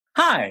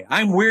Hi,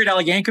 I'm Weird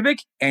Al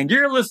Yankovic, and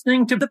you're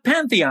listening to the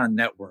Pantheon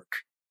Network.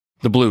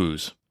 The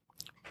blues,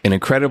 an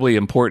incredibly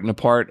important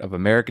part of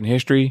American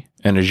history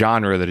and a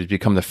genre that has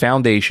become the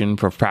foundation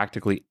for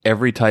practically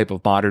every type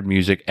of modern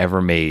music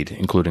ever made,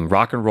 including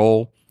rock and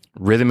roll,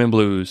 rhythm and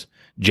blues,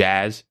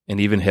 jazz, and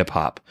even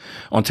hip-hop.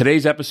 On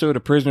today's episode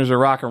of Prisoners of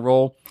Rock and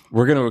Roll,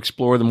 we're going to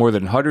explore the more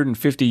than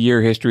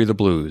 150-year history of the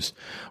blues.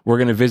 We're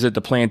going to visit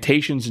the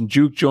plantations and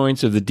juke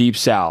joints of the Deep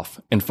South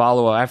and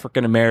follow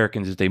African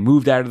Americans as they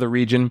moved out of the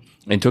region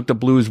and took the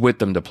blues with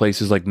them to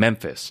places like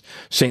Memphis,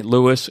 St.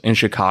 Louis, and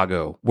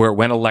Chicago, where it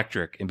went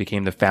electric and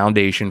became the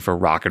foundation for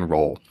rock and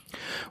roll.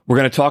 We're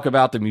going to talk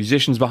about the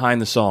musicians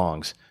behind the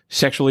songs,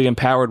 sexually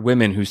empowered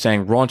women who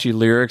sang raunchy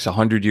lyrics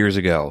 100 years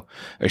ago,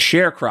 a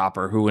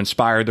sharecropper who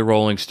inspired the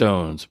Rolling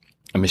Stones,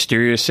 a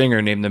mysterious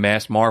singer named the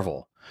Masked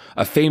Marvel,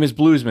 a famous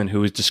bluesman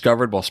who was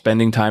discovered while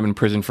spending time in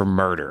prison for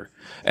murder,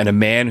 and a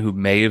man who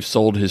may have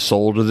sold his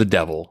soul to the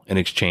devil in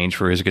exchange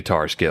for his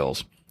guitar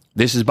skills.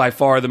 This is by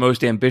far the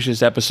most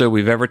ambitious episode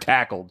we've ever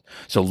tackled,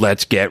 so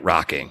let's get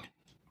rocking.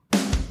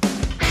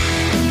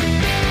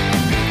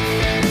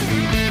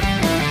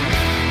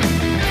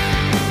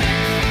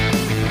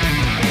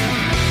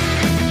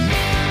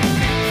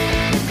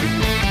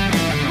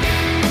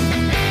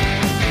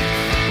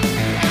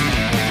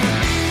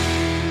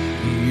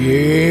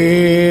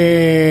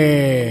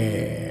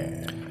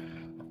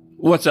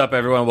 What's up,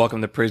 everyone?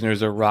 Welcome to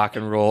Prisoners of Rock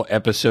and Roll,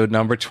 episode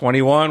number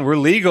 21. We're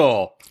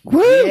legal.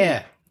 Woo!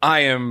 Yeah.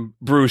 I am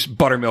Bruce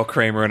Buttermilk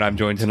Kramer, and I'm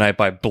joined tonight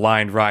by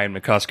Blind Ryan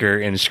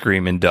McCusker and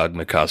Screaming Doug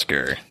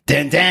McCusker.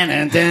 Dun, dun,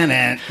 dun, dun,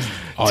 dun.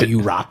 Oh,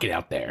 you rock it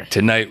out there.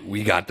 Tonight,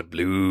 we got the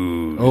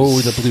blues. Oh,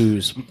 the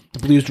blues. The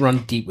blues run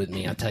deep with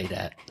me, I'll tell you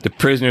that. The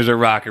Prisoners of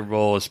Rock and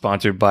Roll is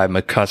sponsored by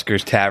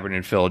McCusker's Tavern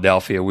in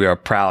Philadelphia. We are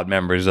proud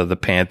members of the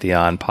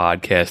Pantheon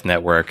Podcast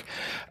Network.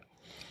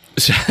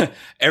 So,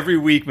 every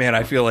week, man,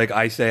 I feel like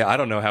I say, I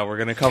don't know how we're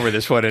going to cover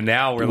this one, and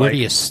now we're Where do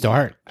you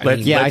start? I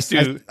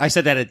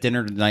said that at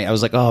dinner tonight. I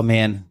was like, oh,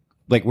 man,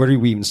 like, where do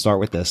we even start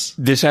with this?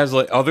 This has,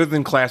 like, other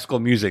than classical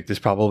music, this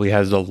probably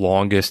has the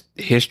longest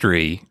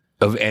history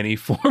of any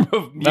form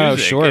of music. Oh,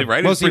 sure.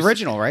 Right? Well, it's the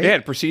original, right? Yeah,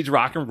 it precedes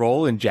rock and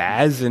roll and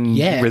jazz and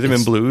Yeah, rhythm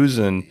and blues.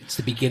 And it's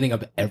the beginning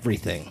of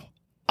everything.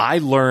 I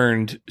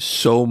learned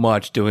so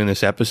much doing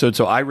this episode.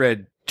 So I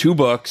read 2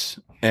 books.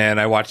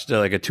 And I watched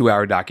like a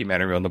 2-hour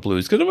documentary on the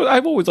blues because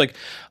I've always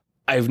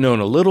I've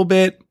known a little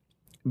bit,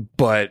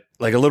 but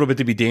like a little bit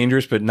to be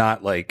dangerous, but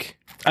not like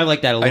I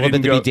like that a little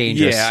bit to be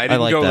dangerous. Yeah, I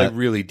didn't like go that. like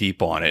really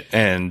deep on it,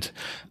 and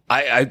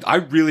I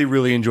really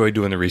really enjoyed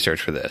doing the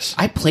research for this.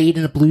 I played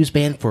in a blues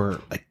band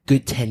for a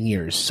good 10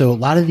 years, so a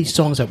lot of these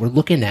songs that we're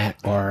looking at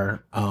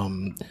are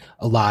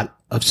a lot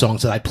of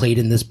songs that I played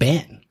in this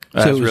band.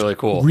 That's so it was really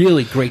cool.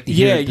 Really great to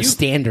hear the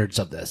standards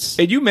of this.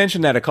 And you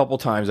mentioned that a couple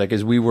times, like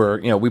as we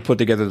were, we put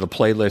together the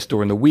playlist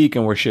during the week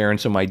and we're sharing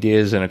some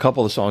ideas. And a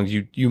couple of songs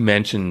you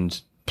mentioned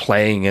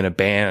playing in a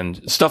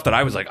band, stuff that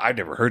I was like, I've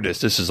never heard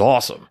this. This is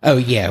awesome. Oh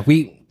yeah,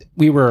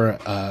 we were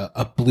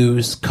a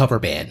blues cover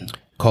band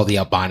called the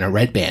Albino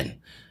Red Band,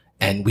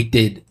 and we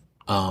did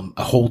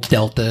a whole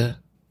Delta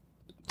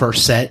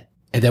first set,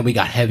 and then we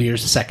got heavier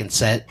second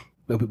set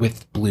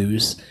with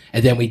blues,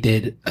 and then we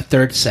did a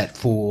third set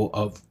full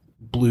of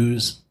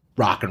blues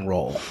rock and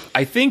roll.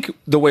 I think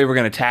the way we're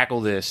going to tackle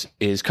this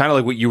is kind of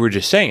like what you were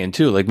just saying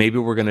too. Like maybe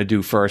we're going to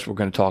do first, we're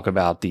going to talk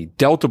about the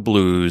Delta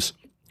blues,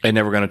 and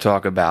then we're going to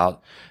talk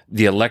about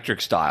the electric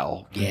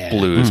style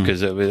blues.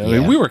 Because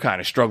we were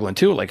kind of struggling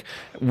too. Like,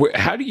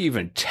 how do you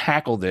even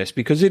tackle this?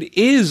 Because it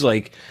is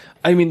like,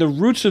 I mean, the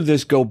roots of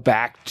this go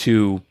back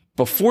to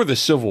before the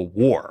Civil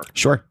War.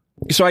 Sure.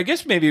 So I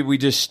guess maybe we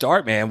just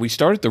start, man. We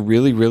start at the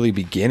really, really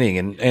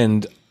beginning,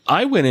 and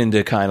I went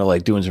into kind of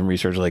like doing some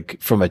research, like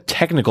from a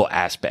technical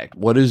aspect.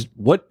 What is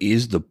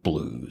the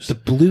blues? The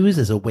blues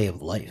is a way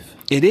of life.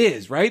 It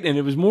is, right? And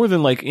it was more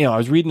than like, I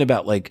was reading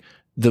about like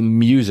the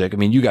music. I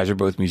mean, you guys are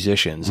both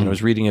musicians, and I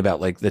was reading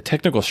about like the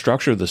technical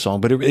structure of the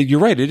song. But you're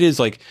right. It is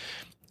like,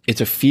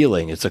 it's a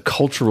feeling. It's a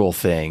cultural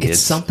thing. It's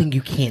something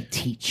you can't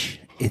teach.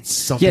 It's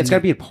something. Yeah, it's got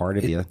to be a part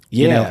of you.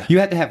 Yeah. You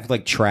had to have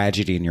like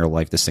tragedy in your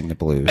life to sing the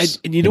blues.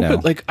 And you know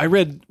what? Like I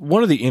read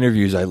one of the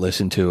interviews I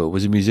listened to, it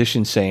was a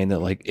musician saying that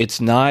like, it's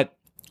not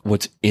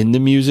what's in the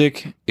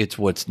music, it's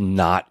what's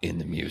not in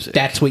the music.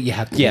 That's what you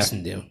have to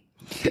listen to.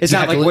 It's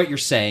not like what you're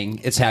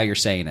saying, it's how you're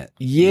saying it.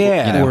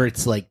 Yeah. Or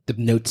it's like the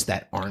notes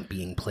that aren't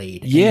being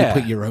played. And Yeah.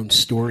 you put your own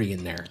story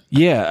in there.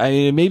 Yeah. I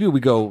mean, maybe we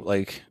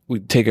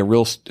take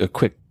a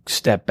quick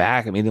step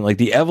back. I mean, like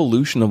the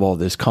evolution of all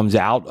this comes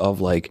out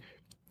of like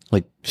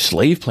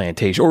slave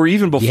plantation, or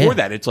even before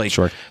that, it's like,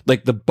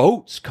 like the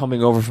boats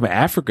coming over from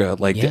Africa,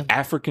 like the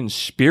African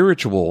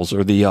spirituals,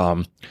 or the,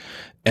 and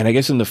I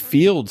guess in the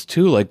fields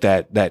too, like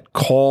that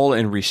call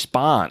and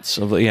response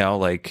of,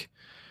 like.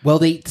 Well,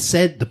 they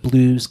said the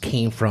blues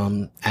came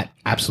from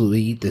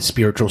absolutely the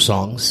spiritual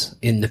songs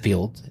in the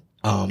field.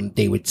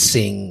 They would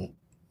sing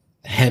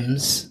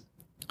hymns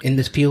in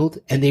this field,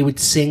 and they would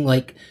sing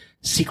like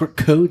secret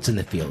codes in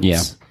the fields.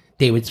 Yeah.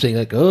 They would sing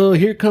like, "Oh,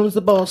 here comes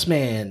the boss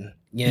man."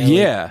 You know,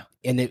 Yeah.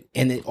 and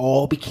it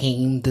all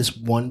became this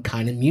one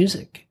kind of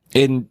music.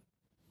 And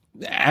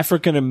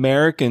African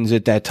Americans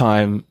at that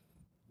time,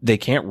 they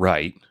can't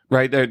write,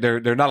 right?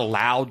 They're not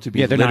allowed to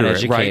be they're not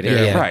literate, right?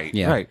 educated. Yeah. Right,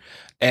 Yeah. right.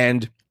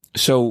 And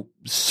so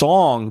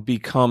song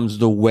becomes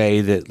the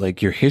way that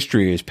like your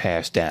history is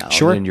passed down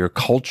Sure. and your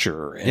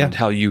culture and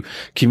how you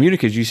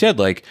communicate. You said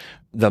like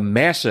the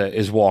massa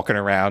is walking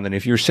around, and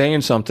if you're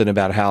saying something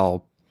about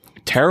how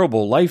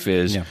terrible life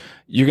is,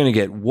 you're going to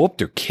get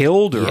whooped or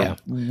killed or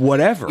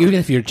whatever. Even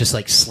if you're just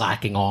like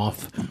slacking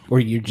off, or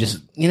you're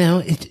just,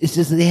 it's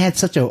just they had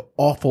such an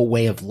awful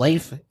way of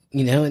life,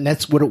 and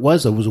that's what it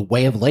was. It was a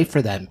way of life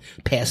for them,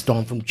 passed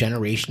on from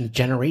generation to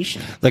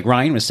generation. Like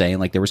Ryan was saying,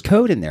 like there was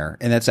code in there,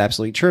 and that's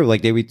absolutely true.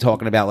 Like they were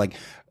talking about, like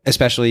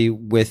especially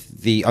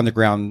with the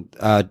underground.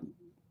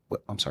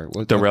 I'm sorry,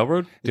 what, the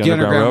railroad, the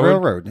underground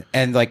railroad,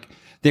 and like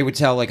they would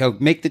tell, like, oh,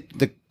 make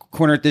the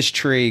corner at this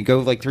tree, go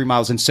like 3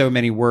 miles, in so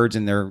many words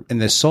in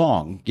this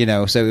song,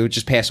 so it would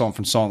just pass on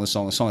from song to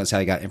song to song. That's how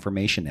they got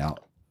information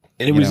out.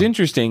 And it was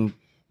interesting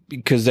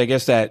because I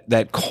guess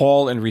that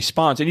call and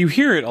response, and you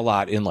hear it a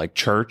lot in like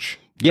church,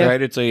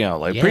 right? It's a,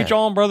 like preach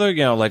on, brother,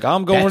 like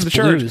I'm going That's to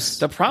church, blues.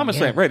 the promised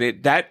land,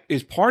 right? That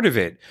is part of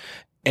it.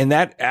 And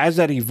that, as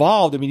that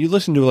evolved, I mean, you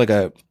listen to like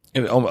a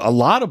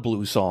lot of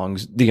blues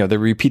songs, they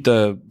repeat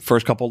the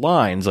first couple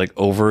lines like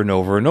over and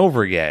over and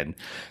over again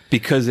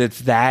because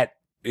that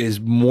is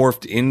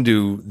morphed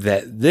into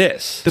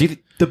this.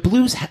 The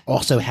blues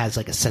also has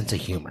like a sense of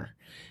humor.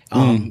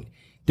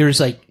 There's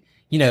like,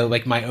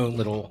 like my own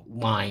little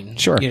line.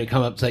 Sure.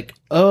 Come up, it's like,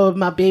 oh,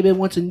 my baby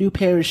wants a new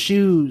pair of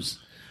shoes,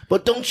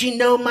 but don't you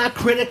know my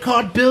credit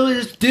card bill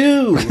is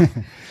due?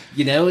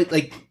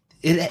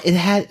 It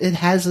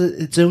has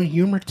its own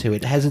humor to it.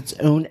 It has its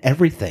own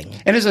everything.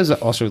 And it has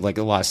also like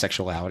a lot of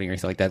sexuality or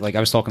anything like that. Like I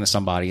was talking to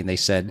somebody and they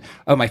said,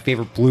 oh, my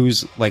favorite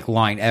blues like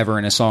line ever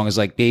in a song is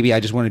like, baby, I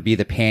just want to be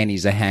the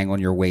panties that hang on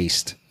your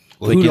waist.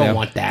 Like, Who don't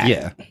want that?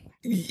 Yeah.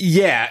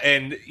 Yeah.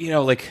 And,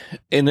 like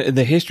in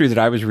the history that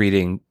I was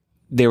reading,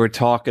 they were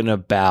talking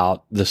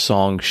about the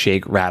song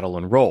Shake, Rattle,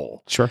 and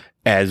Roll. Sure.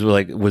 As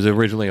like was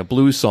originally a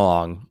blues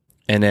song.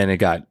 And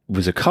then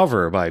was a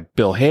cover by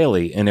Bill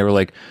Haley. And they were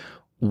like,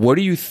 what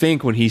do you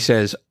think when he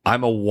says,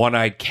 I'm a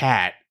one-eyed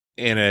cat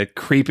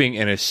creeping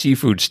in a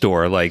seafood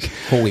store? Like,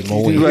 holy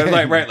moly.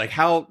 Right. Like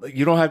how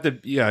you don't have to,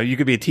 you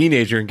could be a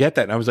teenager and get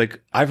that. And I was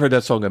like, I've heard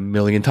that song a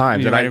million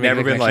times. And I've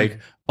never been like,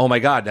 oh my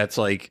God, that's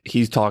like,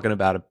 he's talking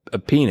about a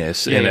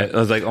penis. Yeah, and yeah. I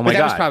was like, oh my that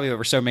God. was probably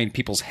over so many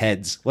people's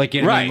heads. Like,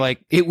 what I Right. mean? Like,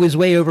 It was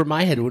way over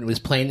my head when it was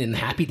playing in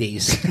Happy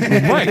Days.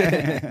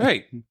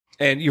 Right.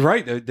 And you're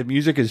right. The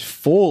music is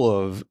full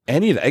of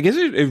any of that. I guess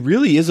it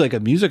really is like a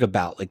music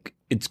about like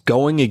it's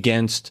going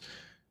against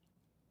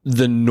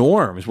the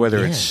norms,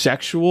 whether it's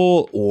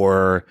sexual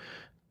or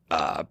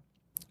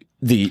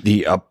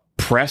the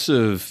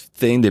oppressive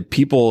thing that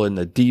people in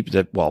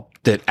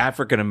that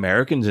African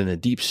Americans in the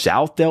Deep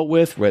South dealt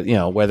with,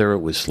 whether it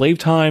was slave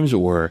times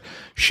or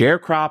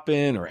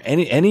sharecropping or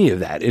any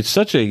of that. It's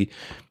such a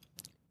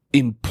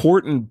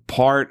important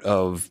part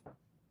of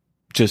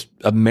just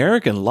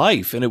American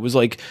life. And it was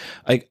like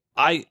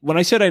when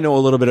I said I know a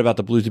little bit about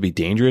the blues to be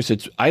dangerous,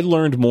 I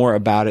learned more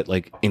about it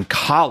like in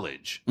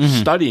college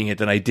studying it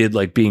than I did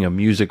like being a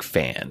music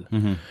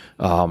fan.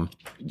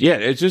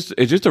 It's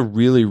just a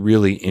really,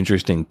 really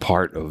interesting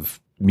part of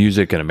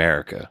music in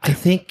America. I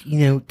think,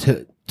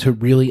 to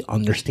really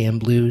understand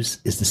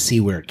blues is to see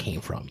where it came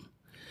from,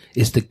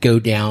 is to go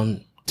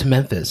down to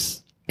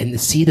Memphis and to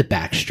see the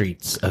back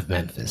streets of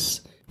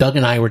Memphis. Doug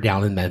and I were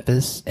down in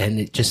Memphis, and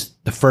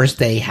the first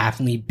day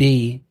happened to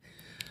be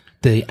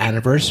the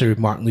anniversary of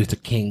Martin Luther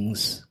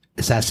King's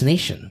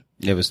assassination.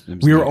 We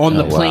were on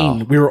the plane.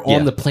 Wow. We were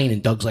on the plane,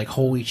 and Doug's like,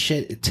 "Holy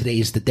shit!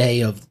 Today's the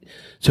day of."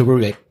 So we're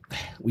like,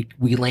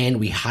 we land,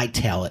 we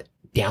hightail it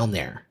down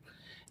there.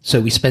 So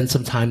we spend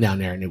some time down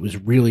there, and it was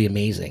really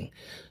amazing.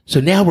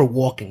 So now we're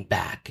walking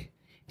back,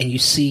 and you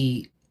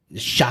see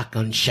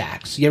shotgun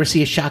shacks. You ever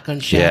see a shotgun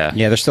shack?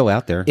 yeah, they're still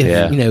out there.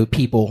 If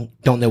people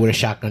don't know what a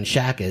shotgun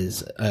shack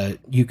is,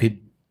 you could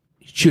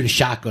shoot a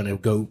shotgun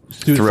and go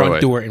through the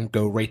front door and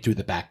go right through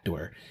the back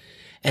door.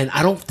 And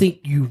I don't think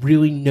you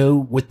really know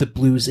what the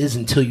blues is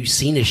until you've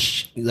seen a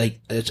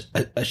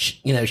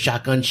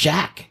shotgun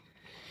shack.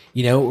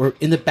 Or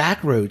in the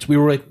back roads, we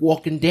were like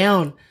walking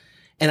down,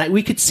 and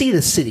we could see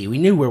the city. We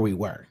knew where we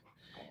were.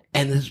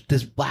 And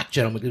this black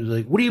gentleman was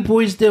like, "What are you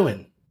boys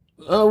doing?"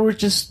 "Oh, we're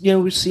just,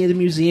 we're seeing the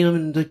museum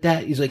and like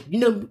that." He's like, you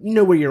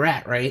know where you're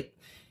at, right?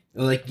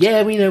 And we're like,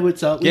 yeah, we know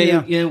what's up.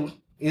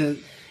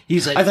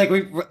 He's like,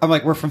 I'm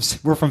like, we're from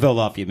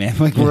Philadelphia, man.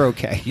 Like, we're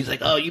okay. He's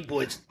like, "Oh, you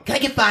boys, can I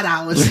get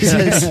 $5?" He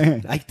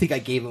says. I think I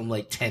gave him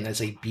like 10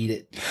 as I beat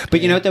it.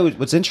 But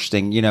what's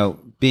interesting,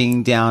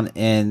 being down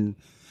in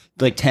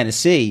like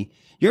Tennessee,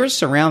 you're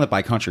surrounded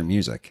by country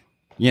music,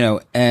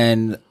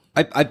 and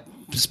I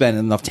spent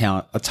enough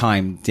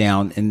time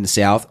down in the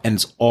South, and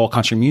it's all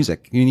country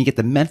music. When you get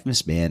the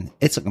Memphis band,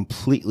 it's a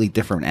completely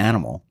different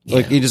animal.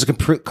 Like it is a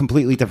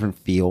completely different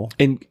feel.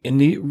 And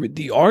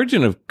the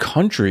origin of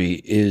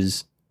country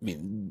is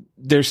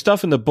there's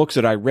stuff in the books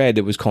that I read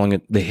that was calling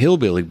it the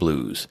hillbilly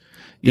blues.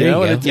 You There you know,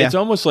 go. and it's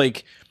almost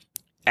like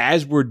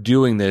as we're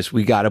doing this,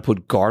 we got to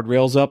put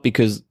guardrails up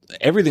because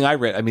everything I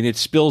read, I mean, it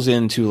spills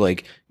into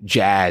like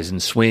jazz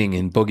and swing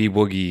and boogie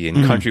woogie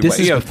and country. This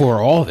is you know,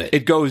 before all of it.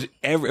 it goes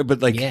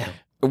but like Yeah.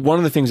 one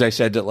of the things I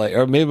said that like,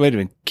 or maybe it might have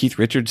been Keith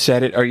Richards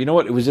said it, or you know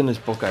what? It was in this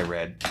book I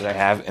read that I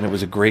have, and it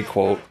was a great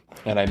quote.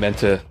 And I meant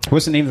to,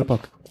 What's the name of the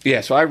book?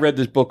 yeah. So I read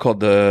this book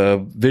called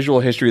The Visual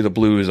History of the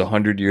Blues: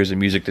 100 Years of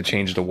Music to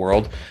Change the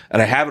World,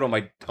 and I have it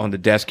on the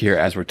desk here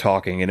as we're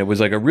talking. And it was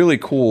like a really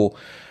cool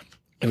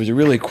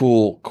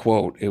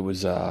quote. It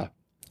was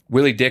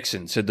Willie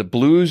Dixon said, "The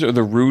blues are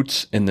the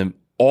roots, and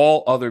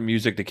all other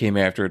music that came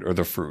after it are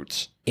the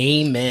fruits."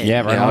 Amen.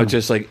 Yeah, right. You know,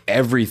 just like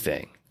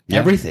everything.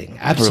 Everything.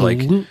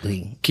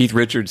 Absolutely. Keith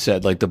Richards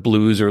said, like the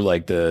blues are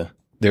like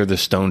they're the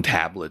stone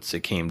tablets that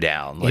came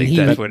down. Like he-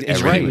 that's what it's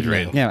everything right. was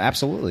written. Yeah,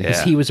 absolutely.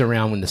 Yeah. He was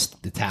around when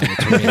the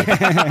tablets were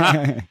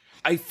made.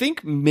 I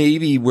think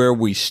maybe where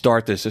we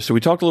start this, so we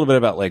talked a little bit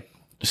about like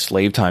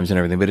slave times and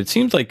everything, but it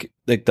seems like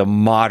the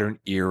modern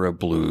era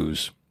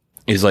blues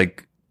is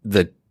like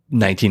the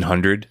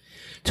 1900.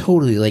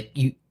 Totally.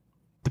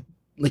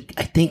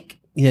 I think,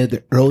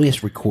 the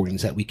earliest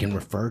recordings that we can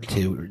refer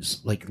to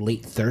is like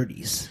late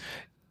 30s.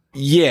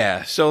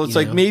 Yeah. So it's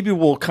You like know? maybe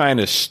we'll kind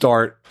of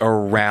start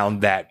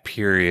around that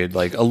period,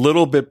 like a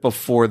little bit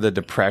before the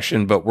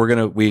Depression, but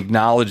we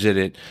acknowledge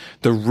that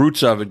the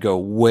roots of it go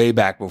way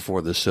back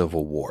before the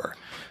Civil War.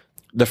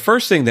 The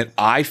first thing that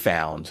I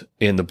found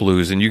in the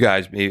blues, and you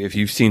guys, if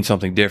you've seen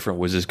something different,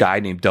 was this guy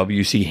named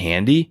W.C.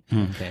 Handy.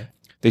 Okay.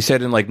 They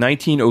said in like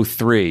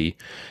 1903,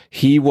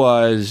 he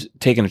was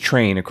taking a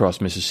train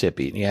across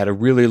Mississippi, and he had a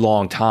really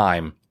long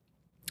time,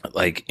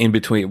 like in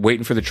between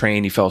waiting for the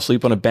train. He fell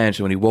asleep on a bench,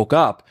 and when he woke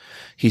up,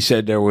 he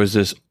said there was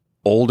this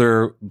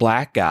older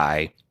black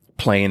guy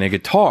playing a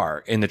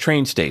guitar in the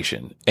train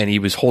station, and he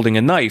was holding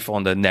a knife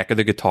on the neck of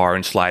the guitar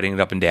and sliding it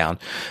up and down.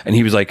 And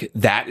he was like,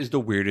 "That is the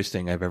weirdest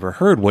thing I've ever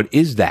heard. What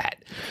is that?"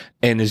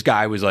 And this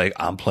guy was like,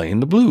 "I'm playing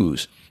the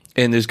blues."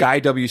 And this guy,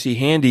 W.C.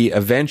 Handy,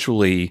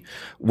 eventually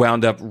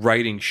wound up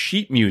writing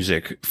sheet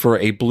music for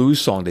a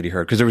blues song that he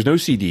heard because there was no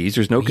CDs,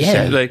 there's no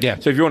cassette. Yeah.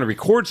 So if you want to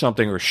record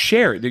something or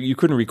share it, you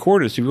couldn't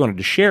record it. So if you wanted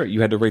to share it,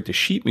 you had to write the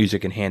sheet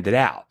music and hand it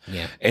out.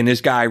 Yeah. And this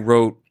guy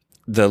wrote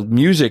the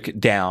music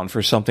down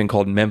for something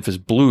called Memphis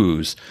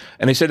Blues.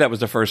 And they said that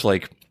was the first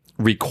like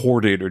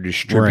recorded or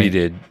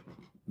distributed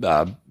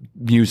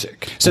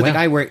music. So the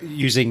Wow. guy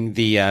using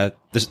the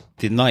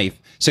knife,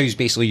 so he's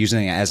basically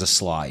using it as a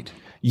slide.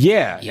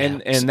 Yeah. Yeah.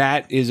 And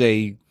that is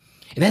And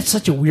that's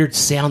such a weird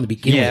sound to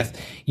begin Yeah.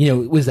 with.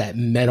 It was that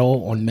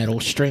metal on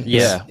metal strings.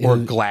 or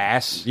And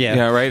glass. Yeah, You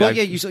know, right? Well,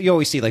 you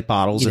always see like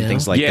bottles and know?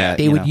 things like Yeah. that.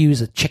 they you would know. use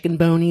a chicken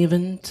bone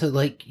even to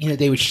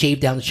they would shave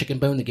down the chicken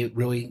bone to get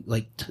really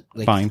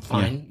Fine,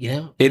 fine.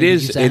 It They would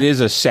is. use that. It is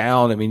a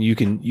sound. I mean, you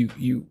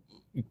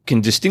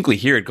can distinctly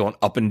hear it going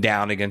up and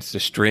down against the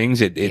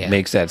strings. It Yeah.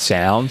 makes that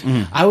sound.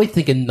 I would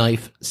think a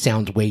knife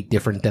sounds way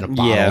different than a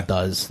bottle Yeah.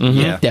 does.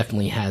 Yeah. It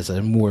definitely has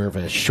a more of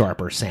a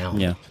sharper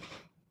sound. Yeah,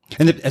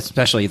 and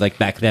especially like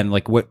back then,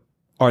 like what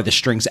are the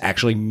strings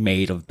actually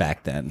made of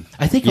back then?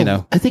 I think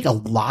I think a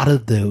lot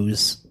of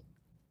those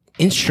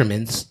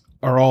instruments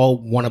are all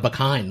one of a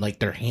kind, like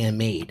they're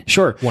handmade.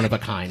 Sure. One of a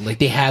kind. Like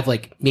they have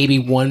like maybe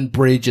one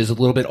bridge is a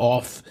little bit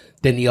off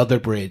than the other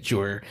bridge,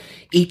 or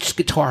each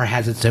guitar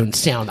has its own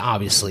sound,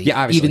 obviously.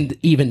 Yeah, obviously.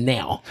 Even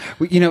now.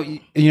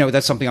 Well,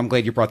 that's something I'm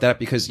glad you brought that up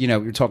because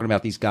you're talking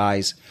about these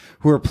guys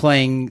who are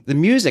playing the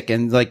music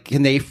and like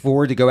can they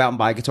afford to go out and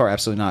buy a guitar?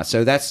 Absolutely not.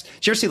 So did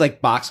you ever see like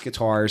box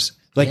guitars?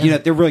 Like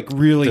they're like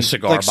really The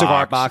cigar like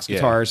cigar box, box yeah.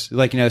 guitars.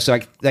 Like so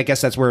I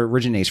guess that's where it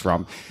originates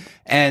from.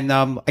 And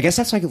I guess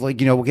that's like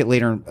we'll get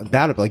later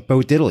about it. But like Bo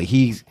Diddley,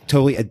 he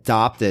totally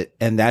adopted,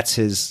 and that's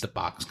his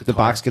box guitar. the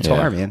box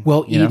guitar, Yeah. man.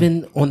 Well, You know?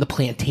 even on the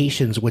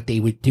plantations, what they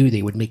would do,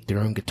 they would make their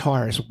own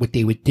guitars. What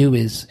they would do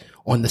is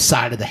on the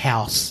side of the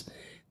house,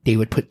 they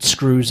would put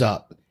screws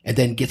up and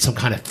then get some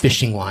kind of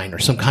fishing line or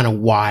some kind of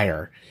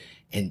wire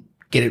and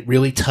get it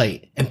really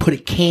tight and put a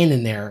can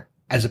in there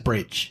as a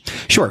bridge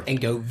Sure. and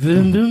go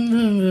boom, boom,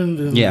 boom, boom,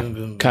 boom, Yeah. boom,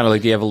 boom. Kind of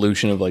like the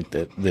evolution of like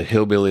the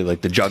hillbilly,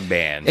 like the jug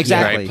band,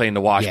 Exactly. right? Playing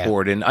the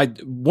washboard. And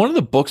one of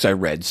the books I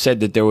read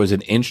said that there was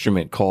an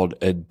instrument called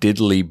a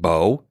diddly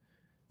bow.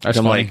 That's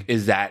I'm funny. like,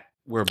 is that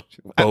where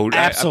bow?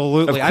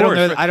 Absolutely. of I don't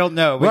course. know. I don't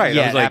know. But Right.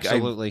 Yeah, I was like,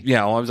 absolutely.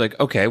 I was like,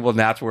 okay, well,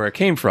 that's where it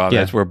came from. Yeah.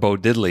 That's where Bo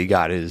Diddley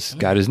got his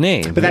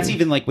name. But that's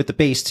even like with the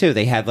bass too.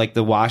 They had like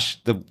the what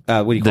do you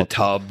call the it?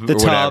 tub, The or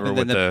tub, whatever,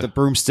 and then with the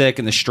broomstick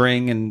and the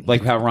string, and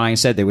like how Ryan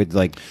said, they would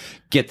like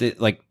get the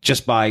like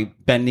just by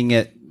bending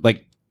it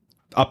like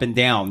up and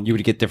down, you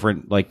would get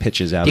different like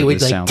pitches out They of would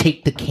the like sound.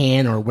 take the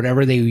can or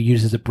whatever they would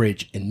use as a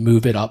bridge and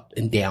move it up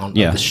and down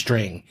Yeah. of the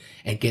string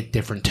and get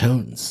different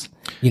tones.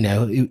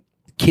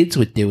 Kids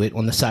would do it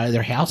on the side of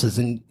their houses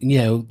and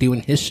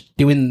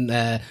doing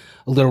a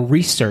little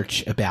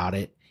research about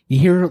it. You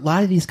hear a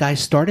lot of these guys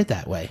started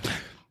that way.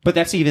 But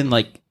that's even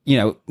like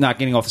not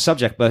getting off the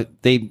subject. But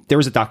there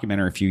was a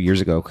documentary a few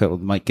years ago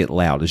called "Might Get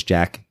Loud." Is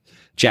Jack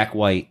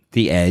White,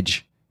 The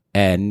Edge,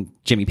 and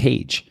Jimmy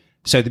Page.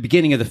 So the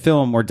beginning of the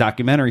film or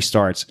documentary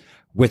starts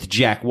with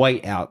Jack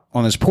White out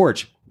on his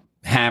porch,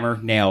 hammer,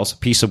 nails,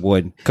 piece of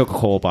wood,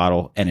 Coca-Cola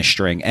bottle, and a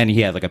string. And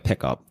he had like a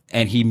pickup.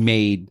 And he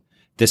made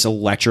this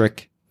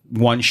electric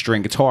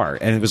one-string guitar.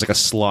 And it was like a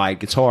slide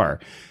guitar.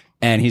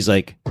 And he's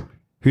like,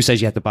 who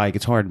says you have to buy a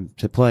guitar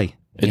to play?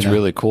 It's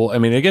really cool. I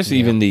mean, I guess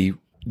even the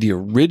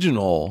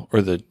original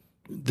or the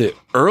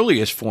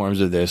earliest forms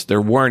of this,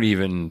 there wasn't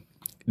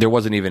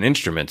even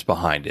instruments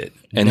behind it.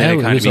 And then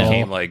it kind of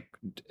became like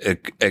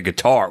a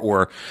guitar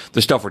or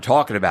the stuff we're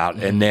talking about,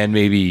 and then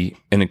maybe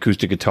an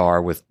acoustic guitar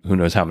with who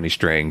knows how many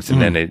strings,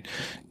 and then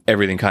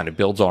everything kind of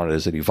builds on it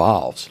as it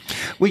evolves.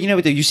 Well, you know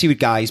what you see with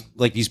guys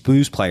like these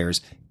blues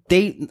players,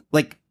 they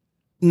like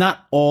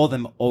not all of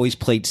them always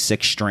played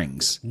 6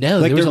 strings. No,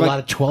 like, there was a lot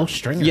of 12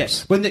 stringers.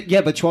 Yes,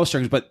 but 12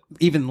 strings, but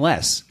even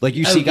less. Like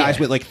you see guys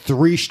with like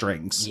 3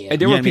 strings. Yeah.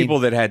 And there were people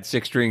that had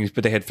 6 strings,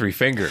 but they had 3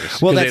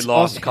 fingers. Well, they that's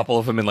lost also- a couple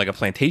of them in like a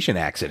plantation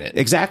accident.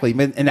 Exactly.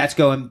 And that's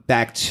going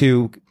back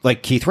to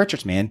like Keith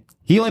Richards, man.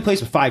 He only plays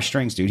with 5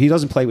 strings, dude. He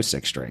doesn't play with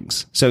 6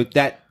 strings. So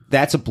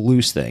that's a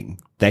blues thing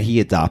that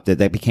he adopted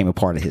that became a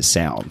part of his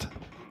sound.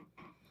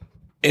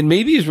 And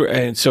maybe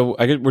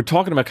we're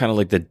talking about kind of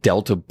like the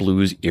Delta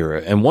blues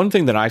era. And one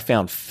thing that I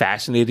found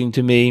fascinating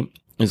to me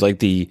is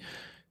like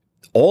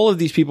all of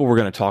these people we're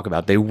going to talk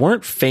about, they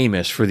weren't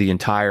famous for the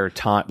entire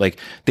time. Like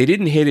they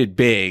didn't hit it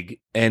big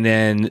and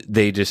then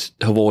they just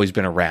have always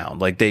been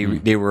around. Like they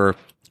were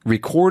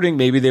recording,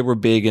 maybe they were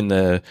big in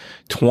the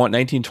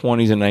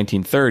 1920s and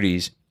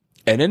 1930s.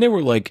 And then they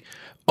were like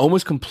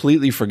almost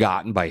completely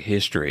forgotten by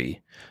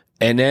history.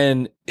 And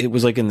then it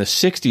was like in the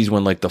 60s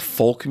when like the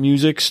folk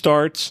music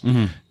starts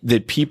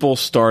that people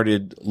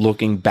started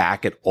looking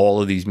back at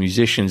all of these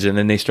musicians, and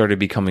then they started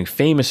becoming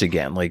famous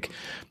again. Like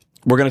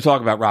we're going to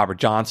talk about Robert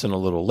Johnson a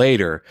little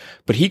later,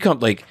 but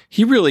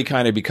he really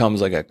kind of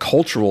becomes like a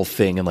cultural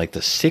thing in like the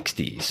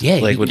 60s.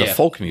 Yeah, like with the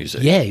folk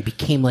music. Yeah, he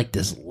became like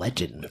this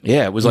legend.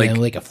 Yeah, it was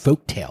like a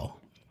folk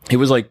tale. It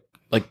was like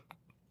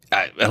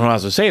I don't know how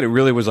to say it. It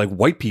really was like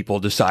white people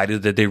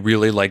decided that they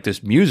really liked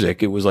this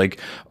music. It was like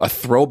a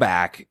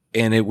throwback,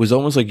 and it was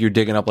almost like you're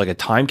digging up like a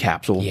time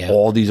capsule of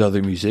all these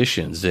other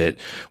musicians that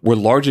were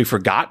largely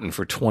forgotten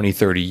for 20,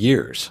 30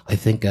 years. I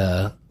think,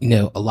 a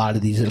lot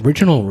of these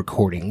original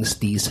recordings,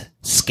 these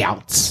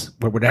scouts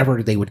or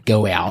whatever, they would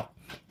go out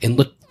and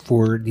look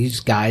for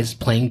these guys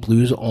playing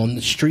blues on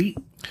the street.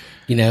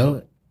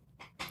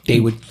 They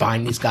would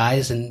find these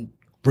guys and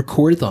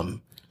record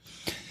them.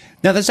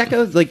 Now, does that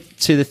go like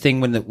to the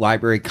thing when the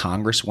Library of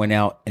Congress went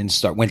out and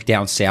went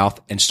down south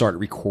and started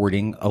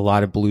recording a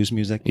lot of blues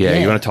music? Yeah.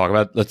 You want to talk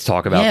about? Let's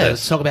talk about this.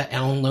 Let's talk about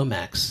Alan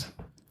Lomax,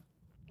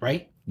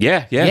 right?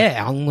 Yeah.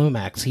 Alan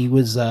Lomax. He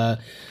was a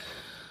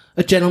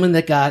gentleman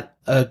that got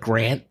a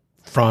grant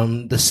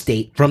from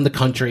the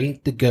country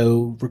to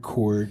go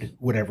record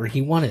whatever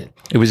he wanted.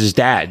 It was his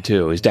dad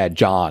too. His dad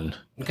John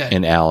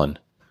and Alan.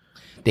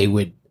 They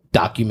would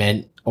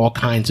document all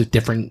kinds of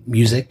different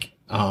music.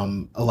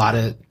 A lot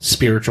of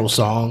spiritual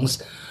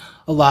songs,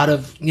 a lot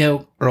of,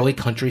 early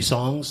country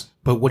songs.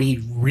 But what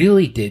he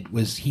really did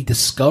was he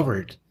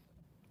discovered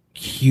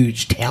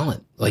huge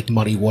talent like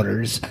Muddy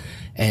Waters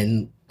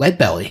and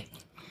Leadbelly.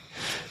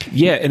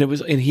 Yeah.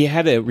 And he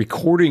had a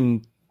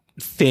recording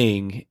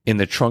thing in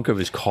the trunk of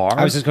his car.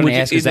 I was just going to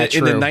ask, is that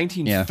true? In the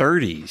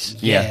 1930s.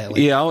 Yeah.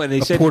 And they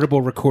a said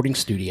portable recording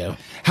studio.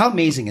 How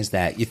amazing is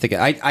that? You think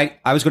I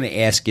was going to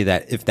ask you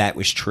that if that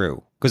was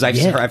true, because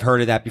I've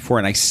heard of that before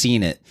and I've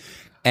seen it.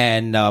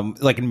 And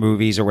like in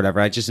movies or whatever,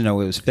 I just didn't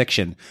know it was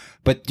fiction.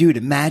 But dude,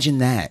 imagine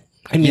that.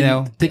 I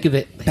mean, think of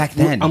it back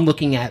then. I'm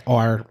looking at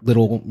our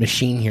little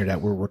machine here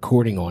that we're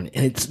recording on,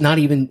 and it's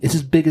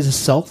as big as a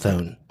cell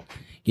phone,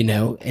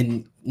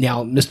 and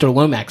now Mr.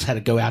 Lomax had to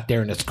go out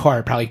there in his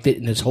car, probably fit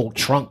in his whole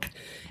trunk,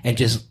 and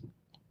just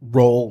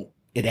roll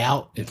it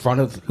out in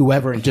front of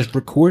whoever and just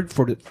record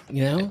for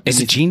It's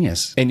a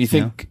genius. And you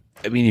think,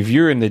 I mean, if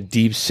you're in the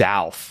deep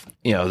South,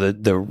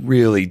 the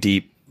really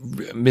deep,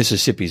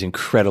 Mississippi's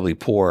incredibly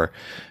poor,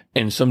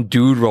 and some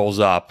dude rolls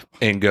up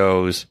and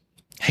goes,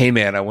 "Hey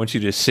man, I want you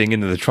to sing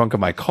into the trunk of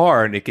my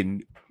car and it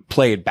can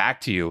play it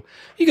back to you."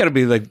 You got to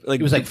be like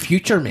it was like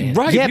Future Man,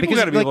 right? Yeah, people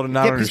got to be able to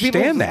not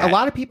understand that. A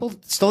lot of people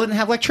still didn't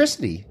have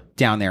electricity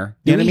down there.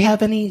 Do we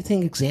have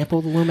anything example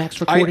of the Lomax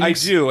recordings? I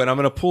do, and I'm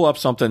going to pull up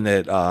something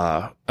that,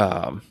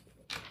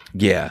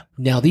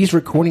 Now these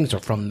recordings are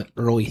from the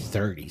early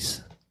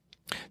 30s.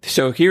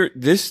 So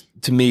this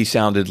to me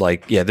sounded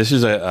like, this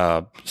is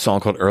a song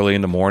called Early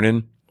in the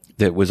Morning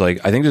that was like,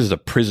 I think this is a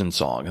prison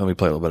song. Let me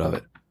play a little bit of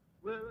it.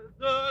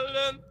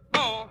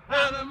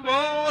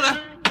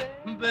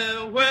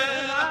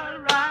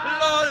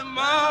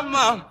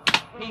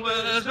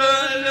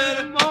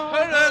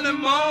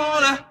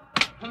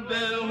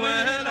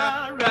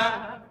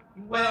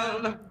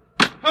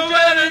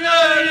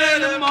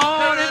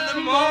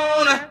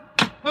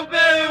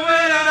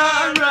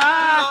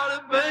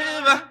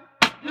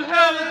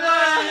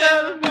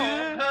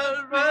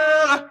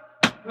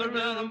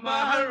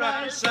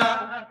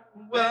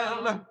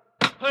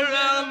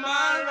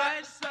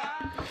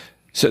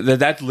 So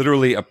that's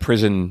literally a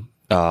prison,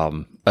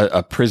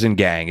 a prison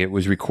gang. It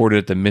was recorded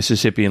at the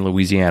Mississippi and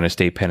Louisiana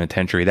State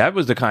Penitentiary. That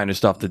was the kind of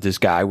stuff that this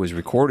guy was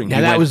recording.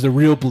 Now that was the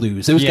real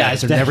blues. Those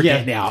guys are never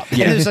getting out.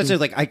 Yeah, and it was such a,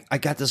 like I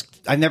got this.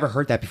 I've never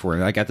heard that before.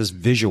 And I got this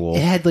visual.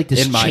 It had like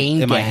this in my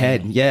gang.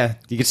 head. Yeah,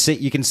 you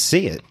can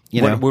see it.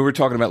 You know, we were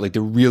talking about like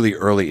the really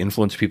early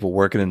influence people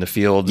working in the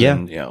field. Yeah.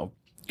 And,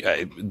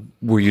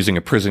 we're using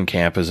a prison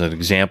camp as an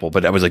example,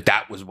 but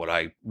that was what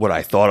I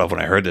thought of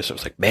when I heard this. I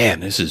was like, man,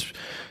 this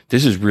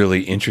is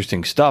really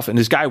interesting stuff. And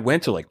this guy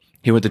went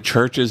to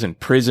churches and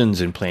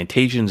prisons and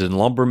plantations and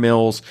lumber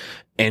mills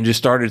and just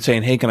started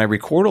saying, hey, can I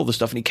record all this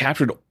stuff? And he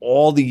captured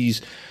all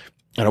these,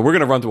 we're going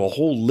to run through a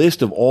whole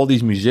list of all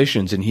these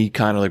musicians, and he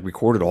kind of like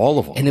recorded all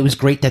of them. And it was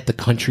great that the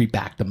country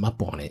backed them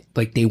up on it.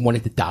 Like they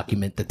wanted to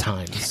document the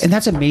times. and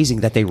that's amazing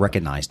that they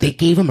recognized it. They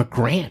gave him a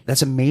grant.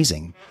 That's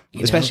amazing,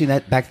 especially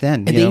that back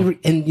then.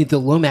 And the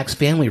Lomax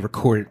family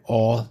recorded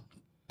all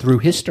through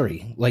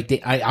history. Like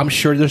I'm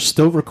sure they're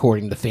still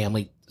recording. The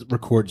family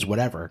records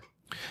whatever.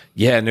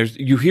 Yeah, and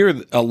you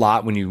hear a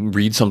lot when you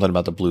read something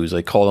about the blues.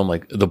 They call them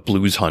like the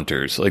blues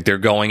hunters. Like they're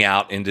going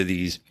out into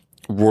these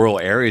rural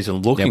areas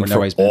and looking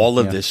for all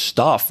of this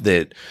stuff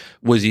that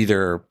was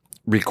either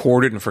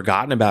recorded and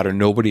forgotten about or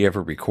nobody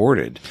ever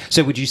recorded.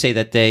 So would you say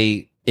that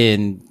they,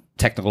 in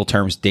technical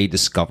terms, they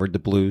discovered the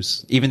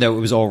blues, even though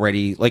it was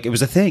already like it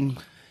was a thing,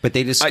 but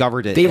they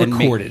discovered it. They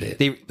recorded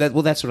it.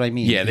 That's what I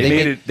mean. Yeah,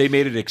 they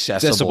made it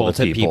accessible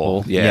to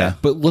people. Yeah.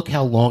 But look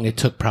how long it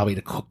took probably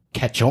to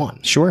catch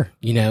on. Sure.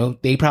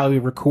 They probably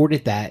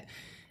recorded that.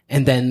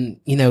 And then,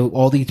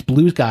 all these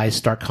blues guys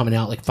start coming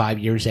out like 5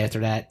 years after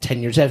that,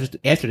 10 years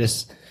after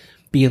this,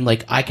 being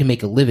like, I can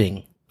make a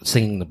living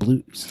singing the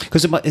blues.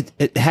 Because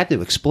it had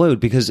to explode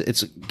because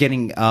it's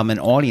getting an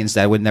audience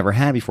that it would never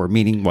have before,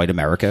 meaning white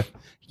America,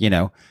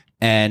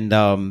 And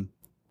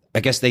I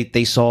guess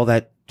they saw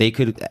that they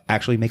could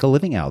actually make a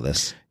living out of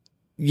this.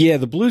 Yeah,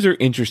 the blues are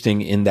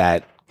interesting in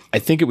that I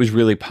think it was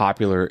really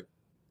popular.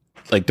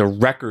 Like the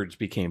records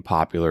became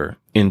popular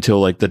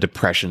until like the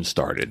Depression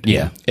started.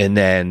 Yeah. And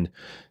then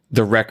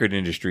the record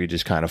industry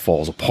just kind of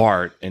falls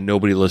apart and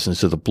nobody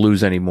listens to the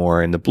blues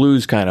anymore. And the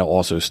blues kind of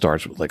also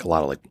starts with like a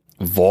lot of like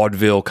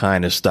vaudeville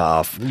kind of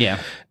stuff. Yeah.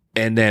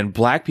 And then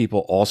black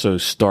people also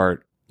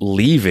start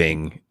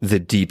leaving the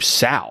deep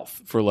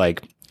South for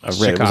like, I read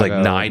Chicago. It was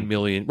like 9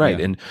 million. Right.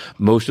 Yeah. And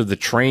most of the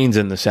trains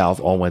in the South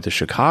all went to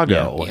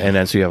Chicago. Yeah. And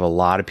then so you have a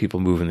lot of people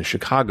moving to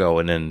Chicago.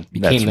 And then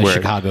that's where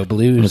Chicago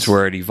blues. That's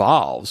where it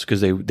evolves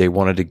because they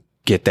wanted to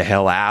get the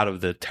hell out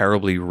of the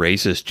terribly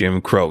racist Jim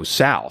Crow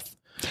South.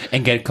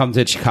 And come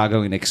to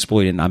Chicago and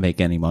exploit it and not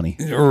make any money.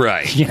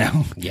 Right.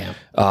 Yeah.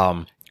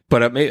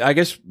 But I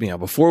guess,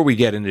 before we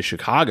get into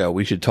Chicago,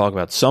 we should talk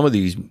about some of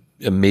these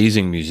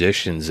amazing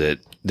musicians that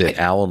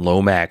Alan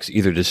Lomax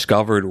either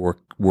discovered or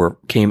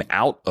came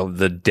out of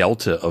the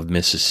Delta of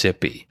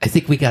Mississippi. I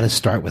think we got to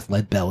start with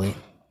Lead Belly.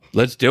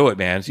 Let's do it,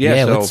 man.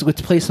 Yeah, so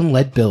let's play some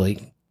Lead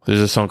Belly. There's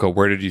a song called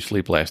Where Did You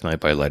Sleep Last Night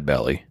by Lead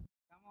Belly.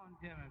 Come on,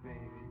 tell me,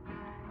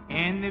 baby.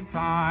 In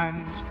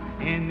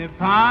the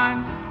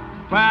pond,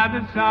 where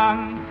the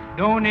sun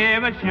don't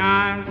ever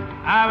shine,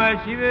 I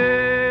was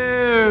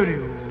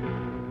shivering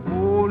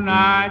all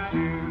night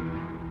too.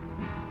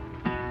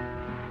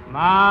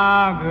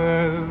 My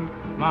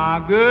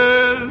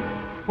girl,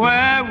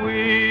 where will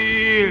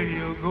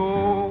you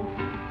go?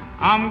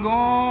 I'm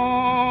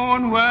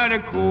going where the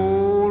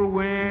cold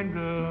wind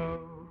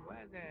blows.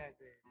 Where's that,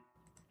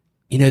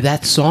 baby?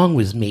 That song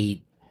was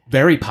made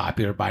very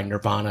popular by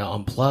Nirvana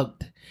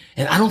Unplugged.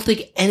 And I don't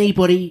think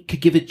anybody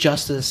could give it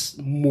justice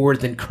more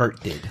than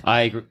Kurt did.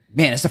 I agree.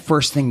 Man, it's the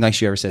first thing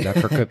nice you ever said about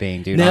Kurt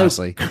Cobain, dude, no,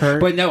 honestly.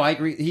 But no, I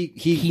agree.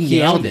 He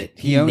nailed it.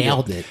 He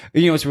nailed it.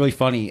 It's really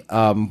funny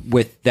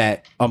with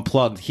that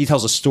Unplugged. He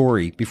tells a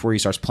story before he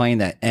starts playing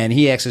that. And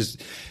he asks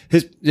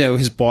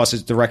his boss,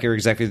 the record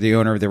executive, the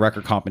owner of the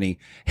record company,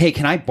 hey,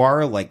 can I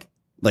borrow like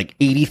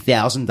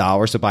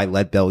 $80,000 to buy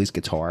Lead Belly's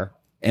guitar?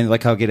 And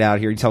like, I'll get out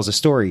here. He tells a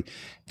story.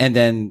 And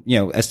then,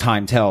 as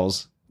time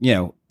tells,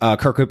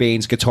 Kurt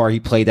Cobain's guitar he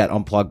played that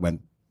Unplugged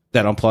with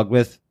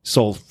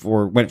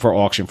went for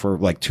auction for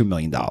like $2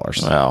 million.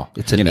 Wow.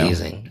 It's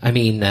amazing. I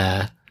mean,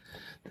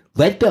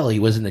 Lead Belly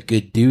wasn't a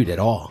good dude at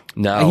all.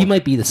 No. He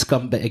might be the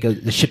scumbag,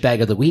 the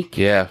shitbag of the week.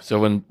 Yeah.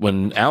 So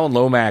when Alan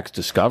Lomax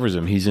discovers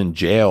him, he's in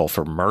jail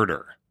for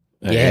murder.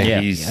 Yeah.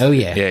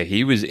 Yeah.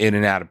 He was in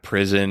and out of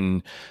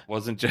prison.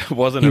 Wasn't a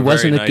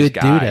good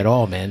guy. dude at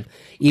all, man.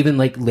 Even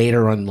like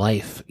later on in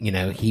life,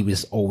 he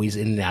was always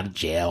in and out of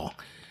jail.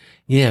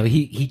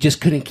 He just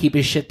couldn't keep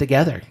his shit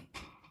together.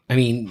 I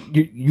mean,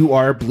 you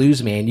are a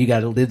blues man. You got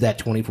to live that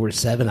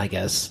 24/7, I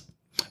guess.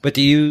 But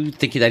do you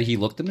think that he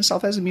looked at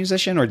himself as a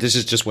musician, or this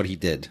is just what he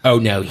did? Oh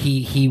no,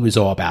 he was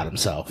all about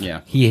himself. Yeah,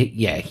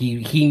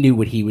 he knew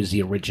what he was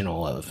the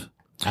original of.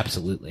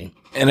 Absolutely.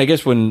 And I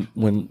guess when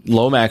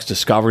Lomax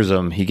discovers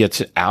him, he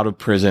gets out of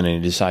prison and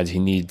he decides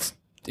he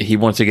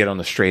wants to get on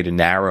the straight and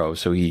narrow.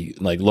 So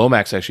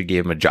Lomax actually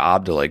gave him a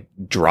job to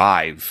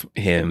drive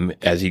him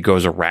as he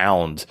goes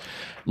around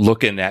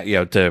looking at,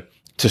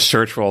 to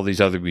search for all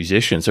these other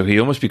musicians. So he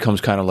almost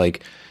becomes kind of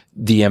like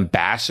the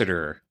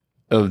ambassador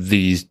of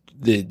these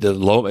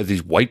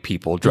these white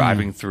people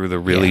driving through the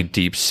really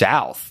deep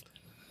South.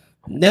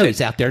 No, he's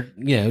out there,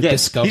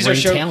 discovering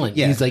talent.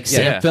 Yeah. He's like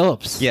Sam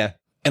Phillips. Yeah.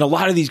 And a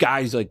lot of these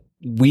guys, like,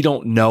 we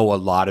don't know a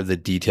lot of the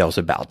details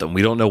about them.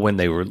 We don't know when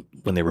they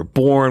were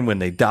born, when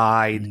they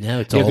died.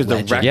 No, it's all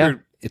legend.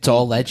 It's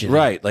all legend.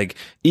 Right. Like,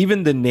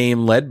 even the name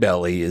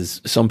Leadbelly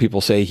is, some people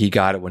say he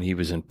got it when he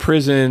was in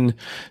prison.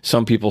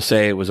 Some people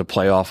say it was a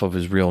play off of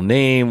his real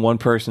name. One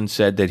person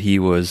said that he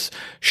was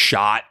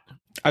shot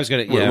I was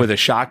going to, with a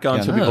shotgun.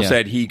 Yeah, Some people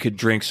said he could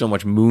drink so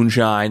much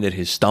moonshine that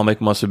his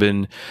stomach must have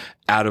been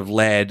out of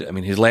lead. I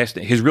mean,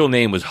 his real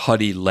name was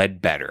Huddy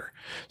Ledbetter.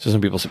 So some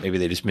people said maybe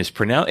they just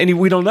mispronounced. And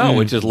we don't know.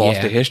 It's just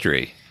lost to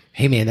history.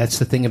 Hey man, that's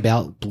the thing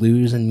about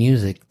blues and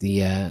music.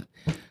 The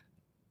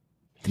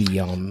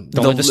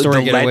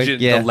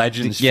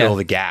legends fill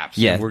the gaps.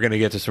 Yeah. And we're going to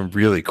get to some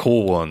really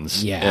cool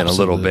ones in absolutely. a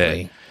little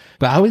bit.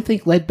 But I would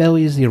think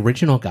Leadbelly is the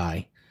original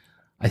guy.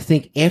 I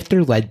think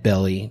after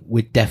Leadbelly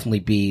would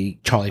definitely be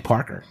Charlie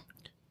Parker.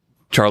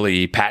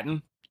 Charlie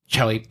Patton?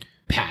 Charlie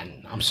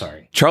Patton. I'm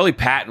sorry. Charlie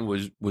Patton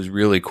was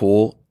really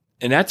cool.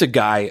 And that's a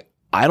guy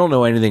I don't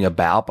know anything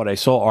about, but I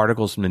saw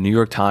articles from the New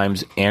York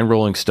Times and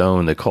Rolling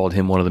Stone that called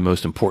him one of the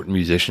most important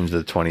musicians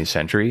of the 20th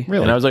century.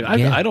 Really? And I was like,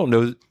 I don't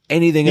know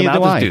anything Neither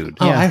about do this I. dude.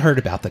 Oh, Yeah. I heard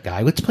about the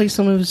guy. Let's play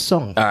some of his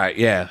songs. All right,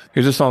 yeah.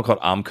 Here's a song called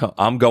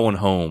I'm Going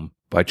Home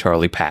by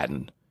Charlie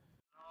Patton.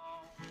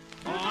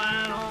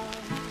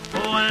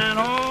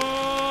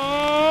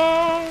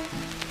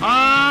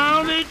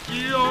 I'll meet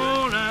you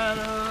on that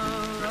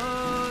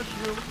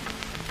show.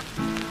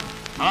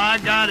 I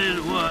got it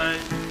way,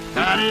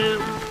 got it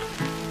way.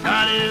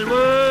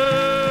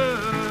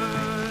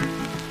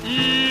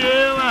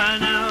 Yeah, I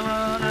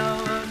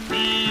never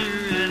see you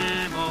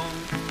anymore.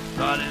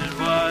 Got it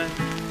way,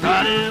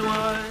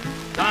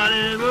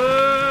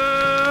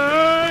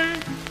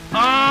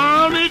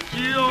 I'll meet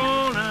you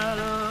on that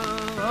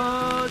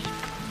show.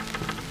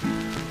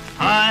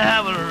 I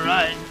have a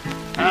right.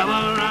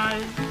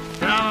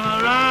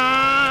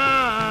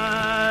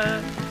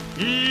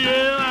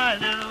 Yeah, I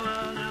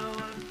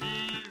never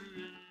see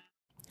you.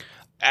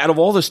 Out of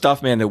all the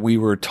stuff, man, that we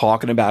were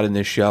talking about in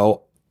this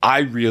show, I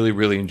really,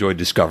 really enjoyed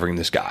discovering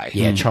this guy.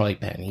 Yeah, Charlie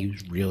Patton. He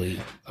was really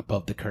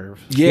above the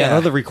curve. I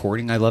love the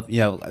recording. I love,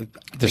 The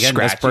it's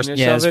scratchiness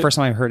the of first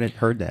time I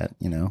heard that,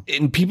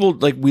 And people,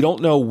 like, we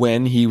don't know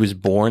when he was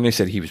born. They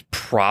said he was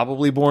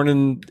probably born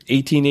in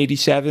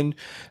 1887.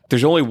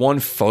 There's only one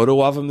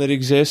photo of him that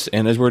exists.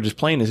 And as we're just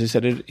playing this, they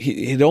said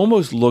it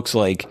almost looks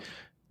like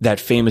that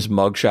famous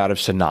mugshot of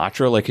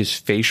Sinatra, like his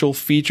facial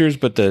features,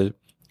 but the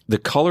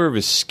color of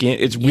his skin,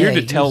 it's weird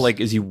to tell, like,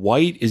 is he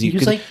white? Is he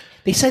was like,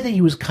 they said that he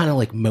was kind of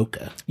like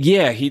mocha.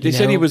 Yeah, they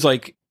said he was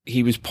like,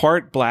 he was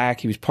part black,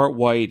 he was part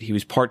white, he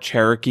was part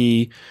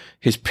Cherokee.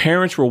 His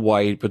parents were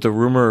white, but there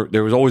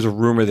was always a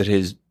rumor that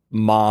his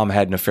mom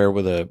had an affair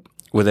with a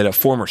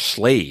former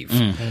slave,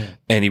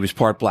 and he was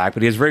part black,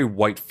 but he has very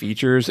white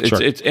features.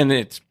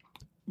 It's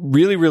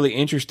really, really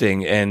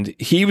interesting. And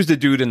he was the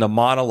dude in the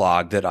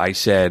monologue that I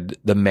said,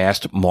 the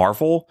Masked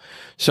Marvel.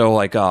 So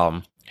like,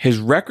 his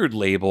record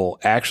label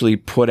actually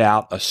put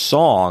out a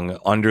song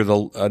under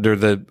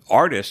the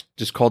artist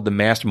just called The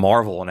Masked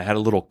Marvel, and it had a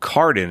little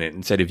card in it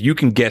and said, if you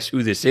can guess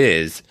who this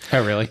is.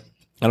 Oh, really?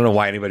 I don't know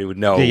why anybody would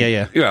know.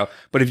 Yeah.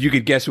 But if you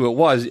could guess who it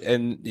was,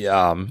 and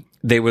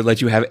they would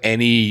let you have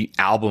any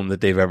album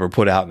that they've ever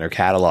put out in their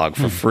catalog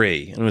for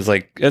free. And it was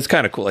like, that's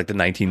kind of cool, like the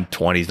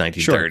 1920s,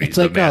 1930s. It's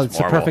like, Masked it's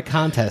a Marvel. perfect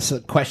contest, a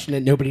question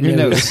that nobody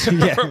knows.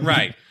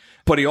 Right.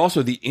 But he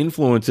also, the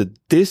influence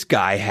that this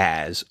guy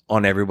has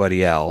on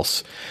everybody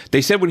else.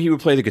 They said when he would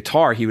play the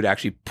guitar, he would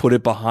actually put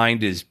it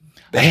behind his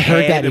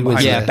head and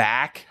behind his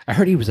back. I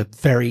heard he was a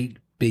very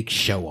big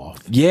show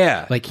off.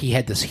 Yeah. Like he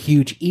had this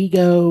huge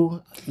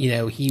ego.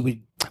 He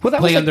would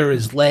play under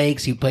his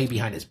legs. He would play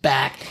behind his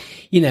back.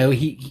 He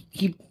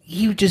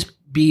would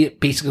just be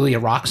basically a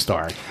rock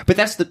star. But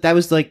that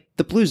was like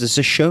the blues. It's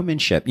a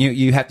showmanship.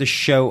 You have to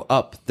show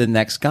up the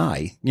next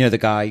guy. The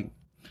guy,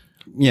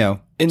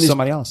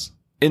 somebody else.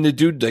 And the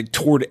dude like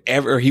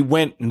he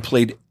went and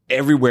played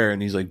everywhere in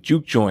these like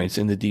juke joints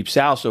in the Deep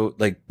South. So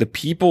like the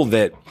people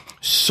that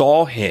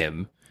saw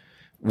him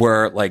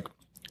were like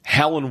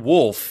Helen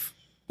Wolf,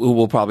 who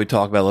we'll probably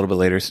talk about a little bit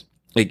later.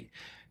 Like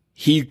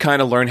he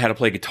kind of learned how to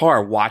play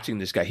guitar watching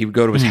this guy. He would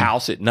go to his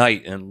house at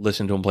night and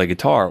listen to him play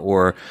guitar.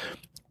 Or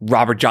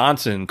Robert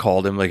Johnson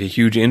called him like a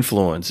huge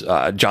influence.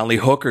 John Lee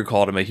Hooker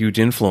called him a huge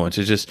influence.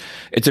 It's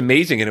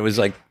amazing. And it was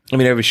like,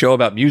 I have a show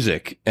about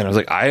music, and I was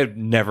like, I had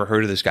never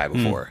heard of this guy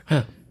before.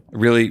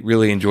 Really,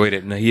 really enjoyed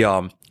it. And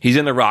he's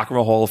in the Rock and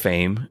Roll Hall of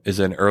Fame as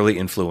an early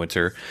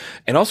influencer.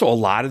 And also a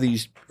lot of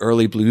these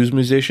early blues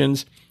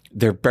musicians,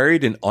 they're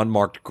buried in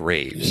unmarked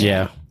graves.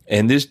 Yeah.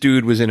 And this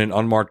dude was in an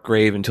unmarked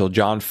grave until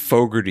John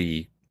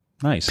Fogerty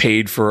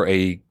paid for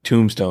a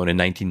tombstone in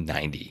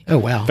 1990. Oh,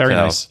 wow. Very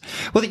nice.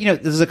 Well,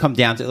 does it come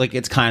down to, like,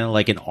 it's kind of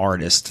like an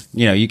artist.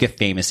 You get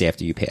famous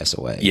after you pass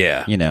away.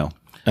 Yeah.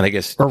 And I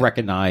guess or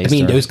recognized. I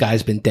mean, or- those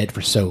guys been dead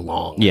for so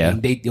long. Yeah. I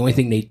mean, the only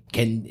thing they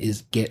can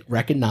is get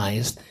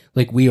recognized,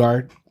 like we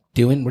are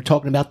doing. We're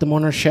talking about them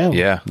on our show.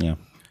 yeah. yeah.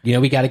 You know,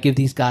 we got to give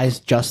these guys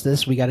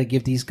justice. We got to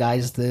give these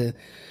guys the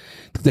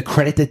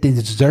credit that they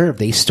deserve.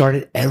 They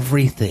started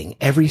everything.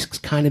 Every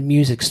kind of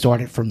music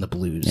started from the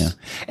blues. Yeah.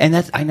 And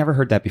that's, I never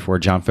heard that before.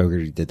 John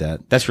Fogerty did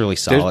that. That's really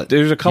solid.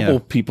 There's a couple Yeah.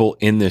 people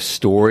in this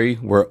story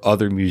where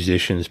other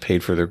musicians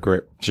paid for their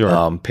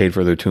Sure. paid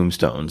for their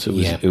tombstones.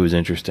 Yeah. It was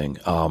interesting.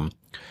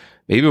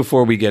 Maybe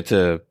before we get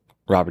to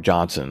Robert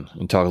Johnson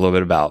and talk a little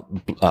bit about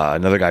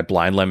another guy,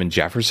 Blind Lemon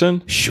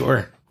Jefferson.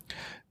 Sure.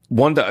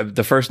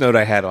 The first note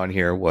I had on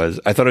here was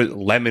I thought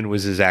Lemon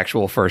was his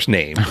actual first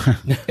name,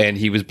 and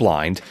he was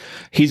blind.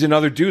 He's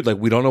another dude. Like,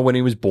 we don't know when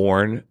he was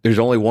born. There's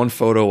only one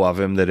photo of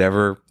him that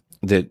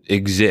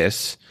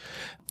exists,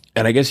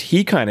 and I guess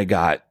he kind of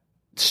got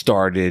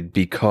started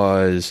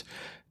because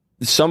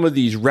some of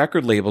these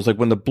record labels, like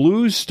when the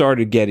blues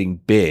started getting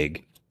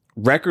big,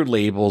 record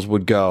labels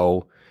would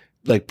go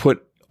like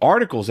put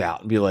articles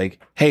out and be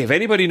like, hey, if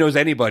anybody knows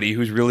anybody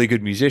who's a really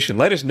good musician,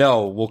 let us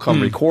know. We'll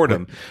come record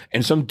him.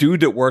 And some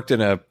dude that worked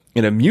in a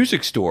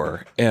music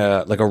store,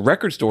 like a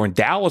record store in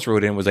Dallas,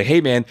 wrote in and was like,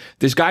 hey man,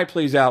 this guy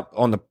plays out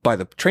by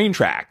the train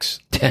tracks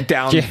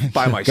down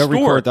by my Go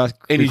store. record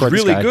And he's this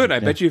really guy. good. I Yeah.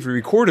 bet you if he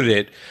recorded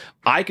it,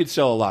 I could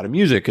sell a lot of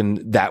music.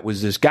 And that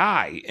was this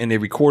guy. And they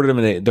recorded him,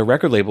 and the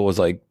record label was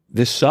like,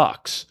 this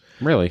sucks.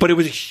 Really? But it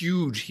was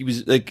huge. He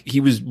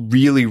was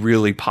really,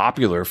 really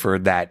popular for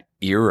that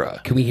era.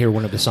 Can we hear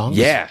one of the songs?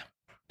 Yeah.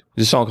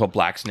 There's a song called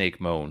Black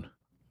Snake Moan.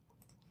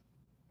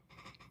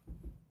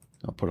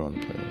 I'll put it on the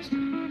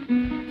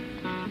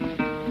playlist.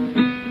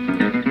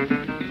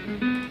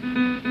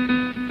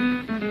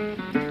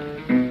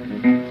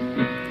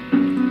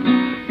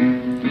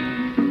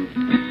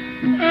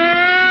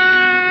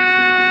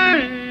 I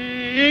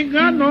ain't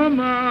got no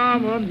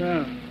mama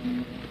now.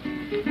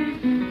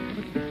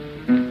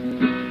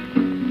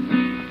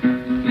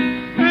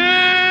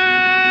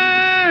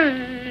 I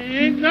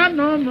ain't got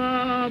no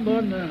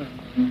mama now.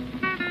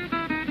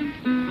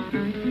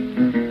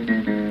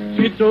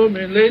 She told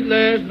me late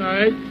last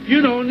night,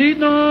 you don't need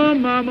no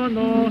mama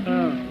no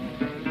how.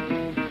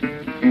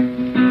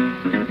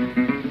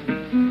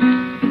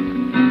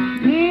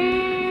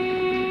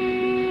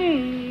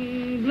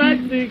 Black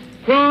snake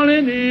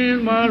crawling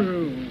in my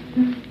room.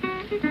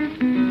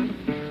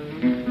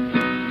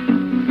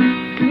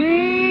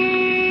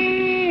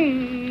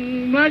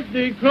 Black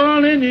snake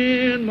crawling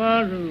in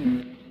my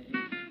room.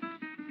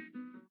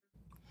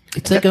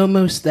 It's like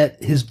almost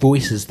that his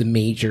voice is the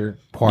major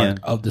part Yeah.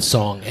 of the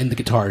song, and the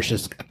guitar is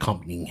just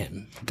accompanying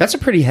him. That's a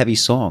pretty heavy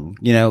song.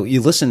 You know,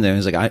 you listen to it,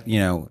 it's like, I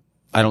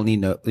don't need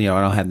no, I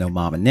don't have no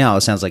mama now.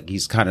 It sounds like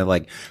he's kind of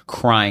like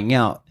crying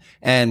out.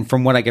 And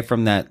from what I get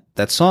from that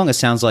song, it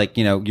sounds like,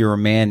 you're a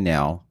man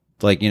now.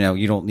 Like,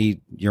 you don't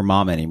need your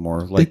mom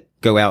anymore. Like,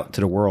 go out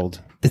to the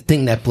world. The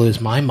thing that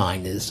blows my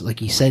mind is, like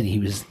he said, he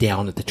was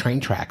down at the train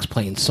tracks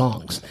playing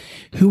songs.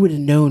 Who would have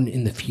known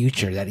in the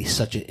future that he's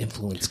such an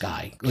influence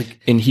guy?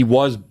 Like, And he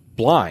was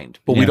blind,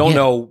 but we Yeah. don't Yeah.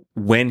 know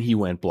when he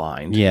went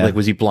blind. Yeah. Like,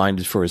 was he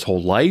blind for his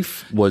whole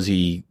life?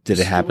 Did it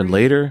happen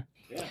later?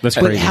 That's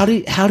but crazy.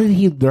 how did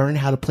he learn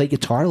how to play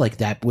guitar like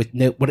that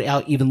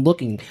without even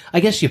looking? I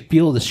guess you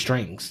feel the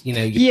strings, you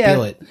Yeah.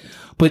 feel it.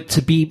 But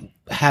to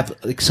have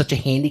like such a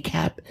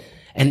handicap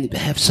and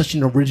have such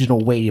an original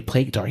way to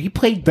play guitar, he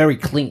played very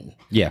clean.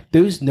 Yeah.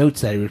 Those notes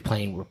that he was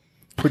playing were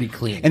pretty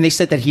clean. And they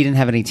said that he didn't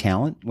have any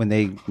talent when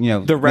they,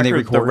 The when they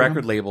record recorded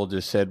him? label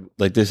just said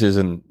like this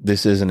isn't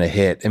a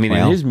hit. I mean,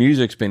 Wow. and his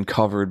music's been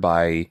covered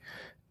by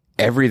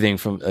everything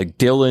from like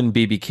Dylan,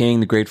 B.B.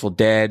 King, The Grateful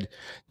Dead.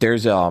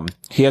 There's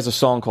he has a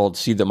song called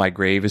 "See That My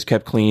Grave Is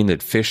Kept Clean"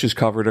 that Fish has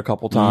covered a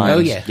couple times. Oh,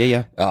 yeah.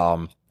 Yeah.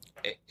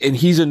 And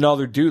he's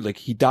another dude. Like,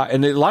 he died,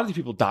 and a lot of these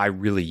people die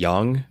really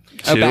young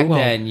too. Oh, back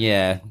then,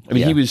 yeah. I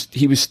mean,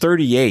 he was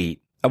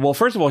 38. Well,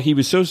 first of all, he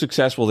was so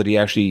successful that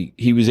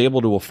he was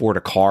able to afford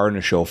a car and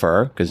a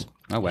chauffeur because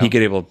Oh, wow. he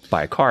could able to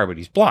buy a car, but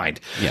he's blind.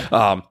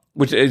 Yeah.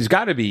 Which has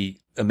got to be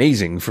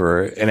amazing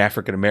for an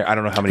African American. I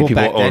don't know how many Well,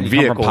 people back then, own you come from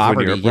vehicles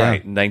when you're poverty, yeah.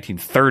 right in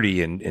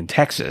 1930 in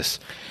Texas.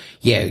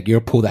 yeah, you'll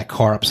pull that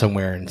car up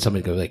somewhere and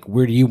somebody go like,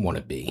 "Where do you want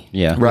to be?"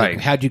 Yeah. Right.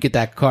 Like, how'd you get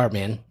that car,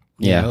 man?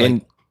 You Yeah. know,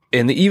 like-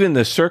 And even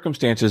the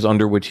circumstances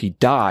under which he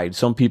died,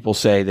 some people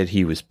say that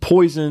he was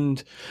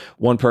poisoned.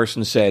 One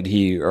person said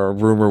or a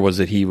rumor was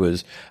that he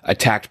was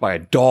attacked by a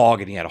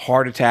dog and he had a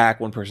heart attack.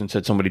 One person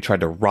said somebody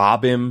tried to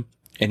rob him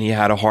and he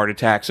had a heart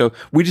attack. So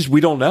we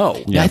don't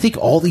know. I think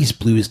all these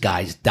blues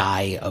guys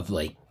die of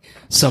like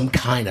some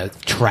kind of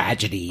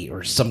tragedy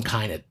or some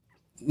kind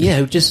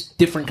of, just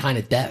different kind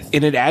of death.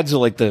 And it adds to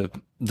like the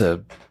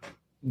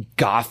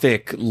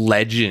gothic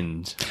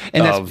legend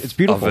And of it's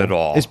beautiful. it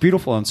all. It's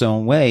beautiful in its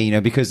own way,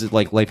 because it's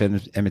like life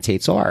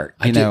imitates art.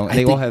 I They all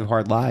think- have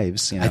hard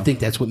lives. I think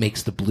that's what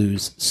makes the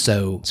blues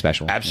so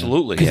special.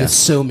 Absolutely. because Yeah. it's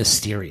so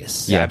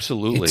mysterious. Yeah,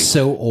 absolutely. It's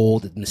so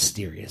old and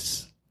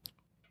mysterious.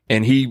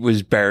 And he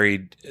was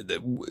buried.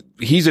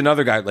 He's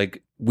another guy,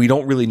 like we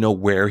don't really know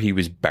where he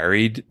was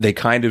buried. They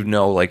kind of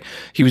know, like,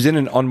 he was in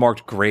an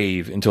unmarked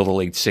grave until the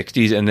late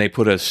 60s, and they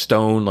put a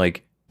stone,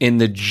 like, in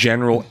the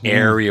general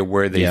area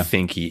where they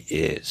think he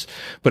is.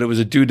 But it was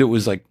a dude that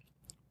was, like,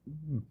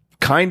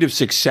 kind of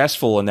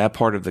successful in that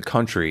part of the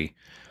country,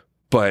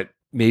 but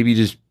maybe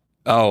just,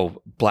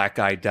 black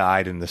guy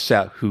died in the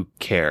South. Who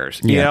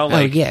cares? You know,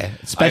 like,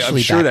 especially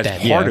I'm sure back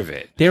that's then. part of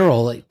it. They were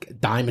all like a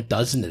dime a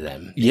dozen of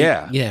them.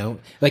 Yeah. You know,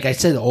 like I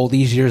said, all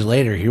these years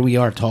later, here we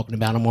are talking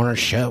about them on our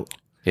show.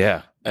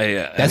 Yeah.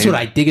 That's what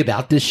I dig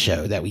about this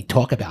show, that we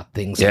talk about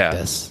things like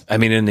this. I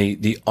mean, in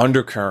the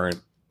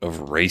undercurrent of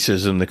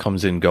racism that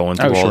comes in going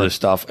through all this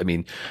stuff. I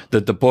mean,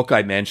 the book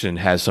I mentioned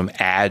has some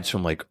ads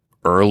from like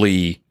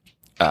early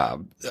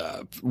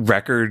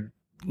record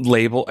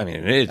label. I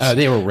mean, it's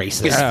they were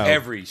racist. It's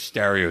every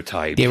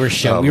stereotype. They were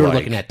showing. We were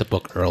looking at the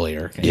book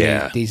earlier.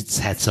 Yeah, these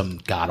had some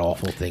god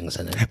awful things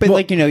in it. But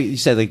like, you know, you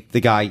said like the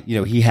guy, you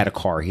know, he had a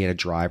car, he had a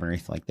drive, or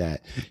anything like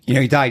that. You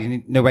know, he died,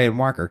 and nobody had a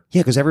marker.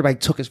 Yeah, because everybody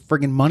took his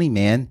friggin' money,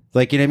 man.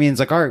 Like, you know what I mean? It's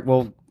like, all right,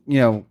 well, you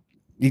know,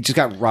 he just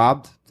got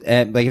robbed,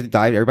 and like he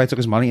died. Everybody took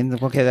his money,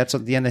 and okay, that's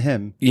the end of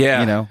him.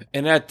 Yeah, you know,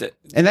 and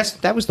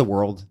that was the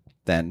world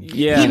then.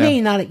 Yeah, he may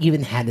not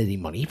even had any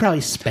money. He probably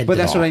spent. But it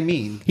that's all. what I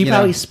mean. He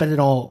probably spent it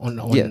all on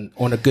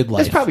a good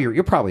life. That's probably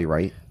you're probably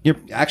right. You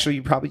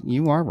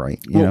are right.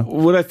 You know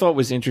what I thought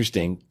was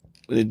interesting.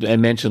 I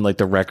mentioned like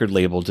the record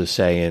label just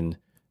saying,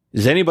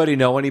 "Does anybody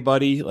know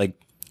anybody?" Like,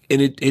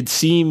 and it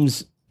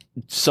seems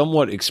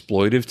somewhat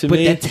exploitive to me.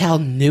 But that's how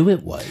new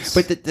it was.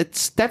 But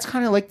that's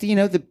kind of like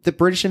the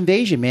British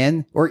invasion,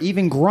 man, or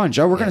even grunge.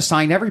 Oh, we're going to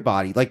sign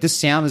everybody. Like this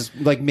sound is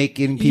like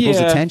making people's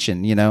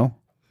attention. You know,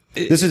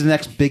 this is the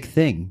next big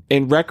thing.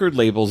 And record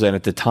labels, and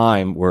at the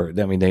time were,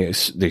 I mean, they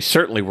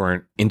certainly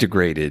weren't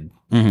integrated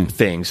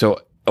things. So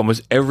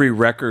almost every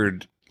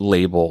record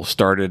label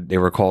started. They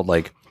were called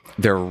like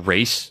their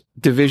race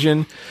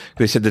division.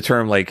 They said the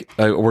term like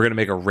we're going to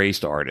make a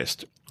raced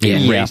artist.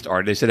 Raced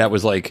art. They said that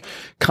was like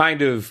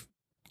kind of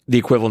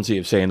the equivalency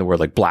of saying the word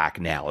like black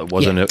now. It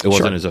wasn't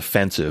as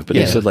offensive, but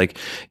they said like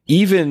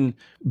even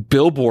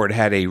Billboard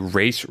had a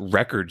race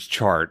records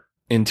chart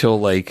until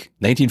like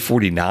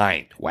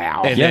 1949.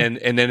 Wow. And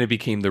then it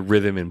became the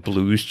rhythm and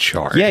blues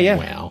chart. Yeah.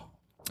 Wow.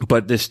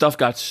 But this stuff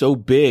got so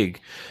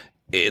big.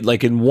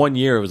 Like in 1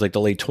 year, it was like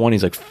the late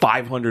 20s, like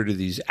 500 of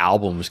these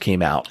albums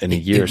came out in a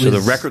year. So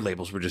the record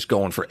labels were just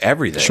going for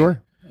everything.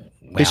 Sure.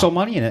 Wow. They sold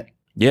money in it.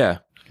 Yeah.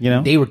 You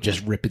know, they were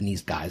just ripping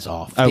these guys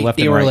off. Left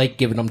They and were right. like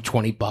giving them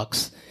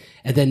 $20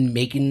 and then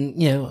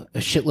making, you know, a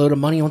shitload of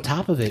money on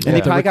top of it. and they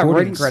with the probably got writing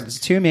recordings. credits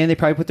too, man. They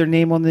probably put their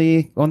name on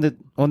the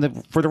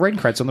for the writing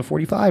credits on the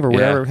 45 or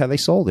whatever how they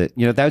sold it.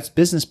 You know, that was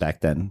business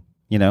back then.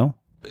 You know,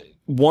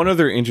 One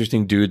other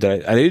interesting dude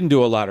that I didn't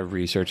do a lot of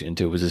research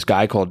into was this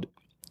guy called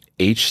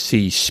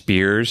H.C.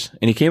 Spears,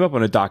 and he came up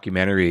on a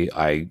documentary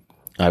I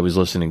was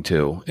listening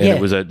to, and it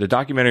was the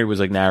documentary was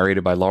like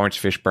narrated by Lawrence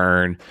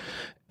Fishburne.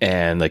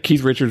 And like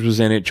Keith Richards was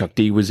in it, Chuck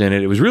D was in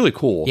it. It was really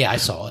cool. Yeah, I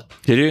saw it.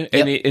 Did you?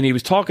 And he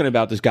was talking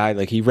about this guy,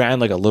 like he ran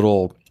like a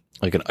little,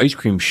 like an ice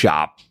cream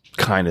shop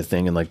kind of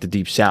thing in like the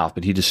Deep South,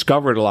 but he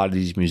discovered a lot of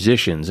these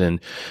musicians, and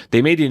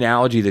they made the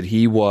analogy that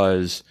he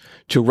was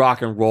to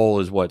rock and roll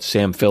is what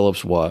Sam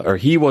Phillips was, or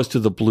he was to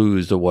the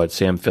blues to what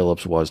Sam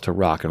Phillips was to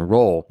rock and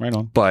roll. Right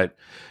on. But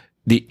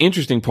the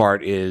interesting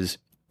part is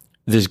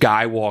this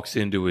guy walks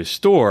into his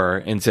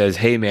store and says,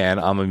 "Hey man,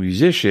 I'm a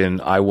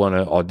musician. I want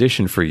to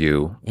audition for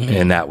you."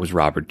 And that was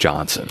Robert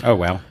Johnson. oh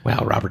wow, Wow,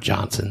 Robert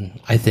Johnson.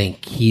 I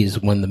think he's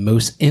one of the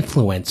most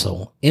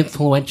influential,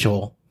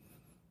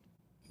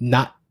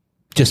 not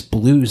just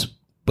blues,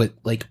 but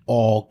like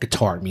all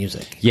guitar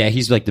music. yeah,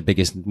 he's like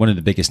one of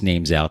the biggest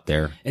names out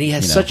there, And he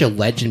has such a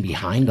legend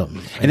behind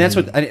him. and that's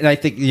what and I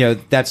think, you know,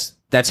 that's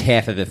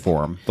half of it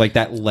for him, like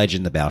that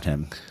legend about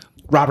him.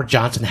 Robert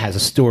Johnson has a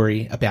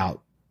story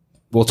about,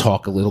 we'll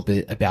talk a little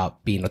bit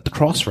about being at the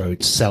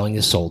crossroads, selling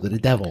his soul to the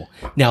devil.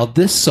 Now,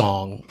 this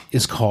song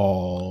is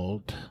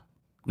called,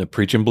 The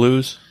Preaching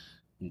Blues,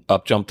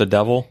 Up Jump the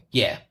Devil.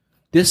 yeah,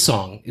 this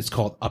song is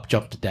called Up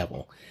Jump the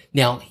Devil.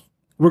 Now,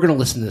 we're going to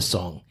listen to this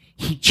song.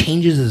 He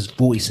changes his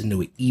voice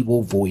into an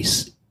evil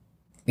voice,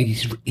 and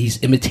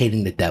he's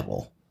imitating the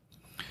devil.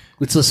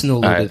 Let's listen to a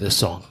little bit of this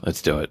song.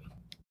 Let's do it.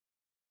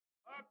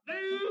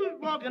 Blues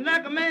walking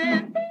like a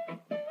man.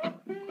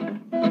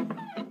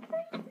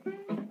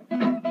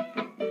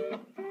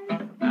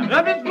 I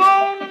love his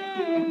gone.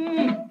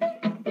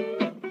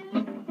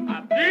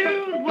 I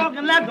blues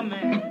walking like a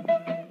man.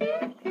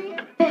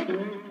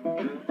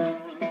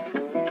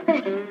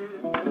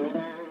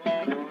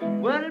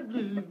 What a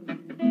blues.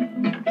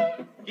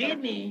 Give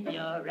me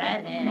your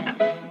right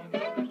hand.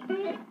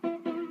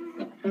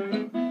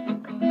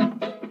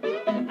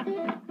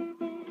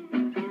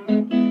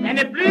 And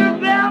the blue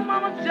bell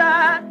mama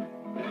side,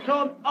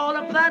 so all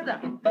upside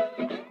down.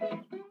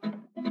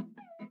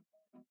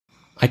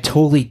 I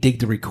totally dig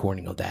the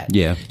recording of that.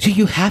 Yeah. So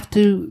you have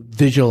to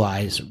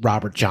visualize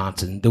Robert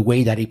Johnson, the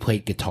way that he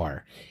played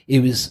guitar. It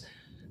was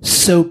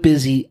so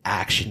busy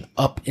action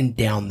up and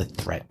down the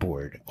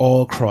fretboard,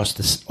 all across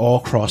the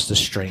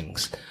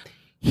strings.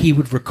 he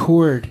would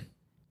record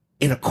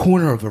in a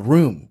corner of a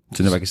room.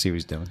 So nobody can see what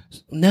he's doing.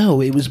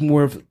 No, it was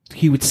more of,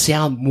 he would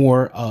sound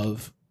more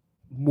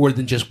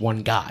than just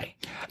one guy.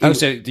 Oh,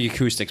 so the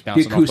acoustics The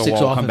bouncing acoustics off the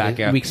wall, off come of back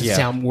it, out. we could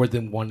sound more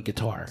than one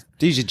guitar.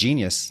 He's a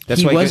genius.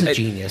 That's He why was a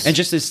genius. and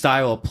just his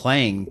style of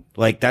playing,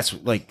 like that's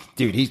like,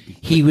 dude,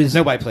 He was,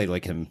 nobody played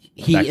like him.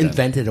 he back then.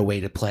 invented a way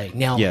to play.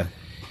 Now, Yeah,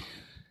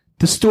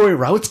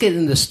 let's get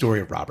into the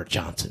story of Robert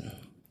Johnson.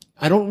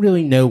 I don't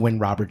really know when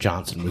Robert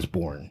Johnson was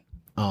born.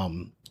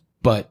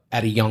 But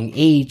at a young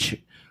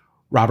age,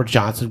 Robert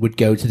Johnson would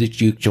go to the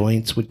juke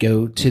joints, would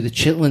go to the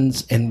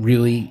chitlins, and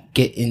really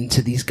get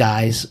into these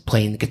guys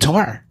playing the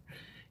guitar.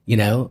 You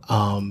know,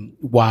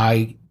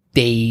 why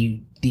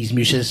these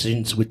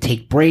musicians would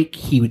take break,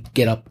 he would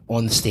get up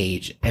on the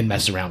stage and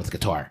mess around with the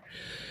guitar.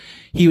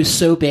 He was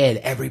so bad,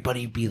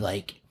 everybody would be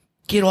like,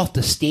 "Get off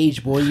the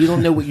stage, boy! You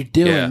don't know what you're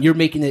doing. Yeah. You're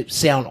making it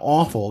sound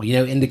awful." You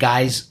know, and the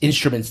guys'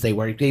 instruments they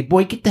were, "Hey,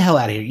 boy, get the hell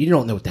out of here! You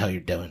don't know what the hell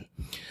you're doing."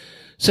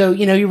 So,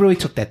 you know, he really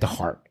took that to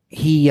heart.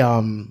 He,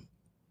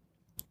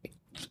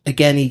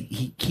 again,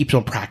 he keeps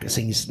on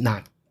practicing. He's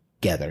not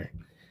together.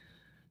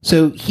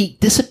 So he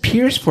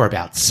disappears for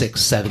about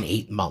 6, 7,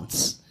 8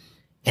 months.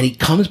 And he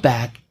comes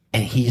back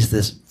and he's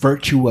this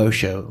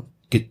virtuoso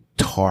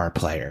guitar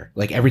player,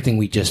 like everything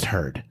we just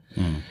heard.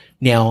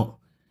 Now,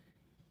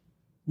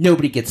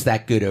 nobody gets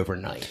that good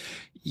overnight.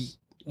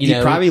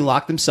 he probably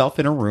locked himself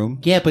in a room.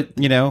 Yeah, but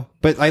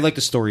But I like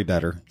the story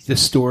better. the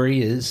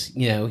story is,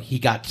 he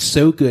got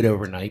so good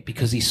overnight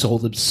because he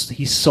sold his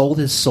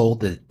soul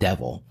to the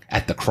devil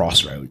at the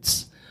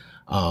crossroads.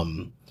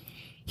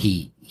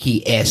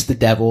 He asked the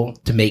devil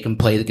to make him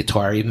play the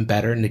guitar even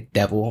better, and the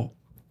devil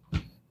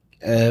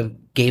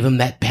gave him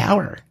that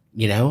power.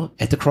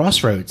 At the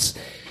crossroads,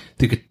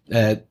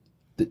 the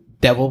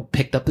devil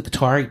picked up the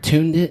guitar, he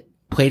tuned it,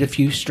 played a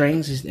few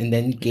strings, and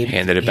then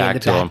Handed it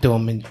back to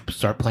him and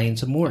start playing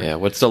some more. Yeah,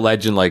 what's the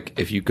legend like?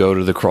 If you go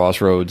to the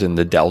crossroads in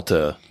the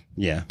Delta,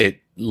 Yeah. it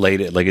late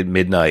at like at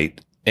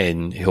midnight,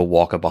 and he'll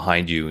walk up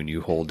behind you, and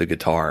you hold the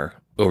guitar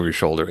over your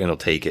shoulder, and he'll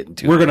take it.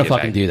 And We're gonna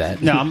fucking do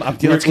that. No,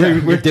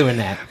 we're doing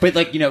that. But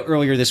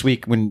earlier this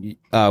week when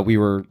we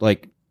were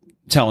like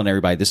telling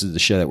everybody this is the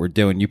show that we're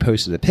doing, you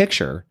posted a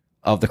picture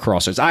of the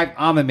crossroads.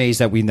 I'm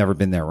amazed that we've never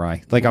been there,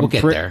 Rye. We'll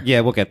get there.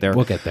 Yeah, we'll get there.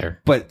 We'll get there.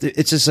 But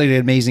it's just like an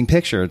amazing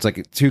picture. It's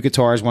like two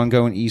guitars, one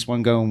going east,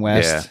 one going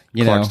west.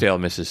 Yeah, Clarksdale,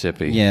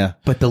 Mississippi. Yeah.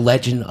 But the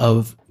legend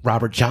of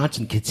Robert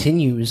Johnson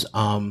continues.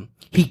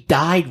 He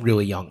died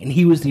really young, and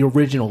he was the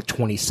original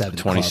 27.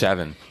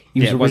 27.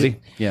 Was he?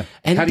 Yeah.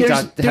 And How'd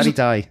he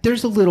die?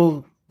 There's a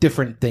little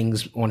different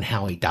things on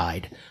how he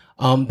died.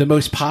 The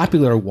most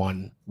popular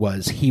one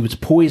was he was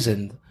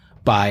poisoned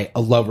by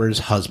a lover's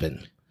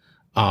husband.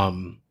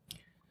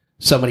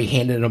 Somebody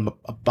handed him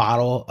a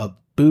bottle of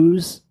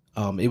booze.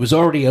 It was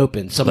already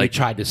open. Somebody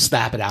tried to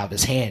slap it out of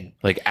his hand.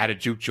 Like at a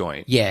juke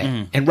joint.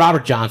 Yeah. And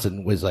Robert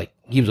Johnson was like,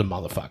 he was a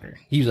motherfucker.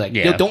 He was like,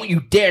 "Yo, don't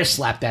you dare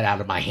slap that out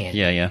of my hand."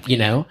 Yeah.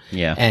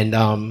 Yeah.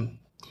 And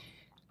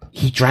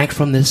he drank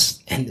from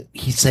this, and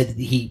he said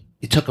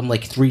it took him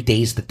like 3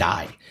 days to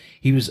die.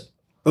 He was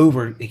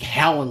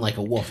howling like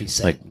a wolf, he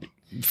said. Like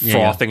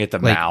frothing at the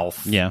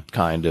mouth. Yeah.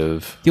 Kind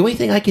of. The only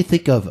thing I could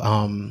think of,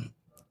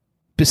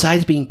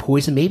 besides being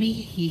poisoned, maybe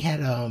he had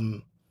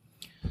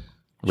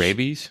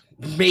Rabies?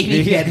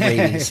 Maybe he had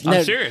rabies.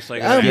 I'm serious.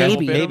 Like,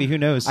 maybe. Who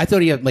knows? I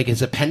thought he had like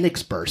his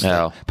appendix burst.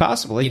 No.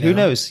 Possibly. Who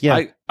knows?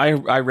 Yeah. I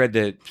read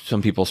that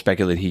some people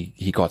speculate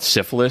he got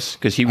syphilis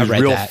because he was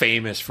read real that.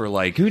 famous for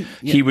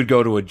he would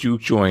go to a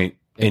juke joint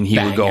and he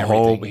would go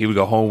home. everything. He would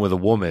go home with a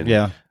woman.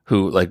 Yeah.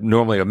 Who like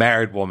normally a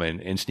married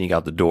woman and sneak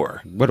out the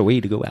door. What a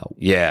way to go out.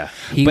 Yeah.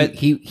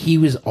 He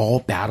was all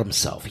about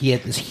himself. He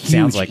had this huge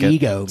Sounds like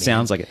ego. it.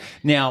 Sounds like it.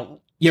 Now,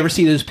 You ever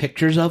see those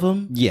pictures of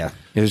him? yeah.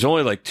 There's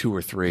only like 2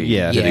 or 3.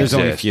 Yeah. that There's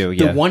only a exist. few.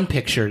 Yeah. The one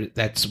picture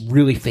that's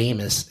really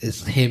famous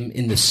is him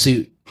in the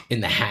suit,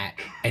 in the hat,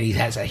 and he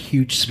has a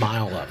huge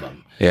smile of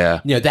him.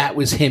 Yeah. That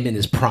was him in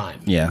his prime.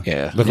 Yeah.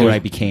 Yeah. Look what I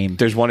became.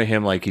 There's one of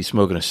him like he's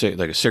smoking a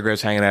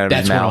cigarette's hanging out of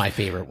That's his one mouth. of my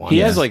favorite ones. He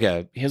has like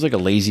a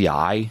lazy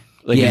eye.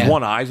 Like Yeah. his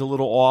one eye's a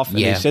little off. And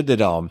Yeah. they said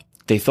that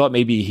they thought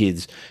maybe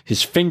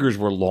his fingers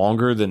were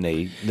longer than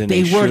they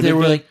They should have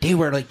been. they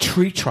were like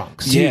tree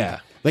trunks. Yeah.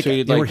 Like, So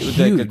he'd they were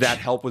huge. did that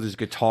help with his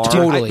guitar?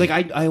 Totally.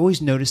 I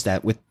always notice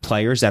that with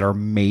players that are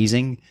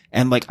amazing,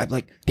 and I'm like,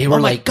 They were oh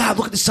my like- God,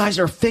 look at the size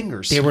of their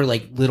fingers. They were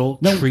like little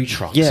tree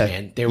trunks, yeah,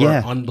 man. They were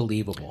yeah.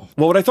 unbelievable.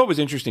 Well, what I thought was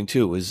interesting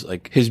too was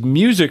like his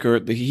music,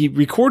 he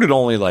recorded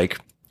only like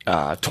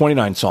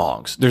 29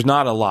 songs. There's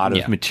not a lot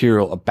of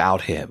material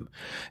about him.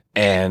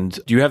 And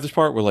do you have this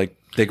part where like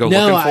they go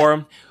looking for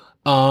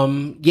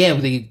him? Yeah,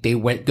 they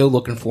went go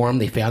looking for him.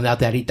 They found out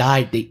that he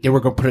died. They were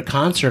going to put a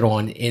concert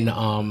on in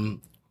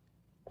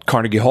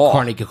Carnegie Hall.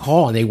 Carnegie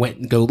Hall, and they went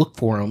and go look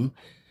for him,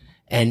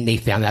 and they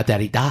found out that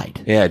he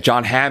died. Yeah,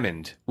 John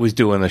Hammond was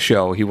doing the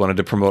show. He wanted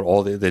to promote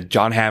all the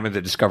John Hammond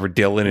that discovered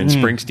Dylan and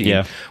Springsteen.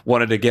 yeah.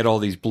 Wanted to get all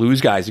these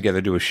blues guys together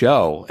to do a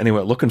show, and they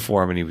went looking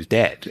for him, and he was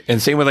dead.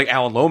 And same with like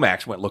Alan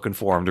Lomax went looking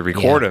for him to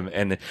record him,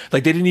 and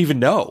like they didn't even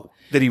know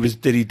that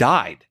he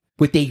died.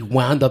 what they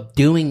wound up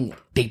doing,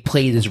 they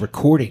played his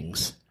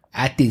recordings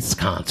at this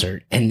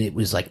concert, and it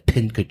was like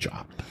pin could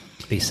drop.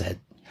 They said,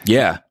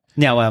 Yeah.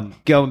 Now,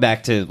 going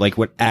back to like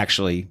what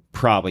actually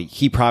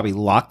he probably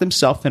locked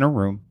himself in a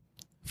room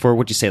for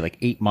what'd you say, like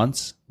 8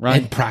 months,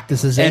 right? and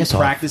practice his ass off.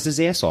 Practiced his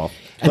ass off.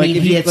 I mean,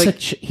 if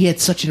he had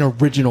such an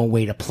original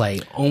way to play.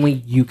 Only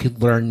you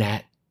could learn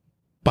that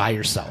by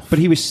yourself. but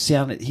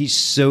he's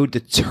so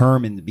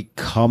determined to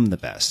become the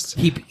best.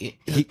 he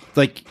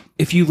Like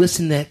if you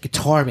listen to that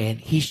guitar, man,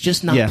 he's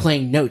just not Yeah.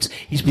 playing notes.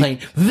 He's playing.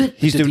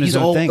 he's doing his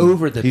own all thing.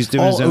 over the. He's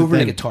doing all his own over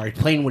the thing. guitar. He's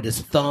playing with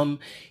his thumb.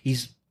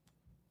 He's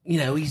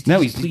he's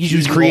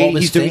using creating. all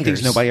his He's doing fingers.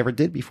 things nobody ever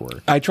did before.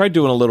 I tried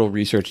doing a little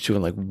research too,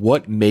 and like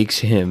what makes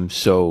him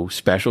so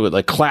special.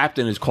 Like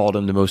Clapton has called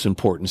him the most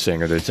important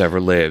singer that's ever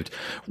lived.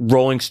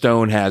 Rolling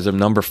Stone has him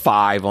number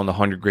 5 on the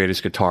 100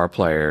 greatest guitar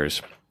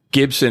players.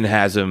 Gibson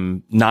has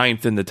him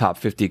 9th in the top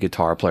 50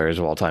 guitar players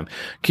of all time.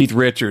 Keith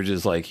Richards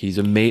is like, he's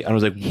amazing. I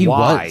was like, He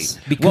why? was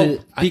because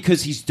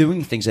Because he's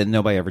doing things that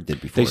nobody ever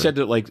did before. They said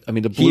that like, I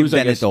mean, the he blues, I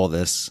invented guess, all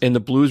this. and the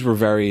blues were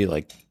very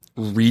like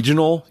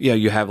regional. Yeah,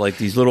 you have like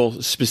these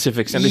little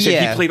specifics, and they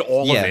said he played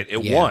all of it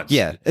at once.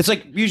 Yeah, it's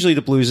like usually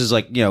the blues is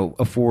like a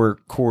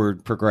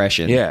 4-chord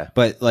progression. Yeah.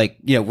 but like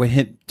when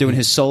him doing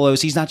his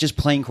solos, he's not just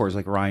playing chords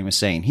like Ryan was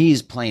saying.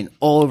 He's playing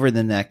all over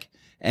the neck,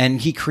 and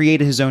he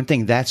created his own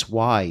thing. That's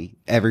why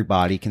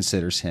everybody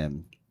considers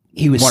him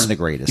he was one of the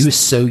greatest. He was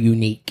so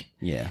unique.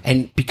 Yeah.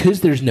 and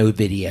because there's no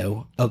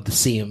video of the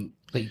CM,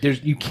 like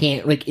you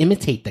can't like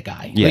imitate the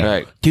guy. Yeah. Like,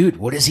 Right. dude,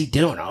 what is he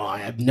doing? Oh, I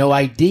have no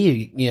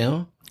idea. You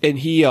know. And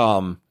he,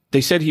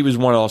 they said he was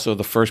one of also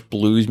the first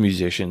blues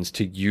musicians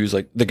to use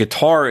like the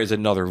guitar is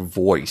another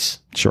voice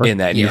Sure. in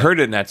that. And you Yeah. heard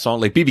it in that song.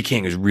 Like B.B.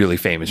 King is really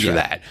famous for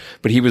that,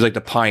 but he was like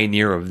the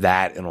pioneer of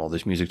that and all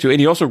this music too. And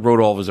he also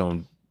wrote all of his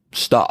own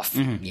stuff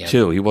Yeah.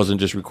 too. He wasn't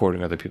just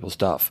recording other people's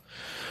stuff.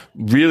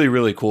 Really,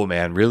 really cool,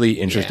 man. Really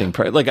interesting.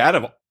 Like out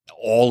of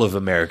all of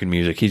American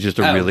music, he's just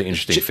a really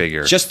interesting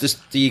figure.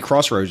 Just the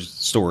Crossroads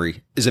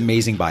story is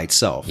amazing by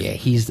itself. Yeah,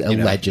 he's a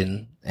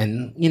legend.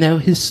 And,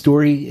 his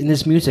story and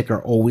his music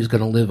are always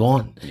going to live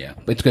on. Yeah.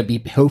 But it's going to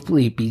be,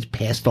 hopefully, be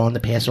passed on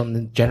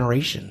the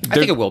generation. I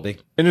think it will be.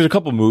 And there's a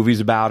couple movies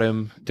about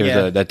him. There's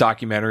Yeah. that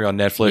documentary on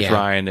Netflix, Yeah.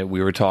 Ryan, that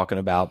we were talking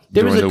about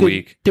There during was a the good,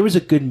 week. There was a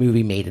good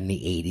movie made in the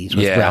 80s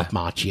with Yeah. Ralph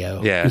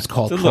Macchio. Yeah. It was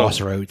called It's a little-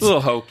 Crossroads. A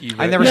little hokey.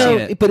 I never no,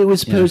 seen it. but it was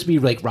supposed to be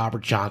like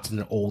Robert Johnson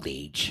in old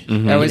age.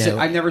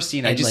 I've never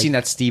seen it. I and, just like- seen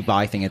that Steve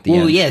Vai thing at the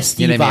Well, end. yeah,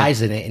 Steve You know what I mean?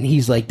 Vai's in it, and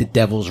he's like the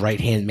devil's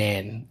right-hand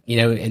man,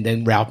 and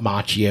then Ralph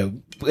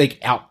Macchio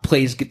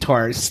outplays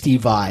guitar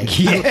Steve Vai.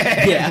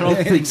 Yeah, I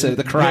don't think so.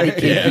 The Karate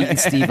Kid beating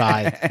Steve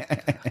Vai.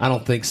 I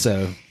don't think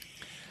so.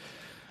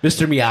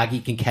 Mr.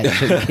 Miyagi can catch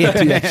him. He can't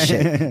do that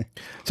shit.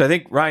 So I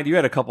think, Ryan, you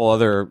had a couple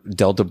other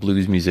Delta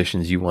blues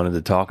musicians you wanted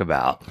to talk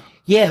about.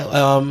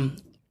 Yeah,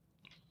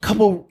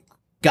 couple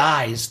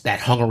guys that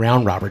hung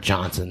around Robert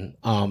Johnson.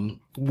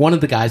 One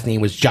of the guys' name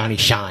was Johnny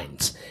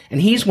Shines,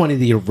 and he's one of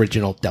the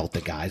original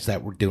Delta guys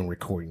that were doing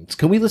recordings.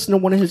 Can we listen to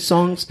one of his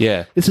songs?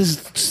 Yeah. This is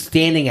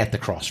Standing at the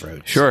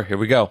Crossroads. Sure, here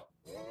we go.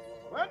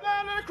 Went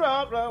down to the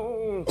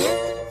crossroads,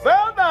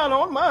 fell down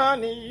on my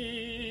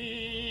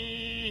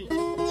knees.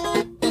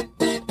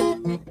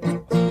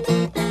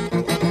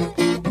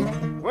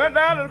 Went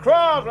down to the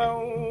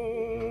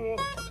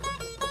crossroads,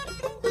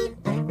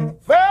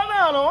 fell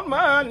down on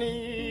my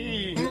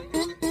knees.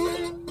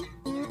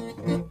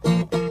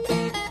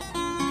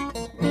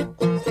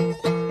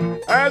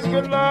 Ask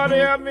good Lord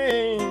help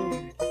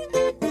me,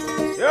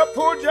 help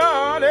poor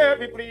John, help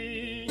me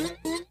please.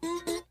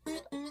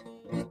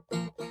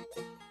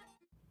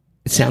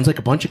 It sounds like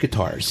a bunch of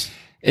guitars,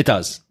 It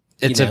does.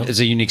 It's You know? it's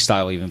a unique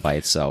style even by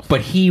itself.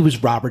 but he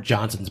was Robert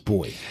Johnson's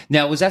boy.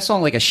 Now, was that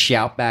song like a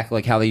shout back,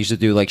 like how they used to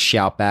do like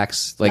shout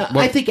backs? Like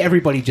I think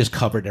everybody just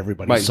covered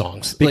everybody's Right.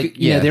 songs. Bec- Like,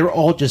 yeah. they were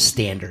all just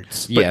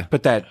standards. yeah.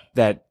 But that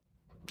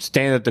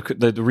standard,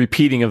 the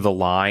repeating of the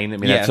line, I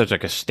mean, Yeah. that's such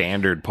like a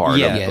standard part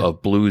Yeah.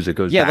 of blues. It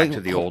goes Yeah, back like- to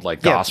the old like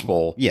yeah.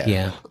 gospel. Yeah.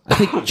 Yeah. I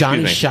think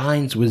Johnny me.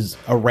 Shines was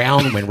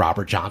around when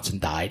Robert Johnson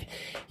died.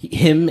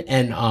 Him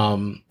and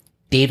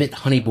David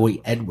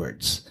Honeyboy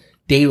Edwards,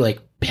 they like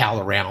pal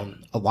around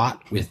a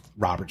lot with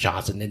Robert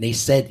Johnson, and they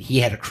said he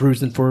had a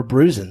cruising for a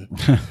bruising.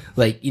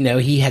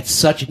 He had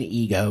such an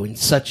ego and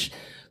such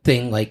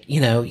thing,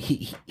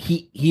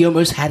 he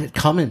almost had it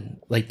coming,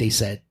 like they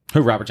said.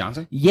 Who, Robert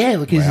Johnson? Yeah,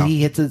 because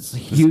he had this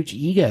huge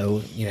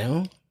ego,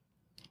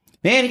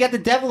 Man, he got the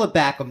devil to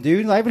back him,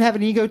 dude. I would have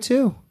an ego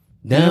too.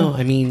 No,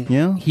 I mean,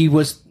 Yeah. he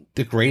was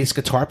the greatest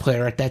guitar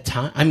player at that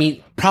time. I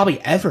mean, probably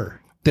ever.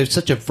 There's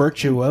such a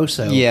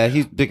virtuoso. Yeah,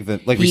 he's big of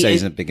a, like we say,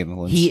 he's a big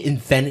influence. He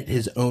invented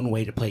his own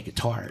way to play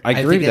guitar. I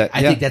agree think with that,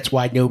 I yeah. think that's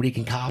why nobody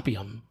can copy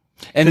him.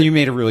 And you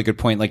made a really good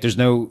point. Like, there's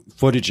no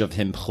footage of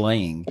him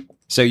playing,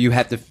 so you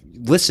have to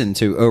listen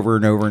to over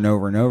and over and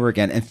over and over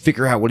again and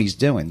figure out what he's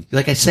doing.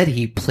 Like I said,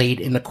 he played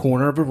in the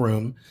corner of a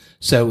room,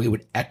 so it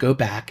would echo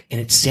back,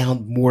 and it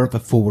sound more of a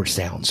fuller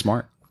sound.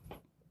 Smart.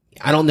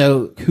 I don't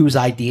know whose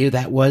idea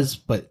that was,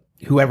 but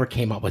whoever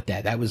came up with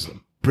that was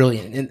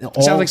brilliant. And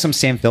It sounds like some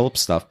Sam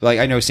Phillips stuff. Like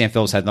I know Sam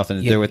Phillips had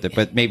nothing to do with it,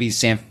 but maybe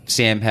Sam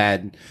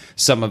had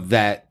some of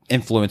that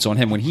influence on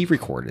him when he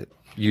recorded.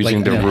 Using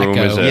Like, the you know, room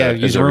Echo. as a, Yeah, as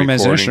use a the room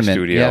as an recording instrument.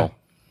 studio. Yeah.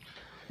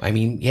 I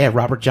mean, yeah,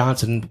 Robert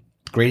Johnson,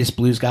 greatest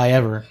blues guy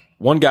ever.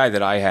 One guy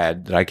that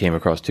I came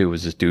across too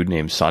was this dude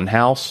named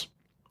Sunhouse,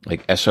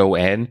 like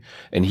SON,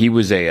 and he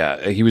was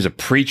a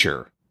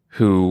preacher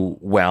who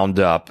wound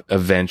up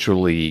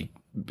eventually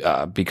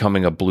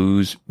becoming a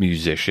blues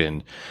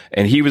musician,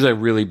 and he was a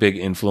really big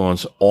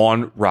influence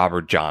on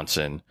Robert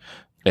Johnson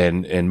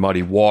and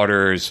Muddy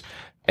Waters.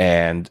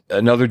 And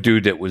another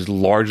dude that was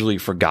largely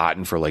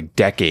forgotten for like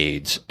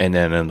decades. And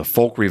then in the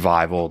folk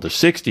revival of the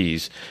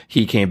 60s,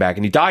 he came back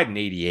and he died in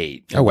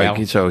 88. Oh, wow.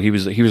 Like, so he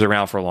was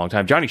around for a long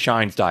time. Johnny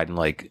Shines died in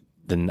like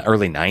the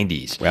early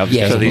 90s. Well,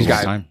 Yeah, so he these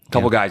was guys, a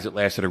couple guys that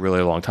lasted a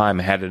really long time,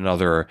 had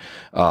another,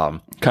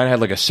 kind of had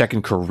like a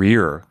second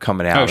career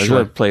coming out. Oh, Let's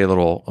sure. play a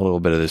little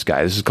bit of this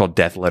guy. This is called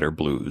Death Letter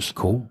Blues.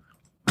 Cool.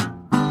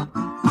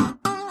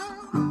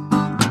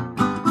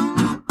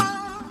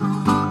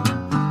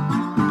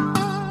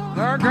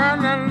 I got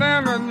a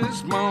letter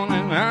this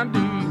morning, I do.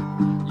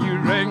 You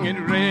rang it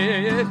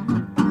red.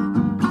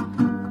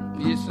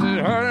 He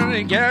said,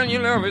 honey, can you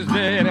love is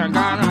dead? I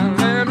got a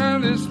letter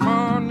this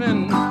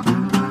morning.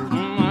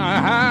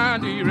 How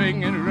do you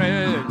ring it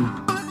red?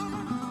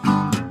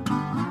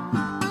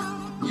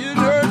 You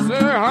just say,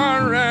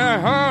 hurry,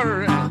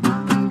 hurry.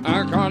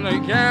 I call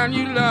it, can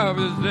you love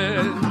is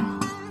dead?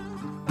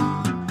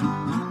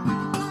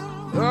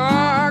 Oh,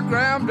 I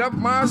grabbed up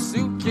my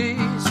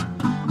suitcase,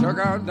 took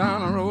out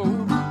down the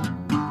road.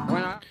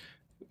 When I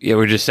Yeah,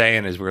 we're just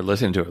saying as we're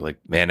listening to it, like,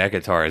 man, that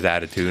guitar is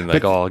out of tune.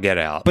 Like, But- oh, get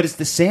out. But it's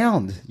the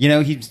sound. You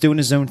know, he's doing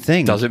his own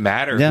thing. Doesn't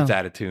matter Yeah. if it's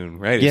out of tune,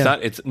 right? Yeah.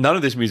 It's none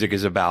of this music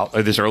is about,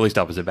 or this early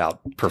stuff is about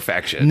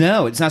perfection.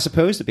 No, it's not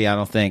supposed to be. I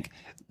don't think.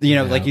 You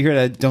know, like you hear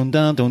that dun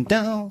dun dun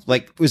dun.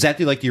 Like, was that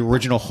the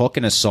original hook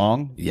in a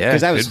song? Yeah,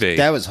 because it could be.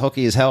 that was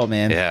hooky as hell,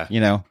 man. Yeah.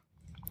 You know,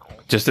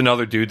 Just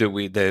another dude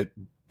that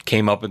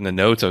came up in the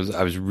notes.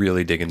 I was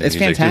really digging the it's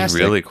music. fantastic.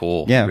 It was really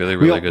cool. Yeah, Really,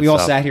 we really all, good we all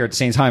stuff. sat here at the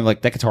same time.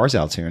 Like that guitar's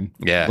out of tune.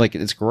 Yeah. like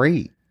it's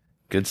great.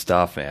 Good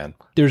stuff, man.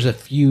 There's a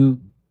few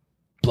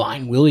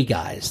Blind Willie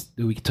guys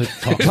that we could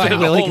talk Blind about.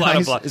 Willie whole lot of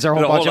guys? blind- Is there a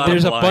whole a whole bunch of lot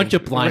There's a blind- bunch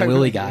of Blind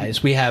Willie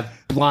guys. We have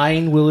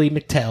Blind Willie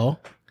McTell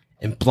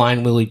and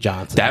Blind Willie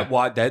Johnson.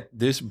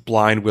 This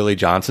Blind Willie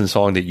Johnson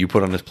song that you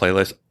put on this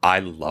playlist, I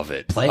love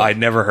it. Play it. I'd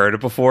never heard it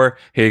before.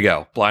 Here you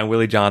go. Blind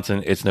Willie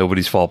Johnson, It's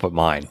Nobody's Fault But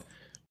Mine.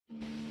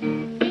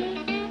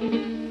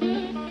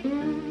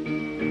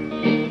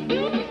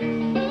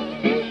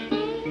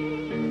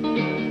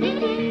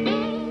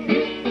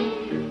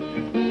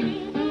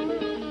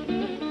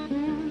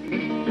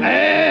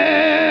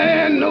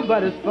 And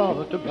nobody's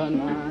fault but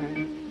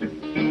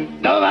mine.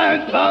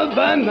 Nobody's fault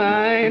but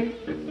mine.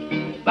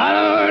 But I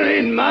don't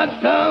read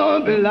my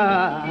soul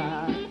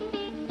belie.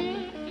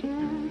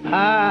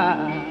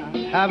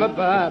 I have a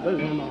Bible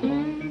in my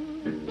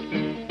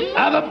home.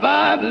 Have a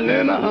Bible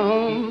in my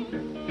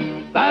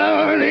home. But I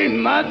don't read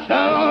my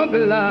soul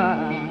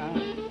belie.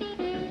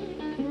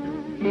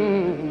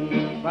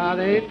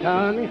 Father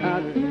taught me how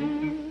to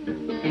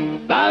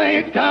read.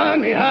 Father taught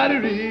me how to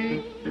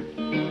read.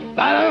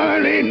 I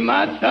don't read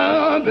my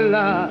soul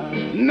below.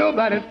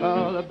 Nobody's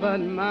fault but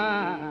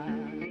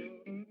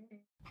mine.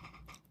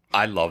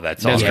 I love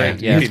that song. That's man.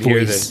 great. Yeah. You can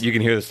hear Voice. you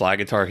can hear the slide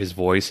guitar, his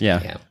voice.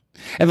 Yeah.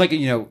 And like,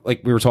 you know,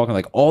 like we were talking,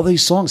 like all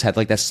these songs had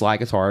like that slide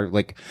guitar.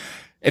 Like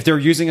if they're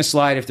using a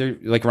slide, if they're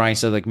like Ryan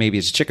said, like maybe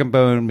it's a chicken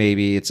bone,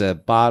 maybe it's a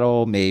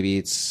bottle, maybe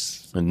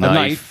it's A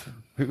knife.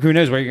 Who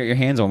knows where you get your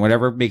hands on?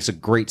 Whatever makes a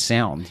great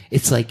sound.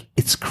 It's like,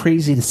 it's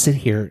crazy to sit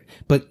here,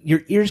 but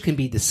your ears can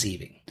be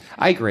deceiving.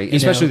 I agree, You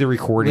especially know, the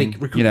recording.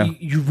 like, you know,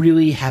 you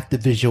really have to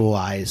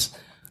visualize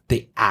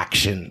the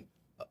action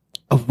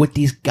of what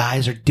these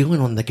guys are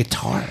doing on the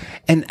guitar.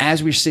 and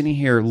as we're sitting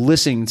here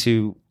listening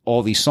to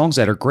all these songs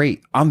that are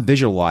great, I'm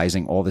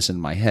visualizing all this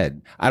in my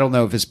head. I don't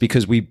know if it's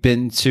because we've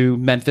been to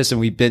Memphis and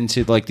we've been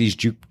to like these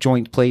juke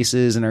joint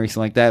places and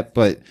everything like that,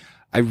 but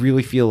I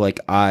really feel like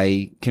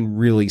I can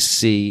really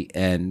see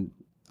and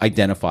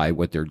identify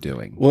what they're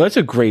doing. Well, that's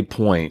a great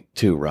point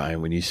too,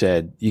 Ryan, when you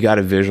said you got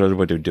to visualize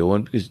what they're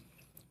doing, because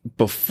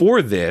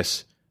before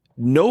this,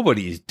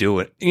 nobody's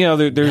doing,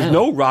 there's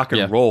no rock and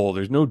Yeah. roll.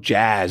 There's no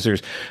jazz.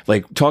 There's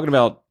like talking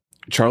about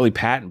Charlie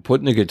Patton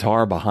putting the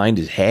guitar behind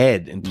his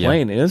head and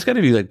playing it. It's got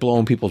to be like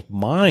blowing people's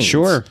minds.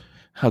 Sure.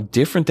 How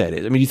different that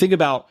is. I mean, you think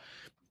about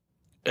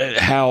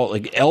how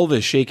like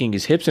Elvis shaking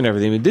his hips and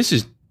everything. I mean, this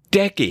is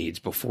decades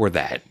before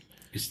that.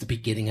 It's the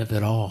beginning of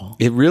it all.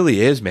 It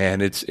really is,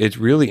 man. It's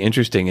really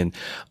interesting. And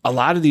a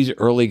lot of these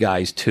early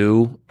guys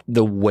too,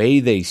 the way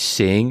they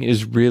sing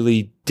is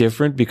really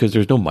different because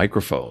there's no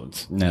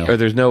microphones. No. Or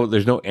there's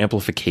no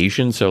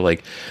amplification. So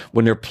like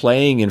when they're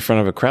playing in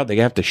front of a crowd, they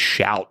have to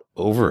shout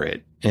over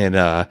it. And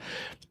I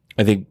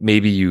think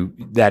maybe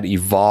that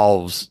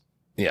evolves,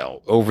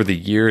 over the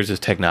years as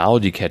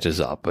technology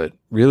catches up, but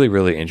really,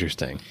 really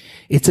interesting.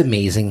 It's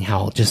amazing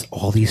how just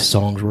all these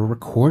songs were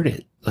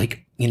recorded,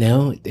 like,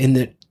 and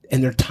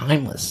they're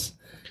timeless.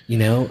 You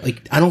know,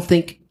 like I don't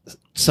think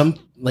some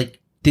like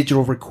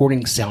digital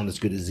recordings sound as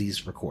good as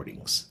these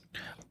recordings.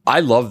 I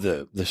love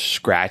the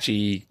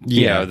scratchy,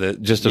 you Yeah. know, the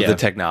just of Yeah. the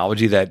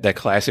technology, that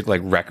classic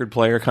like record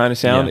player kind of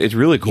sound. Yeah. It's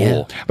really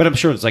cool. But I'm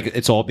sure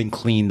it's all been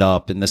cleaned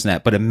up and this and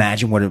that. But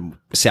imagine what it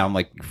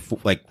sounded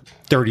like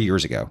 30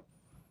 years ago.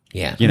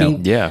 Yeah, You know,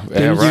 Yeah,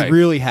 You right.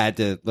 really had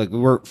to, like,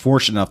 we're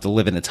fortunate enough to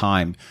live in a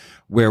time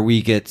where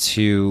we get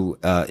to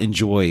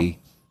enjoy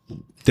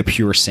the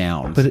pure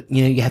sound. but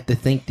you know, you have to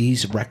think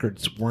these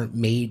records weren't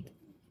made.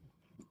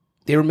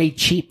 They were made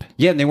cheap.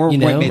 yeah, and they weren't You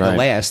know? made to Right.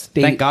 last.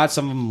 They- Thank God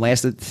some of them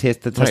lasted the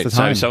test Right. of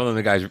time. Some of them,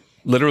 the guys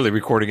literally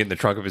recording it in the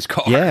trunk of his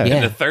car Yeah. in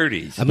Yeah. the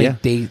 30s. I mean, Yeah.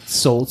 they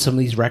sold some of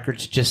these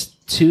records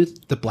just to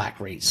the black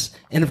race,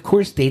 and of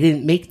course, they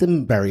didn't make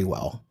them very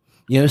well.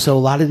 You know, so a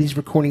lot of these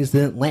recordings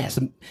didn't last.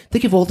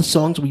 Think of all the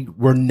songs we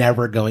were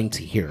never going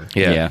to hear.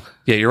 Yeah.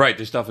 You're right.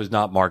 This stuff is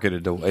not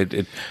marketed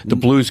to the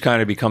blues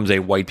kind of becomes a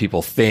white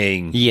people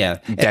thing Yeah.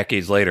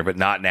 decades later, but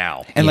not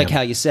now. And like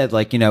how you said,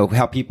 like, you know,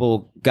 how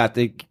people got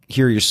to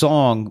hear your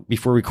song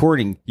before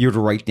recording, you would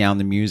write down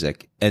the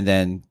music and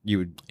then you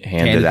would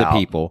Hand hand it it to out.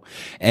 people.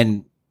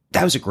 And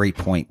that was a great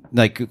point.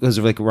 Like, because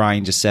like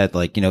Ryan just said,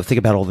 like, you know, think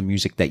about all the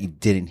music that you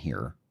didn't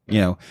hear.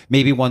 You know,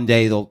 maybe one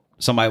day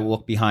somebody will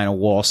look behind a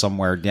wall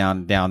somewhere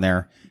down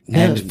there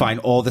and Yeah.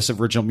 find all this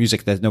original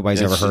music that nobody's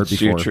ever heard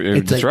before.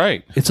 That's like,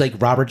 right. It's like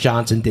Robert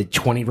Johnson did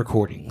 20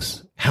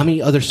 recordings. How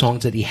many other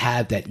songs did he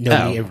have that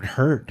nobody Oh. ever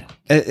heard?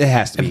 It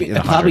has to be in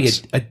the Probably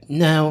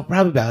hundreds.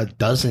 probably about a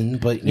dozen,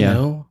 but you Yeah.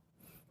 know,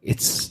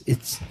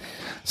 it's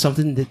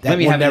something that Let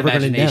me we're have never an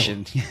going to know.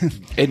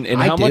 imagination. And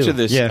I how much do. of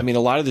this, Yeah. I mean, a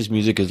lot of this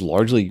music is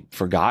largely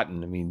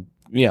forgotten. I mean,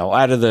 you know,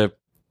 out of the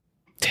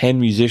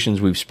 10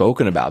 musicians we've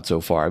spoken about so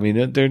far, I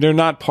mean, they're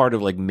not part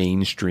of like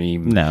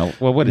mainstream. No.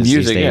 Well, what is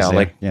Music, these days? yeah,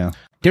 like- yeah.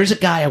 There's a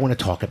guy I want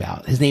to talk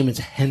about. His name is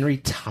Henry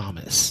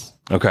Thomas.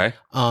 Okay.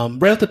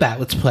 Right off the bat,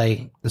 let's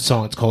play the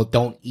song. It's called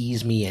 "Don't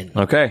Ease Me In."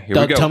 Okay. Here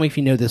Doug, we go. tell me if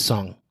you know this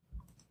song.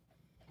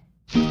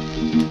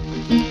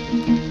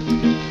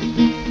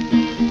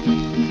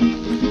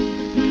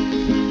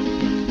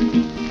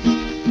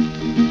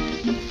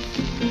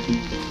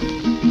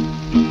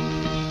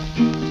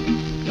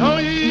 Don't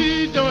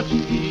eat, don't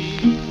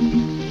eat,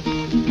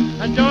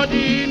 and don't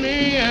eat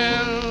me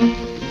in.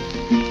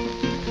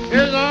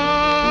 It's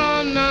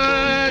all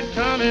night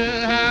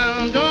coming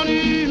home. Don't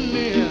eat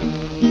me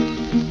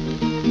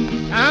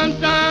in.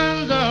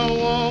 Sometimes I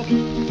walk,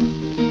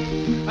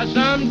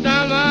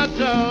 sometimes I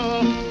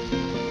talk.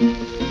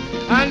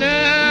 I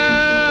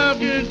never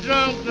get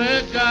drunk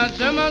like I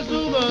said my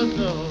super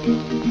soul.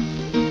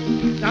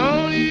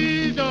 Don't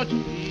eat, don't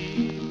eat.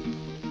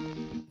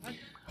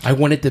 I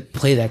wanted to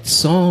play that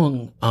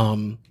song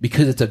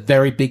because it's a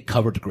very big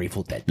cover the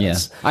Grateful Dead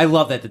does. Yeah. I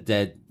love that the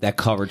Dead that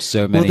covered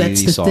so many Well, of that's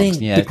these the songs.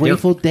 thing. Yeah, The they're-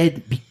 Grateful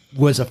Dead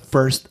was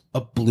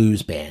a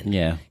blues band.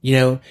 Yeah. You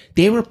know,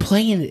 they were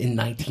playing in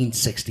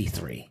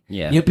 1963.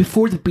 Yeah. You know,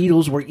 before the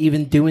Beatles were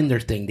even doing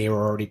their thing, they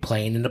were already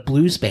playing in a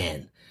blues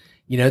band.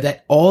 You know,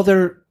 that all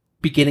their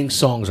beginning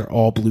songs are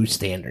all blues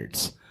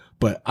standards.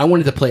 But I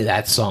wanted to play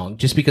that song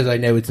just because I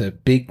know it's a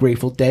big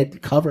Grateful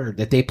Dead cover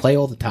that they play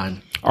all the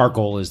time. Our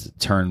goal is to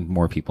turn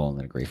more people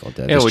into the Grateful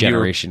Dead. Yeah, This when you were-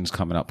 generation's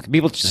coming up.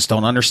 People just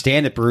don't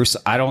understand it, Bruce.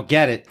 I don't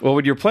get it. Well,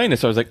 when you're playing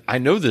this, I was like, I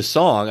know this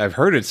song. I've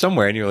heard it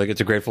somewhere. And you're like, it's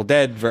a Grateful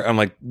Dead. I'm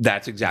like,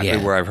 that's exactly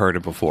Yeah. where I've heard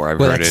it before.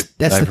 I've Well, heard that's, it.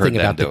 that's I've the heard thing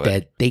them about the do it.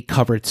 Dead. They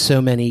covered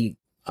so many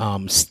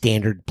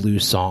standard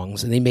blues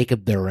songs, and they make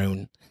up their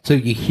own. So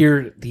you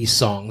hear these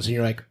songs, and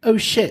you're like, "Oh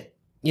shit!"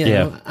 You know,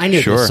 Yeah, I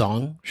know sure. this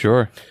song.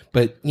 Sure.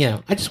 But you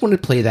know, I just wanted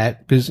to play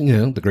that because you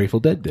know the Grateful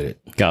Dead did it.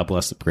 God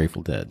bless the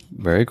Grateful Dead.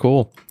 Very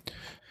cool.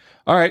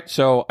 All right.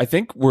 So I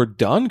think we're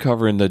done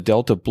covering the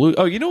Delta Blues.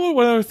 Oh, you know what?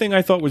 One other thing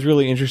I thought was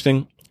really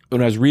interesting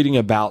when I was reading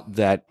about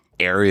that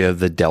area of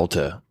the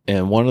Delta,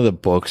 and one of the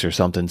books or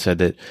something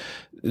said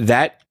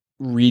that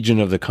region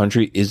of the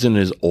country isn't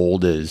as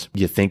old as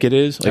you think it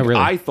is. Like, really?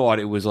 I thought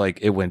it was like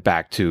it went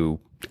back to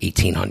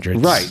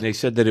 1800s, right. And they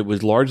said that it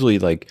was largely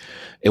like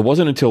it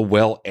wasn't until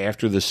well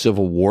after the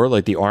Civil War,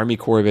 like the Army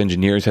Corps of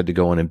Engineers had to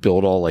go in and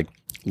build all like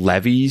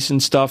levees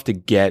and stuff to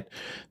get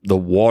the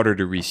water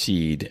to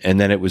recede. And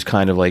then it was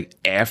kind of like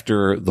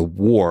after the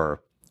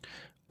war,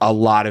 a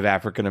lot of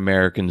African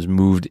Americans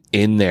moved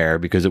in there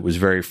because it was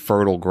very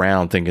fertile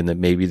ground, thinking that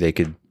maybe they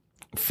could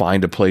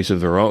find a place of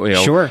their own. You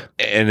know, Sure.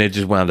 And it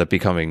just wound up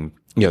becoming,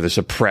 you know, this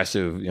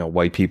oppressive, you know,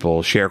 white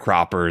people,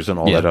 sharecroppers and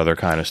all that other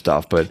kind of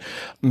stuff. But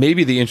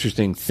maybe the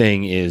interesting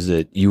thing is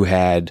that you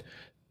had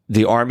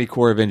the Army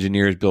Corps of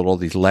Engineers build all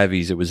these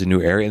levees. It was a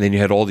new area. And then you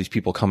had all these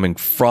people coming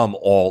from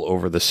all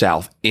over the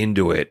South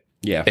into it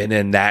Yeah. And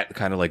then that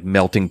kind of like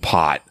melting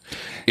pot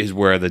is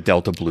where the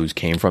Delta blues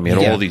came from. You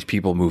had Yeah. all these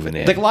people moving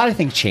in. Like a lot of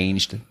things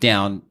changed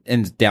down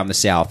the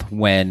South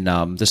when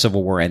the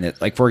Civil War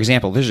ended. Like, for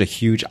example, there's a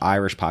huge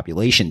Irish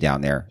population down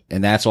there,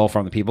 and that's all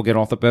from the people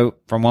getting off the boat,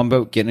 from one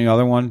boat, getting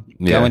another one,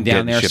 Yeah, going down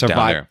getting there, shipped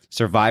down there.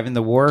 surviving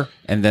the war,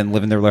 and then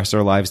living the rest of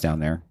their lives down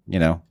there. You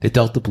know, The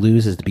Delta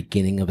Blues is the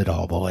beginning of it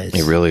all, boys.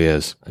 It really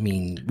is. I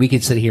mean, we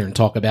could sit here and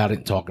talk about it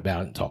and talk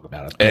about it and talk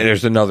about it. And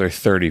there's another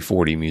 30,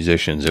 40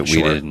 musicians that we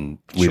Sure. didn't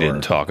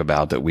talk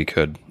about that we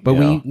could. But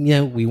you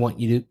know. we want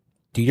you to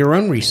do your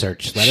own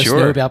research. Let us Sure.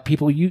 know about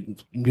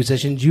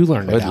musicians you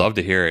learned I'd about. love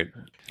to hear it.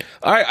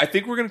 All right, I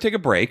think we're going to take a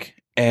break,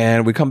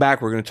 and we come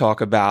back. We're going to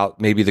talk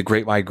about maybe the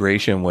Great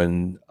Migration,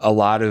 when a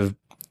lot of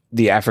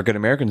the African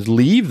Americans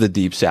leave the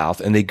Deep South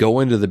and they go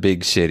into the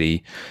big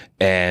city,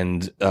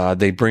 and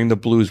they bring the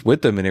blues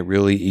with them, and it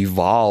really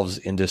evolves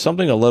into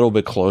something a little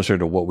bit closer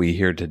to what we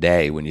hear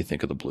today when you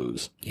think of the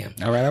blues. Yeah.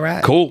 all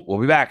right. Cool. We'll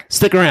be back.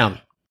 Stick around.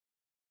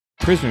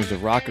 Prisoners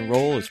of Rock and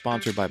Roll is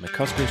sponsored by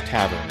McCusker's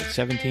Tavern at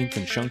 17th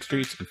and Shunk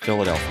Streets in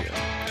Philadelphia.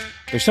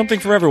 There's something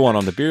for everyone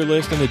on the beer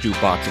list and the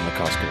jukebox in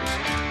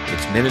McCusker's.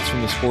 It's minutes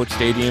from the sports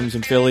stadiums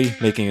in Philly,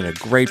 making it a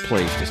great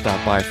place to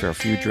stop by for a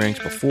few drinks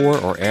before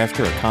or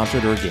after a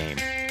concert or a game.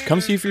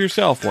 Come see for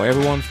yourself why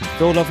everyone from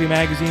Philadelphia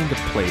Magazine to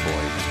Playboy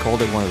has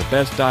called it one of the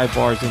best dive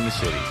bars in the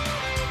city.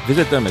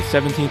 Visit them at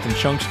 17th and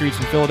Shunk Streets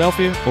in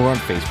Philadelphia or on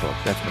Facebook.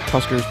 That's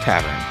McCusker's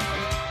Tavern.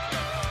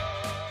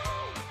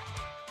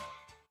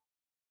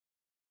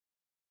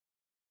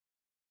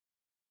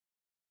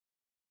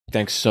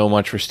 Thanks so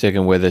much for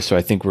sticking with us. So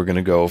I think we're going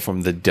to go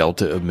from the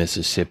Delta of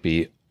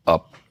Mississippi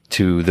up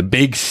to the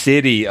big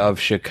city of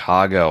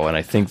Chicago. And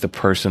I think the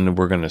person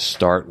we're going to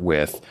start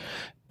with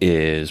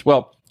is,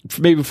 well,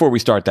 maybe before we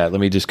start that, let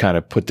me just kind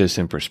of put this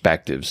in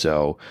perspective.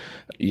 So,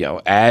 you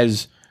know,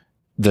 as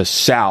the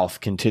South,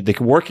 the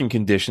working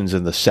conditions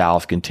in the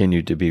South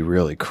continued to be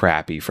really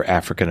crappy for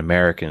African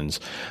Americans,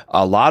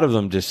 a lot of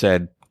them just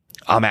said,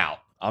 I'm out.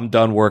 I'm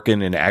done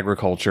working in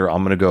agriculture.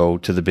 I'm going to go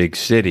to the big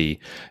city.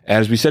 And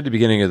as we said at the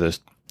beginning of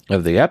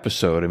the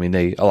episode, I mean,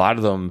 a lot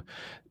of them,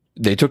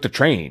 they took the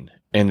train,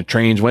 and the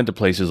trains went to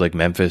places like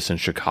Memphis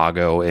and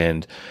Chicago.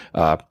 And,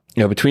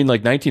 you know, between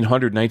like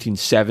 1900,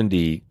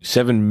 1970,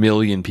 7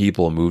 million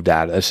people moved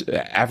out,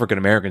 African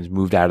Americans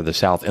moved out of the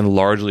South and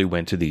largely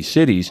went to these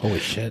cities. Holy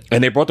shit.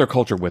 And they brought their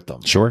culture with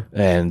them. Sure.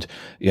 And,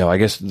 you know, I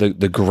guess the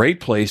great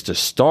place to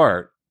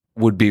start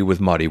would be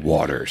with Muddy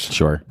Waters.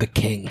 Sure. The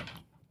king.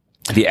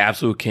 The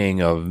absolute king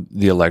of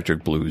the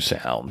electric blues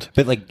sound.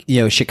 But like,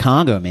 you know,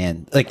 Chicago,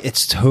 man, like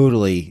it's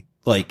totally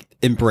like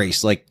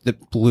embraced, like the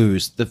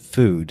blues, the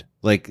food,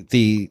 like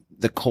the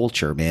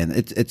culture, man.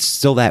 It's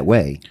still that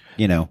way,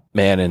 you know.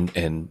 Man,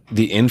 and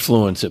the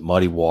influence that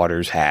Muddy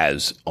Waters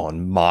has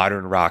on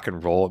modern rock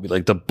and roll,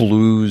 like the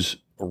blues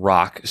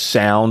rock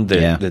sound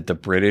that the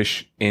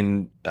British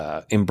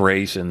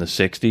embrace in the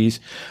 60s.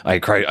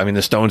 I mean,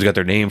 the Stones got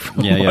their name from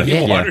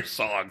Muddy Waters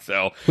song.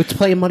 So Let's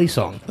play a Muddy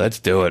song. let's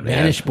do it,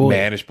 man. Manish Boy.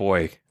 Manish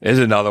Boy is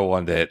another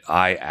one that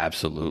I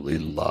absolutely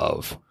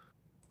love.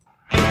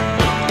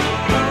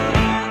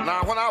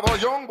 Now, when I was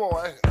a young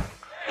boy,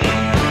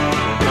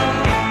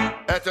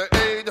 at the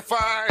age of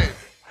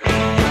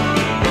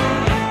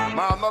 5,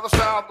 my mother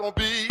said I was gonna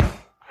be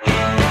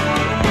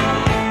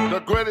the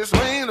greatest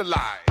man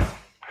alive.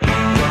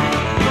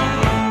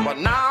 But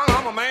now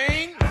I'm a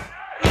man,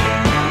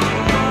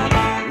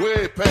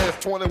 way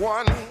past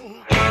 21.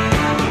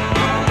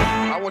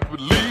 I want you to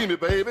believe me,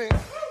 baby.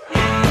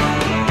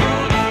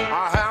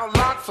 I have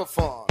lots of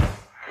fun.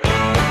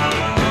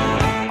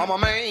 I'm a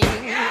man.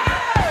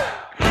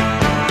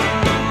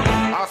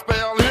 I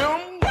spell him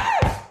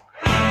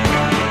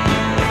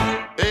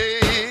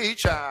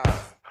H-I-N.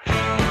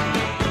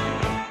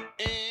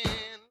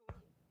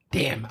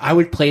 Damn, I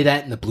would play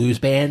that in the blues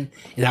band,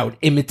 and I would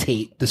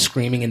imitate the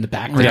screaming in the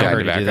background. Yeah, I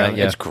heard you do that,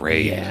 yeah. It's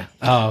great. Yeah.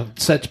 Oh,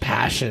 such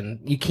passion.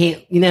 You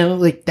can't, you know,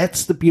 like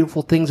that's the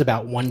beautiful things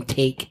about one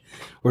take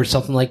or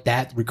something like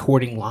that,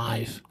 recording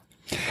live.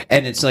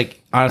 And it's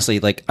like, honestly,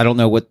 like, I don't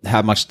know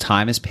how much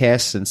time has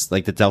passed since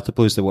like the Delta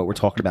Blues to what we're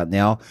talking about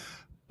now,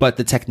 but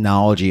the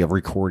technology of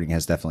recording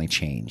has definitely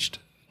changed.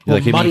 Well,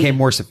 Like it Muddy- became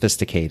more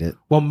sophisticated.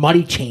 Well,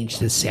 Muddy changed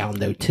his sound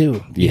though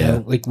too. You Yeah.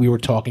 know, like we were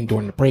talking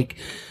during the break,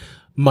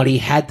 Muddy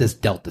had this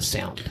Delta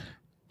sound,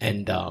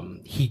 and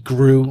he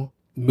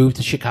moved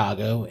to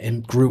Chicago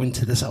and grew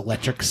into this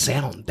electric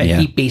sound that Yeah.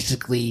 he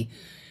basically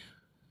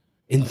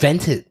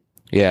invented.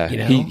 Yeah, You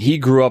know? he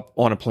grew up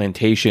on a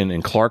plantation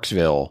in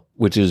Clarksville,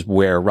 which is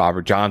where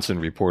Robert Johnson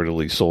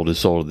reportedly sold his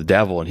soul to the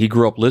devil. And he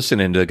grew up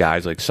listening to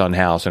guys like Son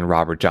House and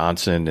Robert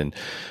Johnson, and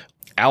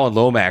Alan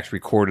Lomax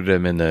recorded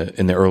him in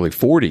the early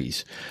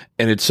 40s.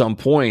 And at some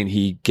point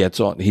he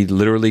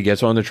literally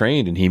gets on the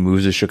train and he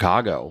moves to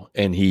Chicago,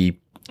 and he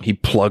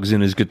plugs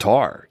in his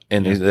guitar.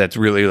 And that's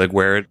really like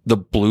where the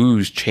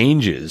blues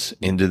changes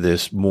into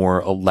this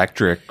more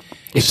electric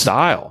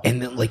style.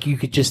 And then, like, you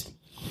could just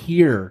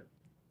hear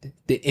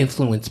the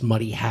influence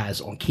Muddy has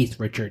on Keith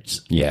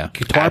Richards' Yeah.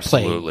 guitar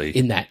Absolutely. playing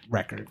in that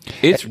record.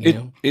 It's You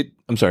know?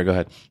 I'm sorry. Go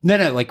ahead.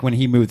 No, like when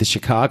he moved to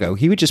Chicago,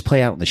 he would just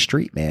play out in the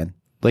street, man.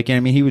 Like, you know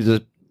what I mean, he would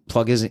just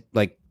plug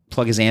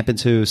his amp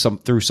into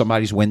through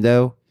somebody's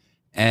window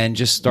and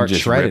just start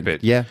Just shredding.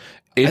 rip it. Yeah.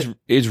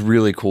 It's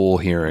really cool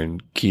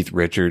hearing Keith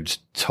Richards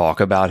talk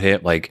about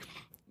him. Like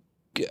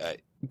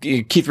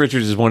Keith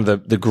Richards is one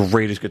of the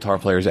greatest guitar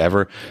players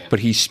ever, but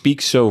he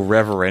speaks so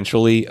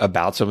reverentially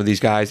about some of these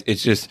guys.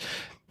 It's just,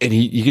 and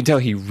you can tell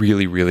he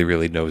really, really,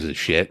 really knows his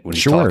shit when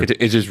he's Sure. talking.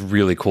 It's just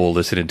really cool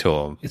listening to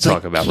him It's talk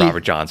like about Keith- Robert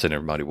Johnson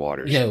and Muddy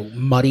Waters. You know,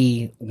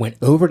 Muddy went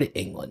over to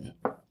England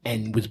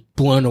and was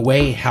blown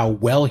away how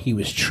well he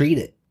was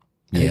treated.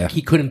 And Yeah.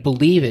 he couldn't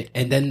believe it.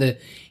 And then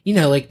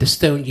like the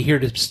Stones, you hear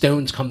the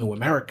Stones come to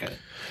America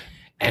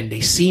and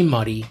they see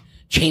Muddy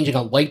changing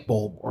a light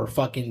bulb or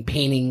fucking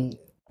painting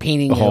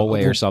The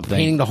hallway or something.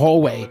 painting the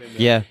hallway,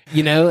 Yeah.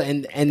 you know,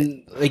 and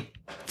like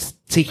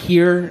to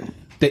hear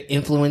the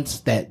influence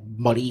that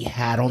Muddy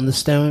had on the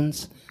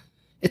Stones,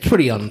 it's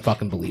pretty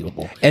unfucking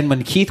believable. And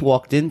when Keith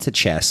walked into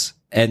Chess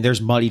and there's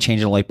Muddy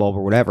changing a light bulb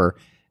or whatever,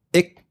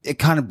 it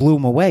kind of blew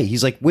him away.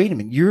 He's like, wait a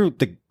minute, you're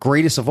the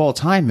greatest of all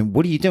time. And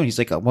what are you doing? He's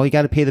like, well, you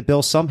got to pay the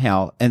bill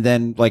somehow. And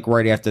then like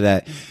right after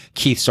that,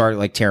 Keith started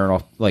like tearing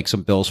off like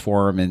some bills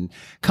for him and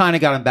kind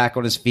of got him back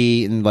on his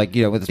feet. And like,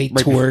 you know, They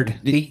toured.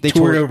 They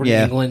toured over to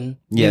England.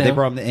 Yeah. you They know?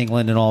 brought him to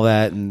England and all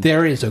that. And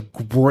There is a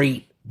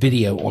great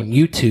video on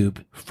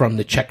YouTube from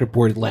the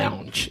Checkerboard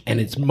Lounge, and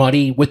it's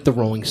Muddy with the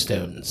Rolling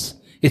Stones.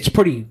 It's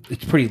pretty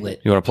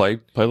lit. You want to play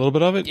a little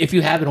bit of it? If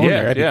you have it on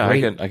there, that'd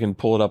be great. I can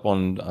pull it up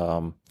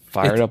on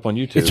fire it up on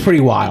YouTube. It's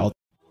pretty wild.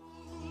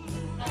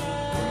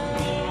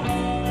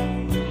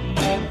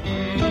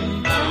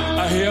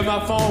 I hear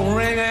my phone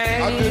ringing.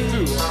 I did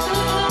too.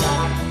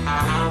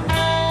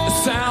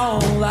 It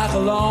sounds like a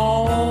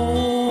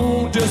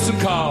long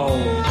distance call.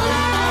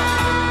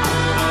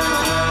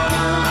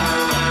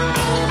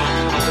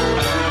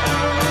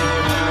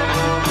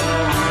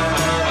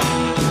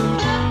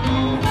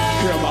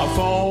 Hear my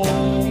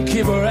phone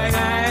keep ringing.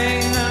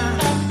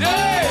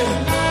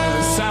 Yeah,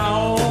 it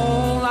sounds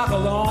like a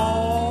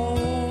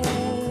long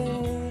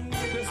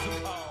distance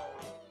call.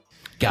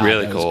 God,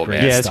 Really that was cool, great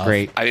man. yeah, it's stuff.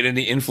 great. I mean, and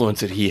the influence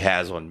that he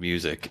has on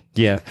music.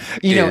 Yeah.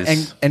 You know,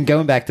 is- and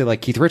going back to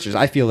like Keith Richards,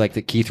 I feel like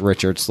that Keith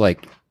Richards,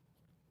 like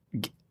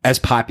as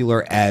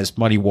popular as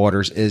Muddy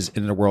Waters is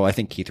in the world, I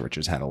think Keith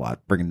Richards had a lot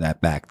bringing that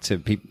back to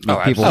people.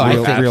 People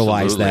absolutely.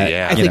 realize Absolutely, that.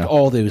 yeah. I you think know.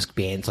 all those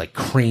bands like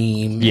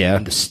Cream, Yeah.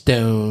 and the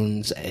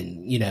Stones,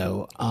 and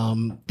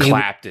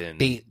Clapton,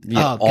 they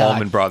Yeah. oh God,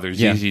 Allman Brothers,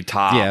 Yeah. ZZ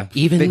Top, Yeah.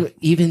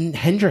 even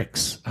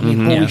Hendrix. I mean,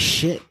 holy Yeah.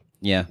 shit,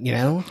 Yeah. you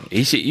know.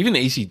 even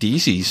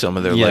AC/DC. Some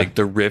of their Yeah. like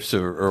the riffs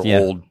are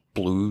Yeah. old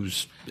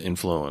blues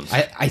influence.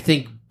 I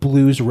think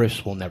blues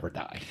riffs will never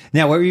die.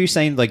 Now, what were you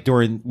saying, like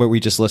during what we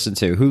just listened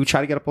to? Who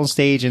tried to get up on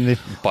stage and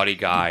Buddy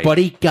Guy,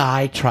 Buddy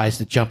Guy tries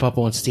to jump up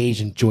on stage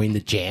and join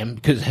the jam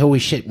because holy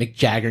shit, Mick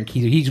Jagger and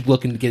Keith, he's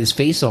looking to get his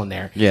face on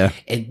there. Yeah.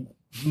 And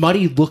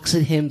Muddy looks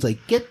at him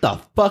like, get the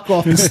fuck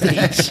off the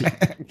stage.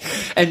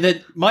 and then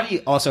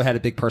Muddy also had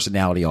a big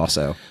personality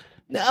also.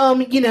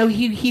 You know,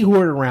 he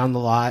hoarded around a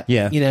lot.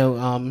 Yeah. You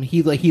know,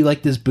 he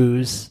liked his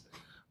booze.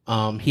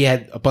 He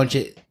had a bunch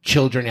of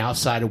children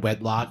outside of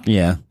wedlock.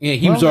 Yeah. You know,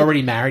 he was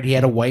already married. He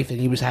had a wife, and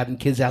he was having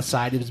kids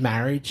outside of his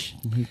marriage.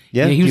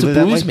 Yeah. You know, he was a lived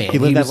that blues life- man. He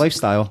lived that was-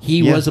 lifestyle. He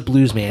Yeah. was a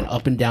blues man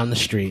up and down the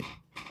street.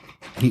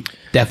 He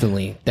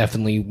definitely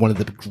one of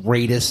the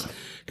greatest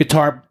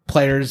guitar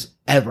players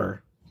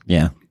ever.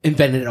 Yeah.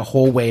 Invented a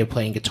whole way of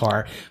playing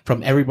guitar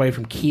from everybody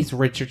from Keith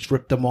Richards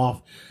ripped them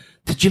off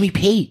to Jimmy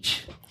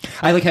Page.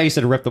 I like how you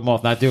said rip them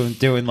off, not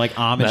doing like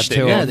homage Not to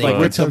the- Yeah, them. they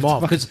Like, ripped them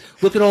off because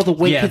look at all the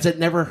white Yeah. kids that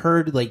never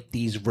heard like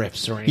these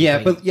riffs or anything.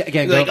 Yeah, but yeah,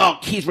 again, They're like, go- oh,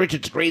 Keith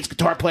Richards, greatest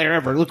guitar player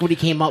ever. Look what he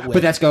came up with.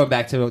 But that's going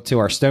back to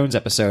our Stones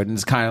episode, and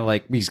it's kind of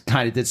like we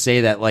kind of did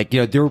say that, like,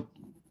 you know, they're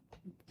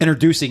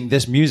introducing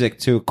this music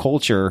to a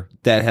culture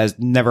that has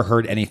never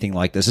heard anything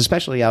like this,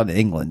 especially out in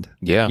England.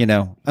 Yeah. You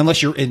know,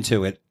 unless you're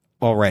into it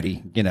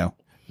already, you know.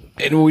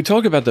 And when we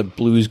talk about the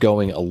blues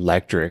going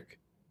electric,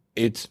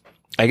 it's,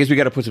 I guess we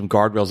got to put some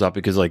guardrails up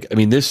because, like, I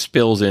mean, this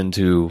spills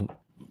into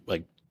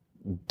like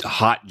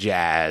hot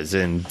jazz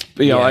and,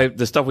 you know,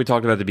 the stuff we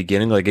talked about at the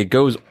beginning, like it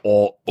goes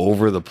all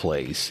over the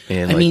place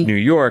in like mean- New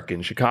York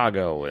and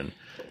Chicago. And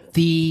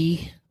the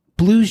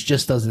blues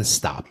just doesn't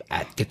stop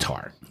at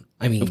guitar.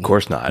 I mean, of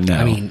course not.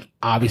 I mean,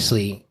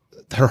 obviously,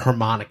 her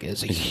harmonica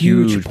is a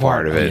huge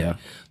part of it. Yeah.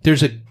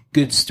 There's a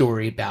good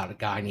story about a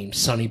guy named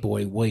Sonny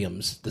Boy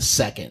Williams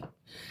II.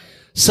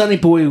 Sonny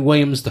Boy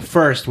Williams I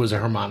was a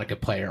harmonica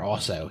player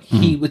also.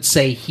 He would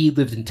say he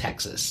lived in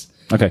Texas.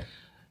 Okay.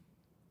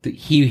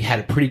 He had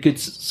a pretty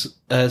good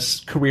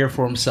career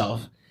for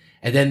himself.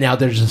 And then now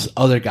there's this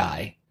other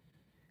guy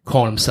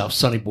calling himself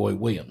Sonny Boy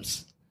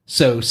Williams.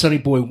 So Sonny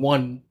Boy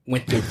 1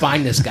 went to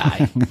find this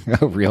guy.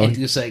 Oh, really? And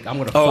he was like, I'm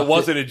going to Oh, fuck it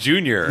wasn't a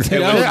junior. It was-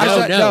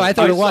 no, I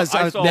thought it was.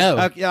 I saw, no.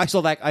 I saw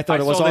that. I thought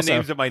I it was saw also. the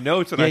names in my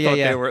notes and Yeah, I thought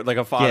yeah. they were like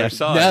a father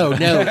son. No,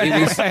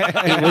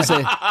 it was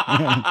a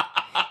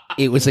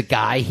it was a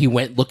guy. He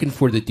went looking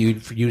for the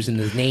dude for using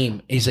his name.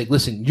 And he's like,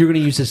 "Listen, you're going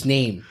to use this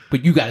name,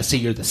 but you got to say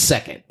you're the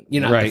second.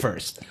 You're not the Right.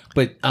 first."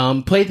 But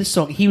play the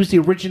song. He was the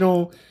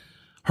original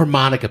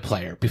harmonica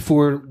player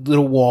before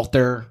Little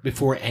Walter,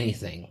 before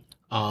anything.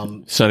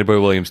 Sonny Boy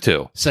Williams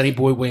too. Sonny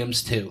Boy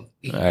Williams too.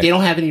 right. They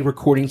don't have any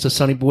recordings of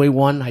Sonny Boy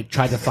 1. I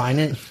tried to find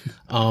it.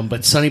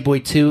 But Sonny Boy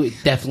 2, it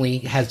definitely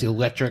has the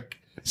electric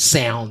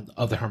sound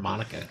of the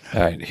harmonica.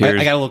 All right, I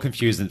here's got a little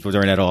confused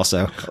during that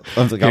also.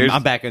 I was like, Here's-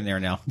 I'm back in there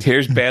now.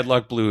 here's Bad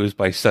Luck Blues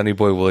by Sonny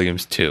Boy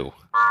Williams 2.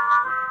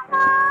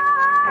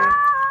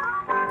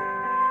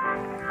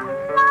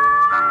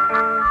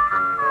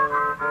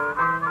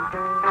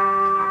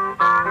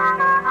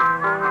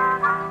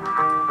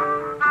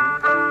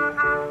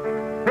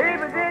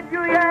 Baby, did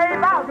you hear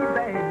about the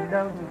bad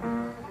luck?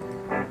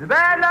 The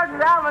bad luck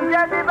happened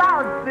just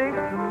about 6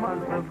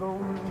 months ago.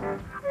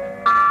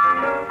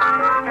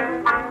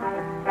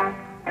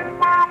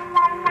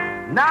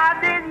 Now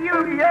did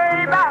you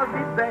hear about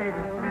the bad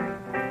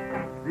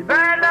luck? The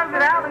bad luck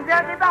that happened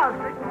just about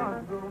 6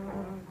 months ago.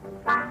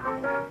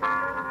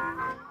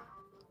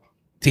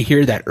 To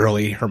hear that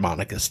early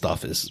harmonica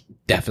stuff is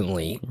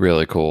definitely,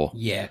 Really cool.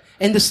 yeah.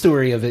 And the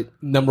story of it,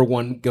 number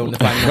one, going to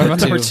find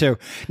number two.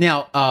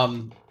 Now,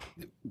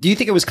 do you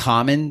think it was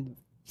common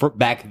for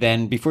back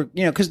then before,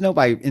 because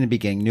nobody in the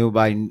beginning,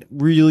 nobody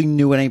really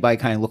knew what anybody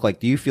kind of looked like.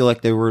 Do you feel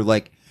like they were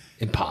like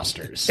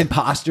Imposters.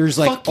 imposters,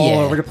 like Fuck all yeah.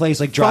 over the place,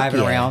 like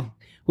driving Fuck yeah. around?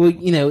 Well,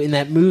 in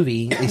that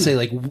movie, they say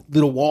like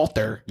Little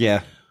Walter,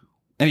 Yeah.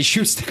 And he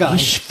shoots the guy.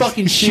 he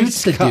fucking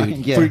shoots the guy,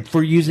 dude yeah.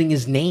 for using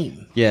his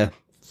name. Yeah.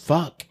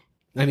 Fuck.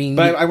 I mean,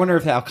 But I wonder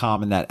if how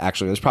common that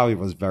actually was. Probably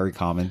was very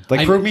common.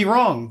 Like, I- prove me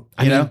wrong.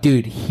 I mean,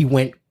 dude, he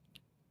went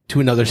to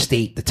another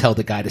state to tell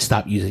the guy to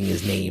stop using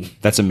his name.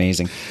 That's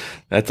amazing.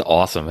 That's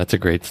awesome. That's a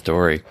great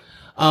story.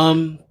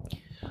 I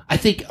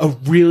think a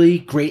really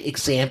great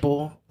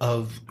example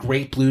of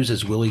great blues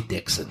is Willie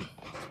Dixon.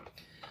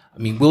 I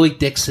mean, Willie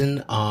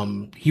Dixon,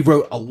 he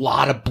wrote a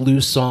lot of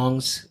blues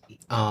songs,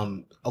 a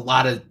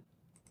lot of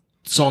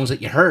songs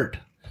that you heard.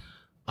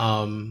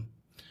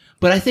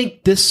 But I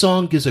think this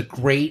song is a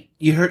great,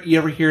 you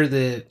ever hear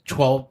the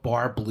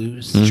 12-bar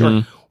blues?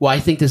 Sure. Well,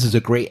 I think this is a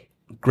great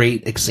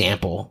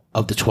example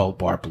of the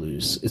 12-bar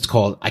blues. It's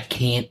called I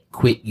Can't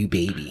Quit You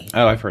Baby.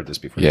 Oh, I've heard this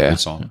before. Yeah. Good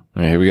song.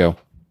 All right, here we go.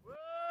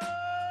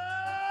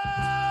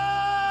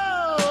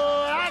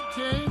 I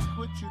can't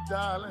quit you,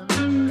 darling.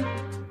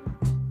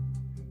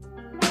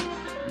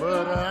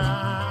 But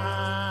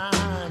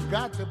I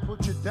got to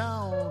put you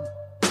down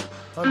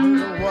a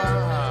little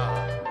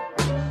while.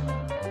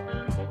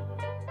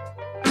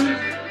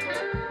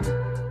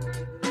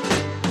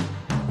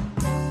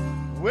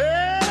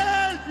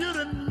 Well, you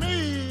done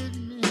made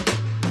me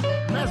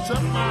mess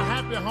up my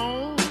happy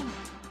home.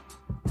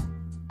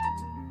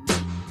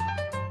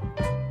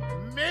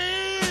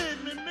 Made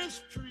me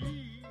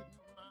mistreat.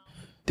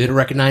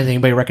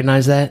 Anybody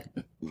recognize that?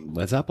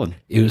 Led Zeppelin.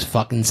 It was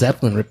fucking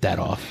Zeppelin ripped that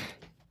off.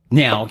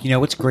 Now,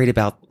 what's great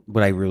about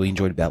what I really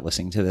enjoyed about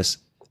listening to this?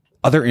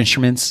 Other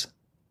instruments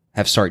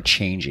have started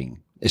changing.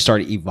 It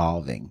started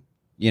evolving.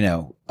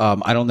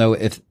 I don't know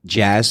if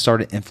jazz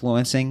started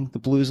influencing the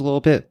blues a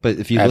little bit, but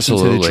if you listen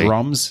to the Absolutely.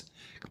 drums,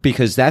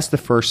 because that's the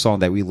first song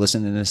that we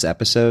listened in this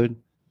episode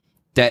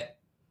that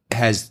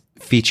has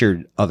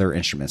featured other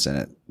instruments in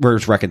it, where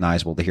it's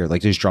recognizable to hear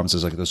like those drums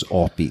is like those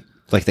offbeat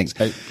like things,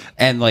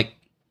 and like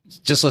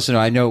just listen.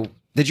 I know.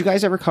 Did you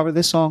guys ever cover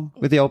this song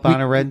with the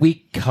Albino Red?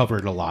 We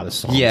covered a lot of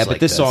songs. Yeah, but like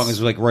this song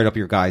is like right up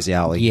your guys'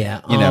 alley.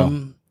 yeah.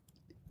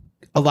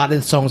 A lot of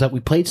the songs that we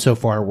played so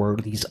far were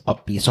these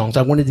upbeat songs.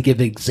 I wanted to give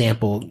an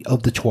example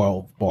of the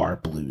 12-bar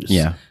blues.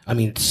 Yeah. I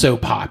mean, it's so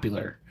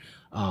popular.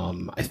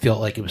 I felt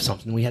like it was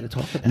something we had to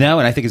talk about. No,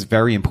 and I think it's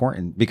very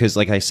important because,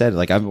 like I said,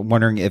 like I'm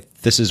wondering if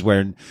this is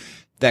when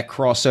that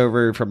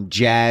crossover from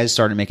jazz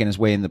started making its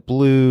way in the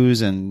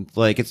blues, and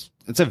like it's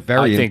a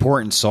very I think-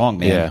 important song,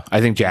 man. Yeah,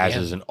 I think jazz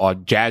is an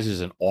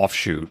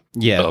offshoot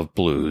Yeah. of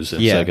blues.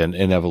 It's Yeah. like an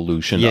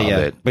evolution Yeah, of yeah.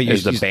 it. But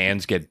As the you-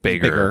 bands get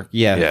Bigger, bigger.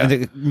 yeah. yeah. And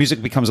the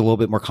music becomes a little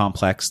bit more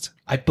complex.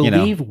 I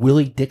believe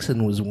Willie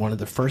Dixon was one of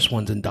the first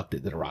ones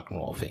inducted to the Rock and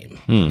Roll of Fame.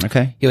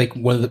 Okay, He like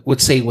one of the,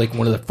 let's say like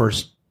one of the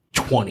first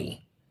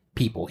 20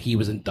 people. He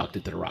was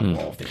inducted to the Rock and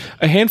Roll of Fame.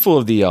 A handful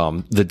of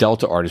the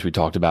Delta artists we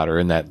talked about are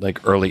in that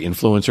like early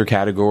influencer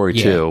category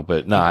Yeah. too,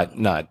 but not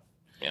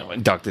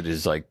inducted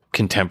as like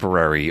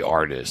contemporary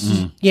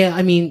artists. Yeah,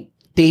 I mean,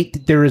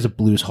 there is a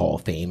Blues Hall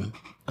of Fame.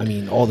 I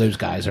mean, all those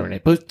guys are in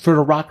it. But for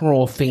the Rock and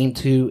Roll of Fame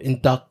to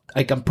induct,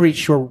 like, I'm pretty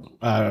sure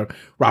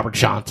Robert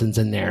Johnson's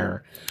in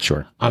there.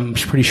 sure. I'm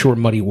pretty sure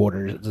Muddy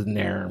Waters is in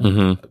there.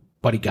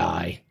 Buddy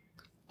Guy.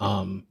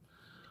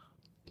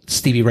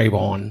 Stevie Ray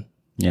Vaughan.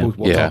 Yeah.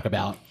 We'll Yeah. talk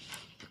about.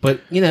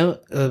 But,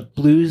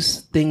 blues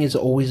thing has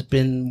always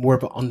been more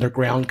of an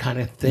underground kind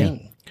of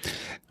thing.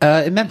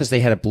 In Memphis,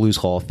 they had a Blues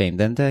Hall of Fame,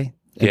 didn't they?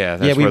 Yeah,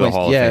 that's where the went,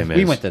 Hall of Fame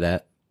we is. went to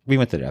that. We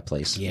went to that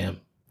place. Yeah.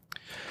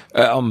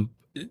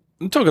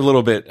 Talk a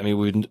little bit. I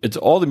mean, it's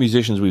all the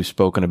musicians we've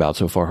spoken about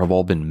so far have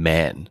all been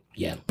men.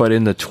 Yeah. But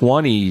in the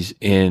 20s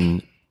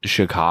in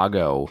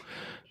Chicago,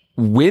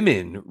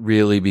 women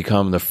really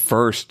become the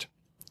first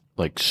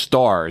like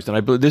stars. And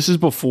I believe this is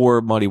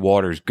before Muddy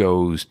Waters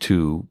goes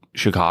to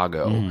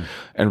Chicago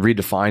and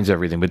redefines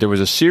everything. But there was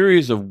a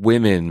series of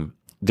women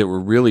that were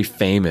really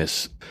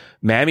famous.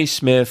 Mamie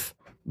Smith,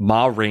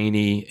 Ma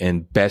Rainey,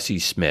 and Bessie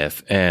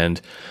Smith. And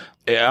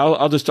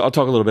I'll talk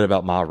a little bit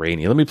about Ma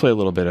Rainey. Let me play a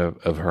little bit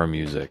of her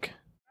music.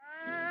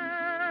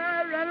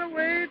 I run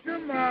away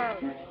tomorrow.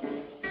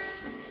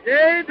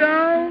 They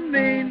don't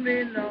mean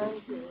me no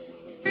good.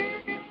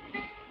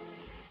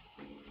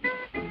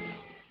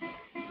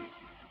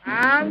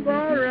 I'm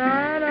gonna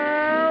run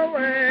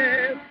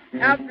away,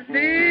 have to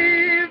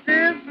leave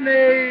this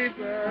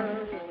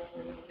neighborhood.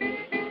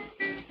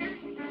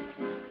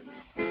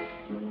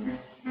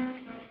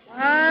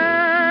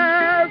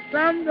 Ah,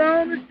 sun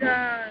gonna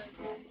shine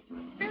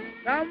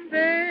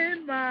someday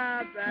in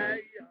my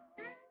backyard.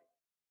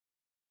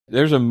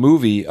 There's a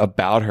movie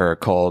about her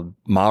called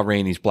Ma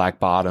Rainey's Black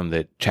Bottom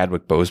that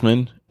Chadwick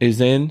Boseman is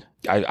in.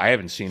 I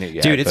haven't seen it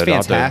yet. Dude, it's but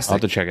fantastic. I'll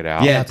have to check it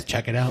out. I have to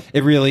check it out.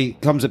 It really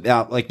comes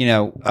about like,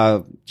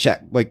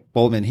 Jack, like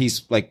Boldman,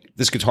 he's like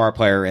this guitar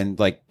player and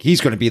like he's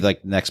going to be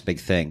like the next big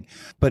thing.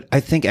 But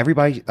I think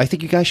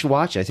you guys should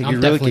watch it. I think I'm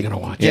you're really definitely gonna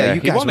watch it. Yeah,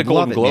 you he guys won a would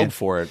Golden love Globe it, man.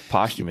 for it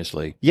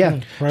posthumously. Yeah.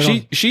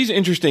 She's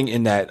interesting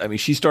in that. I mean,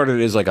 she started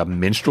as like a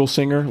minstrel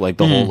singer, like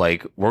the whole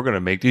like we're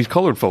gonna make these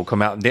colored folk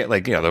come out and dance,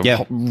 like they're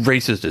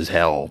racist as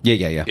hell.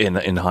 Yeah.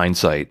 In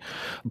hindsight,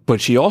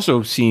 but she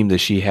also seemed that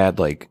she had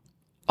like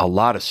a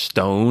lot of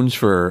stones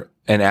for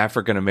an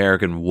African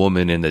American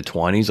woman in the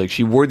 20s. Like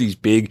she wore these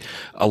big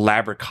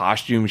elaborate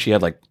costumes. She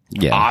had like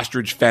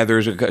ostrich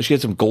feathers. She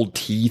had some gold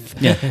teeth.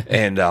 Yeah.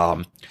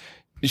 And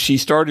she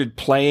started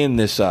playing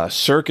this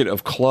circuit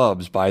of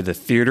clubs by the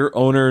Theater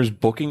Owners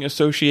Booking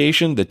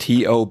Association, the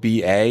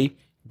TOBA.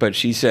 But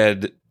she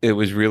said it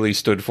was really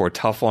stood for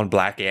tough on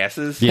black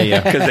asses.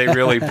 Yeah. Because they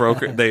really broke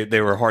her.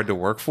 They were hard to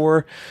work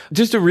for.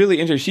 Just a really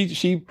interesting.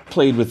 She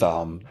played with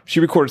she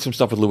recorded some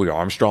stuff with Louis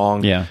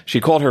Armstrong. Yeah.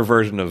 She called her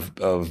version of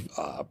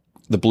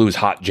the blues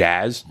hot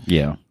jazz.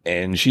 Yeah.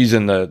 And she's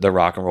in the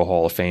Rock and Roll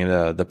Hall of Fame.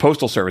 The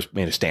Postal Service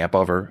made a stamp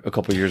of her a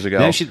couple of years ago.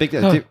 No, she's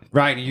big.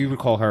 Ryan, you would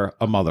call her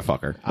a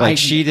motherfucker. Like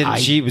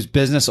she was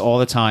business all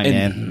the time,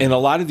 man. And a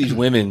lot of these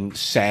women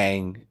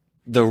sang.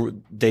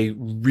 They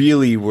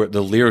really were,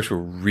 the lyrics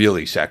were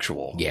really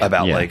sexual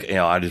about like,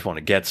 I just want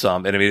to get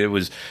some. And I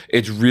mean,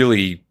 it's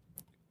really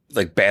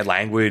like bad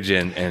language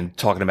and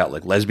talking about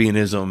like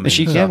lesbianism.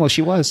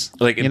 She was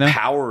like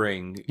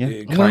empowering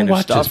kind of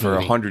stuff for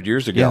 100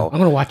 years ago. Yeah, I'm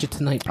going to watch it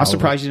tonight. I'm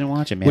surprised you didn't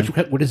watch it, man.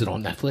 What is it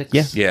on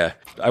Netflix? Yeah.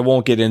 I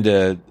won't get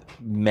into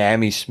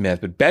Mamie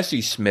Smith, but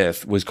Bessie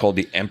Smith was called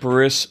the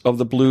Empress of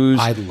the Blues.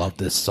 I love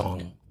this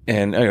song.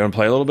 And you want to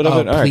play a little bit of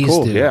it? All right, please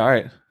cool. do. Yeah, all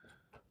right.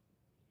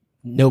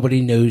 Nobody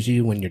knows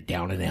you when you're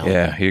down and out.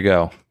 Yeah, here you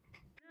go.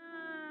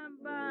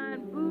 I'm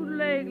buying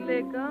bootleg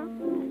liquor,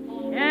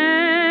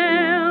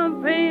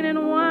 champagne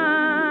and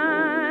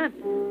wine.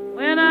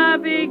 When I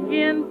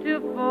begin to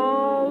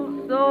fall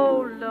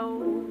so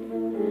low,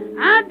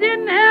 I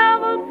didn't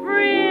have a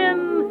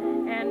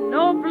friend and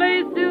no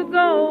place to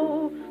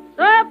go.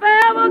 So if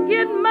I ever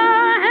get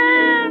my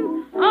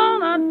hand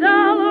on a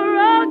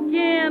dollar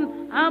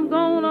again, I'm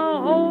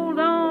gonna hold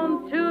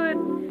on to it.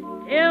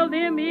 Tell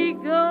them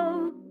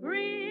eagles.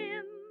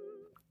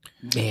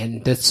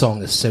 Man, that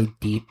song is so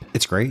deep.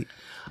 It's great.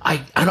 I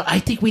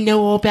think we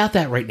know all about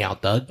that right now,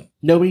 Doug.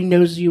 Nobody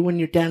knows you when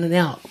you're down and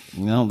out.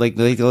 Like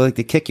they like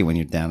to kick you when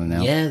you're down and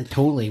out. Yeah,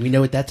 totally. We know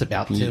what that's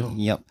about too.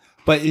 Yep.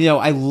 But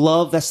I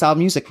love that style of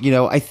music.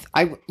 I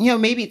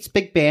maybe it's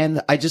big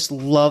band. I just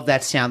love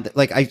that sound.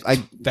 Like I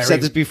said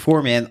this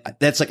before, man.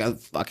 That's like a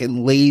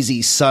fucking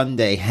lazy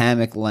Sunday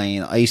hammock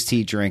laying iced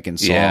tea drinking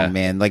song,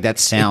 man. Like that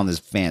sound is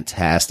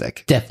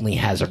fantastic. Definitely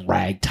has a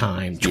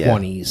ragtime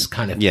 20s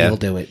kind of feel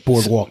to it.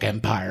 Boardwalk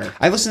Empire.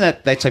 I listen to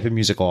that type of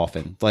music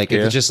often. Like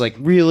if it's just like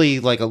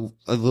really like a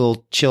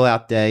little chill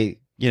out day,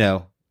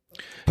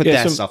 Put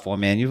that stuff on,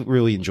 man. You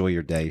really enjoy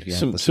your day.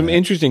 Some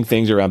interesting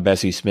things around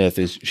Bessie Smith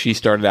is she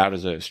started out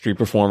as a street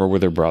performer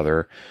with her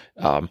brother.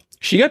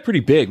 She got pretty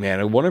big,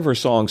 man. One of her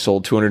songs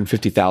sold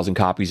 250,000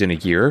 copies in a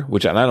year,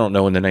 which I don't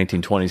know in the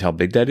 1920s how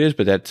big that is,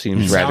 but that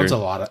seems rather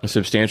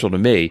substantial to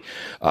me.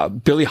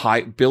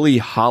 Billie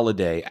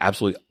Holiday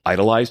absolutely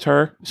idolized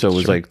her, so it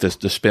was like the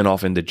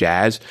spinoff into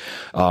jazz.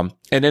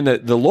 And then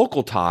the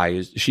local tie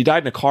is she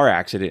died in a car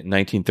accident in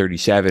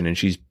 1937, and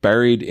she's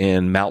buried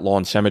in Mount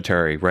Lawn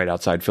Cemetery right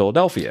outside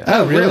Philadelphia.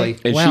 Oh, really?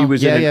 And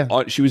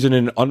she was in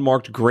an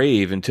unmarked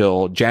grave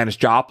until Janis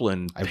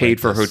Joplin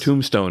paid for her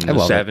tombstone in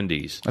the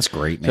 70s. That's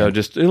great, man. So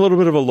just a little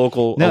bit of a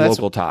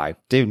local tie,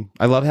 dude.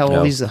 I love how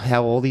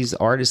all these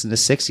artists in the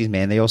 60s,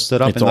 man, they all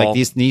stood up and like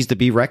these needs to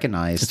be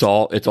recognized. It's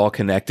all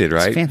connected,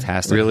 right? It's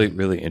fantastic. Really,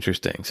 really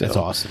interesting. So that's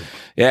awesome.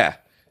 Yeah.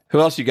 Who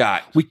else you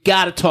got? We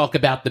got to talk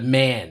about the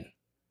man,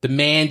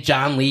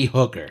 John Lee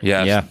Hooker.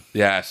 Yes. Yeah.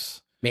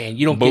 Yes. Man,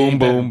 you don't boom, get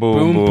boom,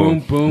 boom, boom, boom,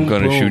 boom. I'm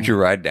going to shoot you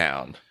right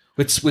down.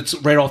 Let's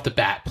right off the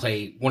bat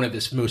play one of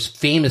his most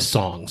famous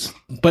songs,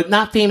 but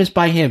not famous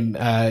by him.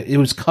 It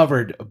was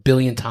covered a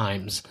billion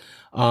times.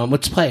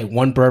 Let's play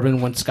One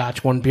Bourbon, One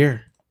Scotch, One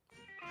Beer.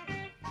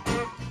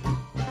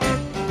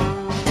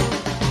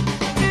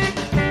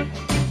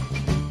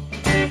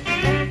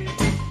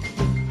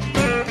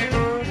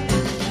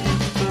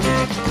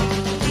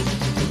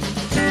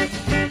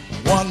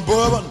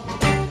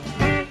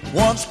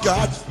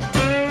 scotch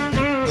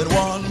and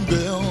one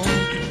bill,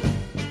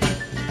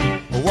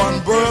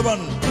 one bourbon,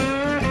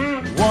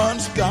 one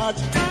scotch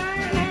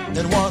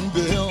and one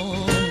bill.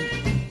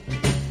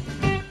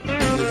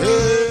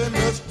 Hey,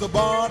 Mr.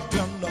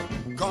 Bartender,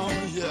 come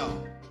here.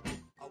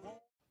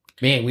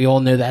 Man, we all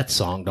know that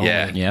song, don't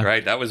Yeah, we? Yeah.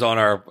 right. That was on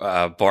our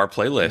bar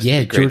playlist.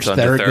 Yeah, The Great George Sons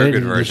of Thorogood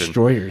and the version.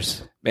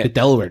 Destroyers. Man. The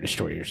Delaware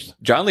Destroyers.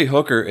 John Lee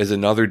Hooker is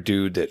another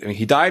dude that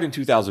he died in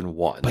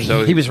 2001. But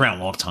So He was around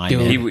a long time. Dude.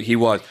 man. he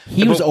was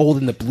He was But- old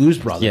in the Blues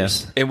Brothers.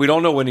 Yes. and we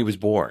don't know when he was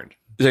born.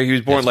 So he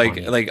was born That's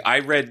funny. like I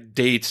read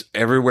dates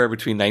everywhere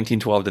between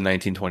 1912 to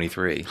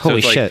 1923. So Holy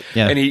it's like- shit,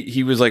 yeah. And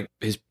he was like,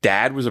 his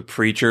dad was a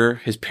preacher.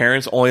 His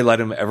parents only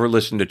let him ever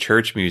listen to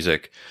church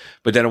music.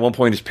 But then at one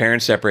point his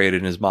parents separated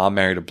and his mom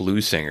married a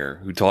blues singer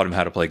who taught him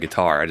how to play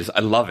guitar. I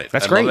love it.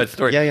 That's I great. love that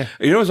story. Yeah, yeah.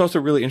 You know what's also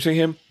really interesting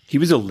to him? He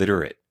was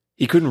illiterate.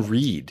 He couldn't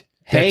read.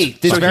 Hey,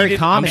 this so is he very did-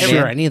 I'm common.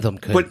 sure man. any of them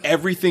could. But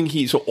everything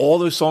so all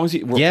those songs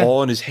were Yeah.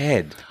 all in his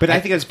head. But I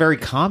think that's very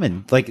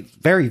common. Like,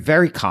 very,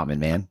 very common,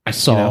 man. I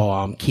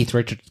saw Keith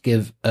Richards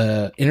give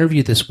an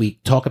interview this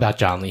week talk about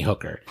John Lee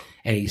Hooker,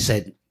 and he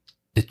said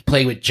to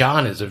play with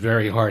John is a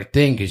very hard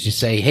thing because you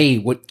say, "Hey,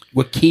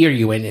 what key are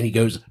you in?" and he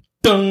goes,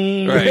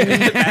 "Dung."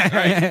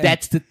 Right.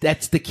 That's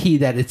the key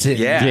that it's in.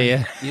 Yeah.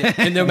 Yeah. Yeah.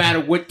 And no matter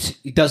what,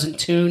 he doesn't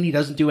tune, he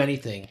doesn't do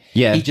anything.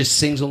 Yeah. he just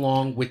sings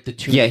along with the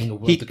Yeah, tuning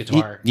with the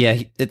guitar.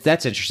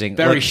 that's interesting.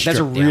 Very Like, that's a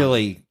stripped down.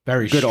 really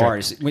Very good strict.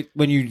 artist.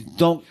 When you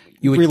don't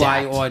You rely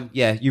adapt. on,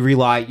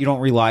 you don't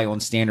rely on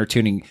standard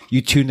tuning.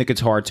 You tune the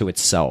guitar to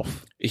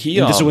itself. He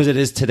And just as it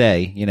is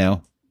today, you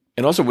know.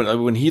 And also,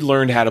 when he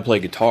learned how to play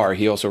guitar,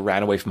 he also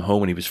ran away from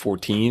home when he was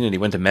 14, and he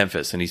went to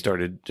Memphis, and he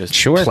started just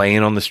Sure. playing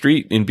on the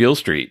street in Beale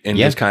Street, and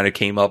Yeah. just kind of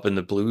came up in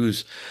the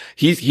blues.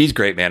 He's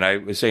great, man. I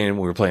was saying when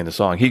we were playing the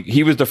song,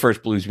 he was the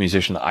first blues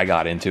musician that I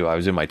got into. I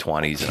was in my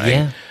 20s, and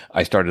Yeah.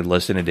 I started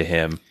listening to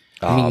him.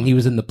 I mean, he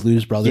was in the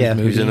Blues Brothers Yeah.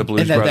 movie. He was in the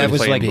Blues And that Brothers was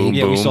playing like, Boom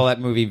we Boom. saw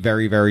that movie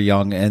very, very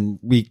young, and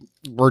we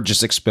were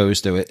just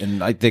exposed to it.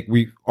 And I think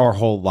our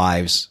whole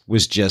lives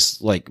was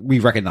just like, we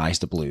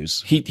recognized the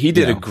blues. He did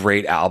Yeah. a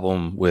great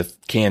album with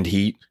Canned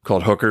Heat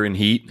called Hooker and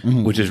Heat,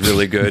 Mm-hmm. which is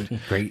really good.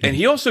 Great. And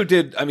he also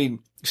did, I mean,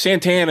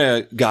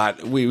 Santana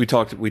got, we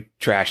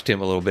trashed him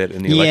a little bit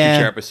in the Yeah. Electric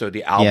Chair episode,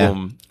 the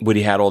album when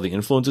he had all the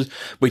influences,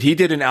 but he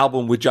did an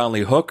album with John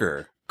Lee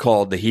Hooker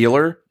called The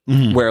Healer,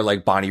 Mm-hmm. where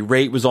like Bonnie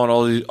Raitt was on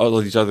all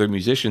of these other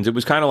musicians. It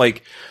was kind of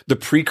like the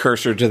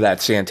precursor to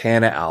that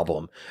Santana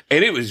album.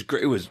 And it was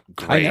great. It was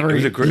great. never- it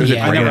was a great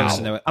yeah, I never album.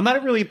 listened to it. I'm not a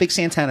really big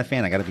Santana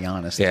fan, I got to be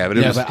honest. yeah, but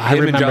it Yeah, was but I him and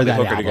remember John Lee that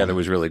Hooker album. together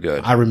was really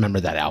good. I remember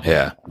that album.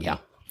 Yeah. Yeah.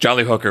 John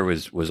Lee Hooker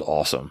was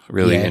awesome.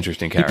 Really Yeah.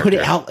 interesting character. He put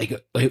it out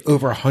like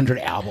over 100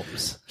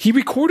 albums. He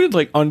recorded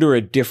like under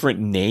a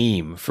different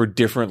name for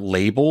different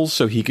labels,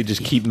 so he could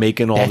just keep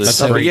making all That's this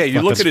so stuff. But yeah,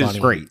 you look at fucking his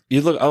funny. You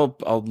look.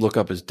 I'll look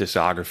up his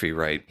discography.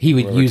 Right, He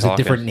would while we're use a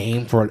talking. different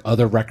name for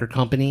other record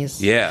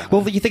companies. Yeah,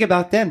 Well, you think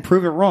about then,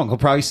 prove it wrong. He'll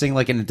probably sing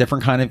like in a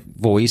different kind of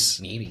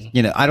voice. Maybe.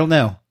 You know, I don't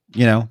know.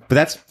 You know,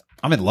 but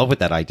I'm in love with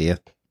that idea.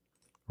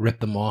 Rip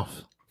them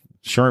off.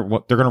 Sure,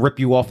 they're going to rip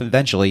you off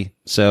eventually.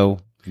 So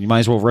you might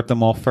as well rip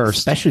them off first.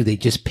 Especially they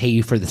just pay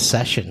you for the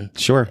session.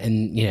 Sure.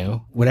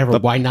 And, whatever.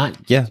 Why not?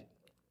 Yeah.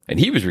 and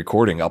he was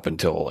recording up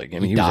until like he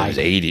was in died. his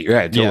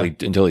 80s. Yeah,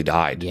 until he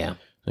died. Yeah.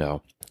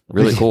 So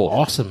really cool.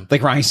 Awesome.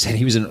 Like Ryan said,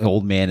 he was an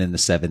old man in the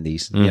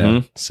 70s, you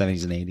know,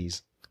 70s and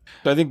 80s.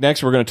 So I think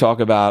next we're going to talk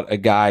about a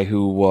guy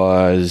who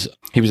was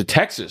a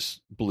Texas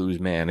blues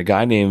man, a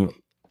guy named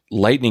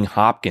Lightning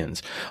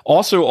Hopkins,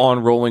 also on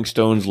Rolling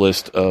Stone's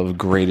list of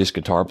greatest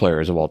guitar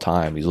players of all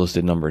time. He's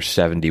listed number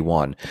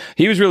 71.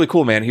 He was really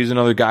cool, man. He was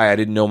another guy I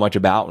didn't know much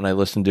about when I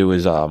listened to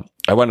his, I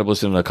wound up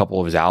listening to a couple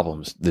of his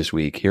albums this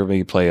week. Here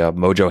we play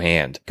Mojo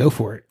Hand. Go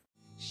for it.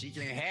 She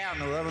can't have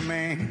no other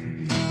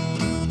man.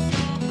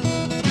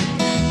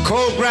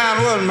 Cold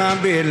ground was my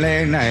bed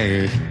last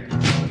night.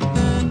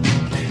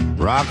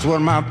 Rocks was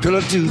my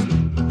pillow too.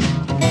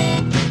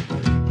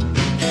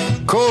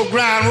 Cold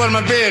ground was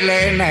my bed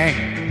last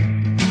night.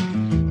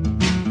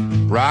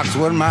 Rocks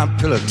was my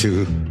pillow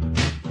too.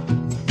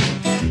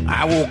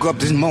 I woke up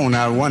this morning,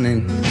 I was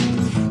wondering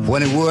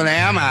what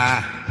am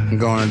I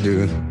gonna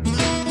do?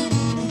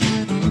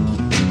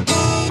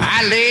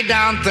 I lay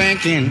down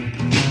thinking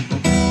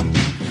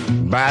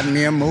about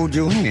me a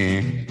mojo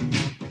hand.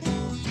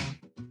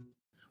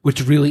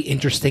 What's really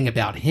interesting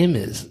about him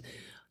is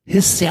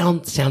his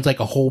sounds like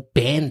a whole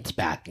band's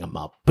backing him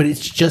up, but it's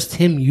just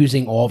him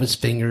using all of his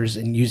fingers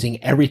and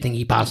using everything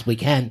he possibly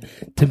can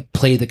to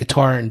play the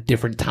guitar in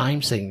different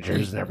time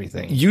signatures and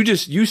everything.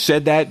 You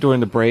said that during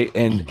the break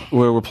and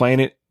where we're playing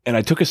it, and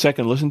I took a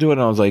second to listen to it,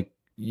 and I was like,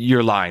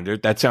 you're lying.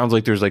 That sounds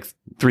like there's like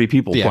three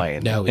people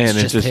playing. No, it's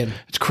and just him.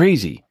 It's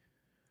crazy.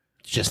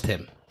 It's just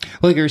him.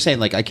 Well, like you were saying,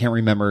 like, I can't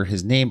remember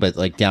his name, but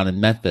like down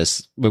in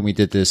Memphis, when we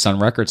did the Sun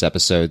Records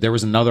episode, there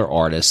was another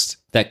artist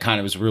that kind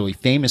of was really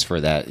famous for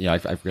that. You know, I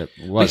forget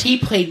who it But was.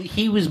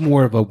 he was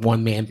more of a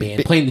one-man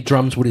band, playing the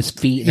drums with his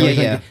feet. And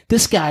everything. Yeah.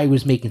 This guy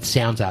was making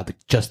sounds out of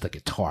just the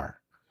guitar.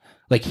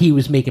 Like he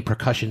was making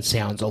percussion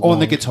sounds along On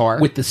the guitar?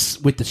 with the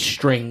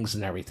strings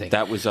and everything.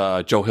 That was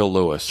Joe Hill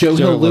Lewis. Joe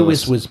Hill Lewis.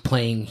 Lewis was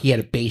playing. He had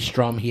a bass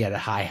drum. He had a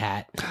hi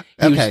hat.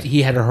 Okay.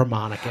 He had a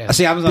harmonica.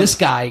 See, I was this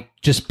guy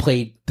just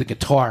played the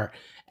guitar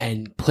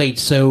and played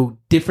so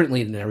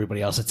differently than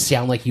everybody else. It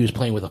sounded like he was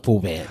playing with a full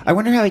band. I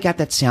wonder how he got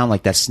that sound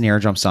like that snare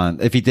drum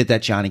sound. If he did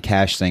that Johnny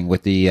Cash thing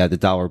with the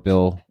dollar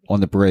bill on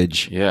the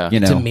bridge. Yeah.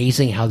 You know. It's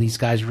amazing how these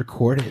guys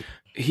recorded.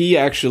 He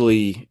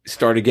actually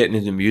started getting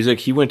into music.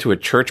 He went to a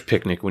church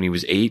picnic when he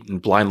was 8,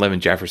 and Blind Lemon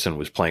Jefferson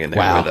was playing there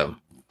Wow. with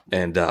him.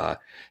 And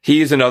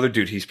he is another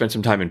dude. He spent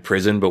some time in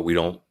prison, but we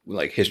don't,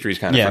 like, history's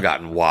kind of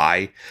forgotten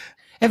why.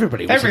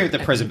 Everybody was Everybody in,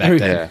 went to prison back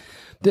then.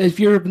 If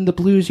you're in the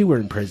blues, you were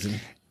in prison.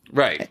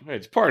 Right.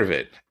 It's part of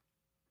it.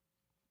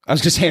 I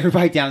was going to say,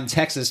 everybody down in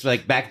Texas,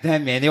 like back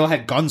then, man, they all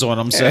had guns on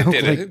them. So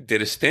Yeah,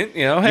 did a stint,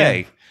 you know,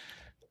 hey.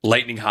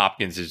 Lightning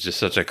Hopkins is just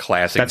such a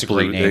classic. That's a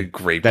great name.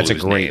 That's a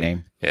blues great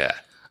name. Yeah.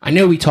 I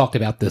know we talked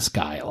about this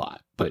guy a lot,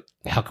 but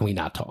how can we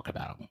not talk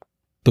about him?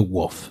 The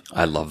Wolf.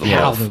 I love the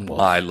Howlin' Wolf. Wolf.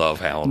 I love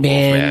Howlin' Wolf,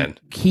 Man, man.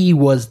 he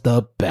was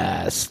the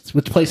best.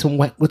 Let's play some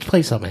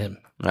of him.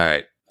 All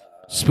right.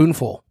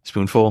 Spoonful.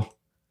 Spoonful.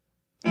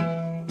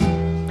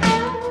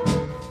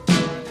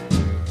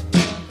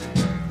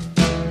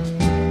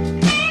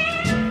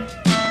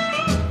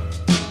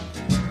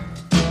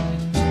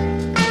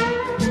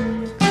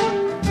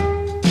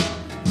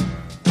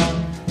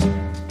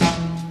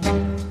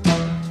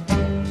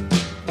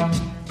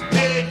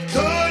 It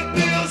could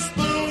be a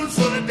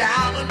spoonful of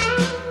diamond,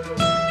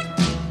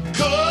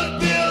 could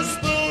be a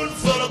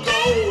spoonful of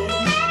gold.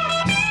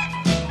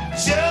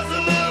 Just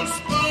a little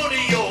spoon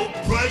of your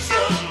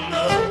precious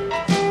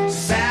love,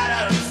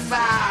 satisfy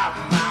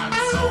my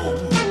soul.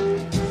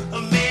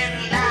 A man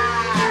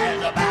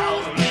lies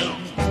about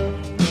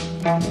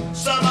him,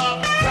 some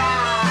of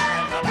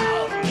cries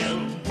about him.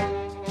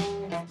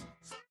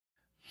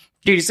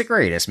 dude, he's the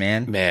greatest,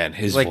 man. Man,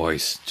 his Like,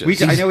 voice.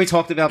 Just, I know we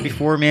talked about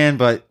before, man,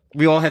 but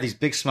we all had these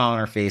big smile on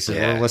our faces.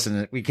 Yeah. We're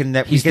listening. We can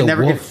He's the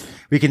never wolf.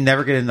 get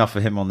enough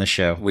of him on this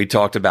show. we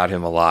talked about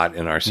him a lot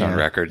in our Sun Yeah.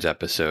 Records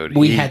episode.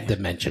 We He- had to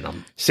mention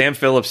him. Sam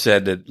Phillips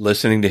said that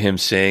listening to him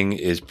sing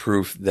is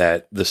proof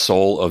that the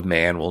soul of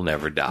man will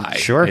never die.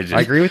 Sure, It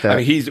I agree with that.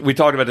 I mean, we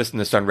talked about this in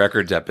the Sun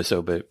Records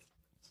episode, but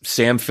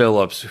Sam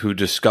Phillips, who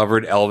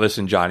discovered Elvis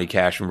and Johnny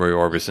Cash and Roy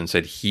Orbison,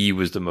 said he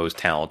was the most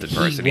talented He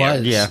person.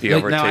 was. Yeah. the Like,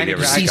 ever, no, I he agree.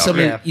 ever You see some.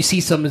 discovered. You see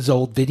some of his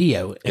old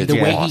video and the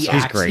It's way awesome. he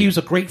He's acts. great. He was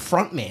a great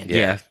front man.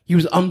 Yeah. He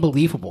was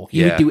unbelievable.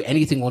 He Yeah. would do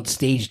anything on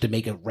stage to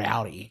make it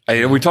rowdy.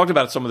 And we talked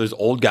about some of those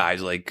old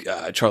guys like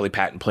Charlie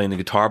Patton playing the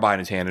guitar behind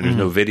his hand, and there's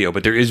no video,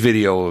 but there is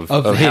video of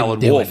Of him Howlin'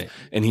 doing Wolf, it.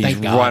 and he's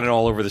Thank God. running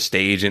all over the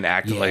stage and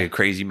acting Yeah. like a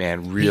crazy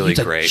man. Really He's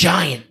a great.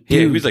 giant Yeah,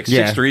 he dude. was like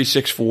Yeah. 6'3",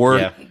 6'4".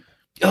 Yeah.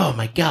 Oh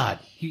my God!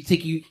 You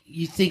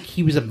think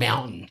he was a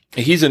mountain?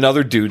 He's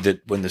another dude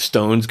that when the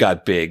Stones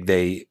got big,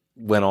 they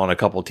went on a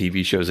couple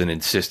TV shows and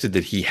insisted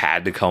that he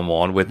had to come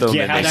on with them.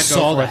 Yeah, and how'd they, that saw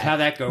go for that. it? How'd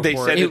that go They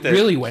for said it? It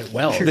really went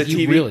well. The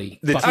He TV really.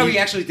 the fucking- Oh, he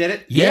actually did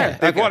it? Yeah.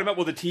 they brought him up.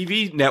 Well, the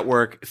TV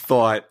network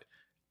thought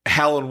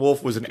Howlin'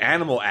 Wolf was an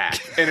animal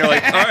act, and they're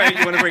like, "All right,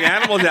 you want to bring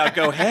animals out?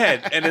 Go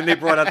ahead." And then they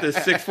brought out this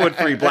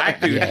 6'3" black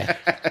dude. Yeah.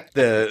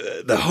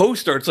 The host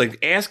starts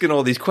like asking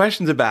all these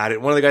questions about it.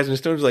 One of the guys in the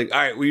Stones is like, "All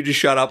right, will you just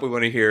shut up? We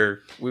want to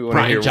hear. We want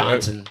to hear Brian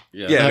Johnson.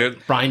 Yeah,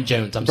 Brian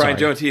Jones. I'm Brian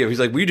sorry. Jones. He's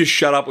like, "Will you just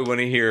shut up? We want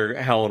to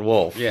hear Howlin'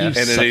 Wolf." Yeah. and He's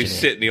then such they an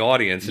sit in the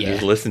audience and Yeah.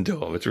 just listen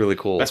to him. It's really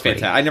cool. That's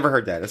fantastic. I never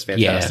heard that. That's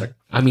fantastic.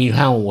 Yeah. I mean,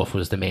 Howlin' Wolf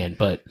was the man,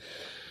 but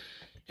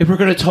if we're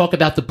going to talk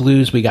about the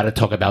blues, we got to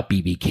talk about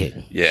B.B.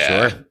 King.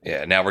 Yeah, Sure.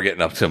 yeah. Now we're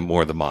getting up to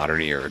more of the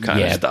modern era kind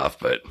Yeah. of stuff,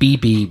 but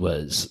B.B.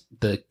 was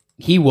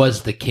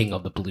the king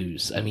of the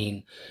blues. I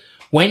mean,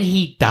 when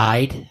he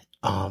died,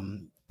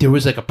 there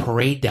was like a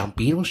parade down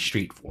Beetle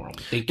Street for him.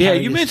 They yeah,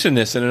 carried you this- mentioned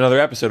this in another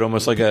episode,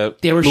 almost like a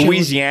They were showing-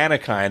 Louisiana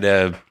kind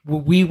of.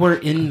 We were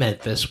in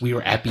Memphis. We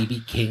were at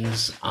B.B.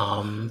 King's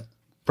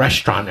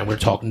restaurant, and we're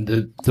talking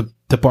to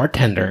the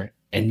bartender,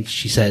 and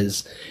she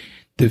says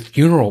the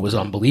funeral was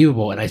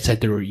unbelievable. And I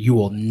said to her, "You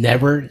will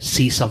never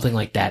see something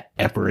like that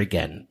ever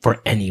again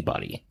for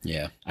anybody."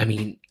 Yeah. I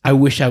mean, I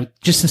wish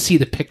just to see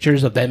the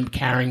pictures of them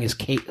carrying his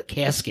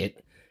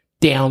casket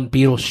down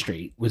Beetle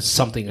Street was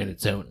something in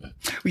its own.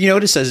 You know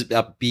what it says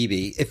about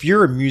BB? If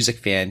you're a music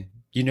fan,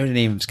 you know the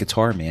name of his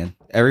guitar man.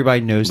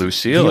 Everybody knows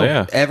Lucille,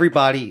 yeah.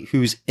 Everybody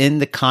who's in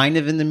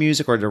the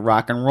music or the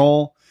rock and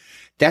roll,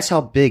 that's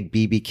how big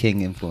BB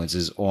King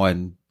influences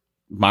on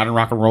modern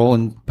rock and roll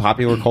and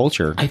popular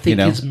culture. I think you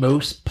know? his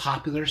most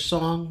popular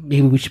song,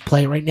 maybe we should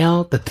play it right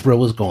now, "The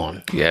Thrill Is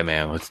Gone." Yeah,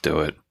 man, let's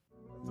do it.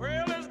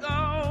 Thrill is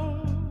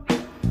gone.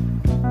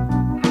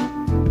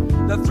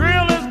 The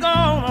thrill is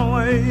gone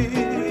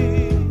away.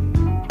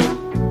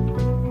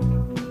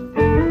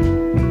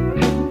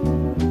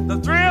 The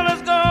thrill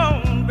is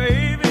gone,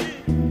 baby.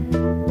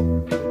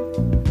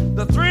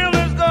 The thrill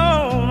is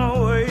gone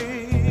away.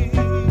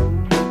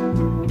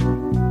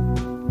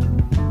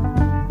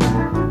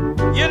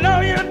 You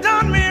know you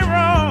done me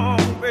wrong,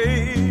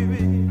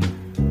 baby,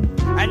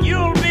 and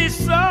you'll be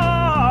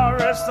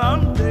sorry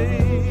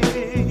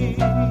someday.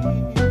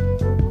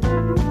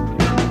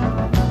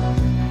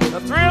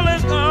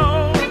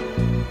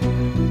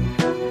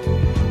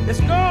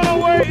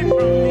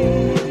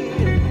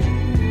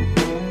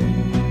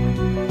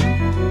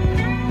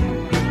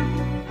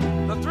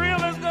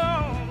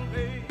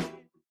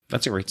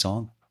 That's a great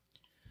song.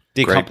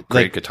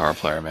 Great guitar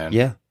player, man.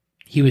 Yeah.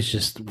 He was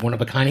just one of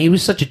a kind. He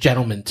was such a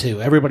gentleman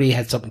too. Everybody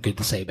had something good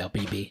to say about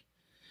BB.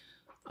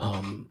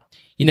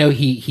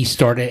 He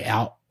started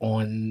out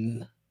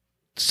on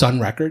Sun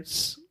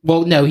Records.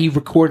 Well, no, he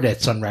recorded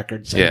at Sun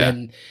Records, and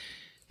then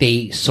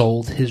they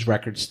sold his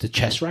records to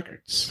Chess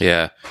Records.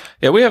 Yeah.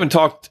 We haven't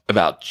talked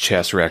about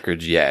Chess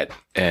Records yet,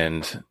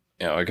 and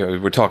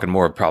we're talking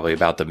more probably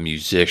about the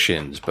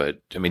musicians. But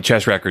I mean,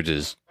 Chess Records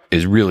is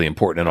really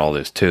important in all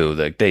this too.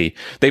 Like they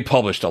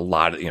published a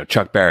lot of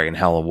Chuck Berry and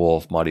Howlin'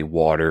 Wolf, Muddy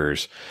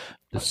Waters,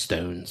 The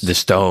Stones,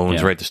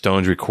 yeah. Right? The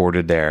Stones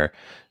recorded there.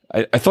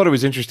 I thought it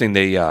was interesting.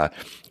 They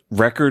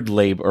record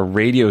label or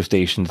radio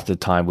stations at the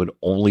time would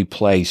only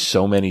play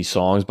so many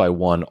songs by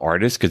one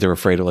artist because they were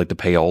afraid of like the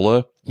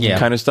payola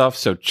kind of stuff.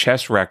 So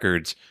Chess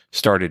Records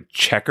started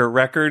Checker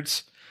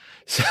Records.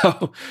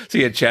 So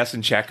you had chess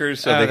and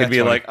checkers, so they could be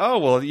funny. Like, oh,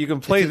 well, you can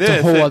play this. It's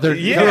a whole other,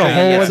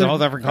 it's a whole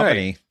different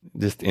company.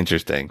 Right. Just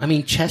interesting. I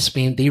mean, Chess,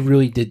 man, they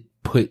really did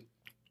put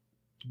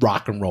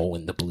rock and roll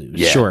in the blues.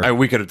 Yeah, sure.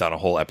 We could have done a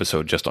whole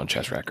episode just on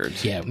Chess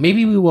Records. Yeah,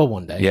 maybe we will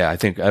one day. Yeah, I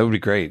think that would be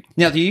great.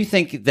 Now, do you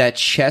think that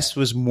Chess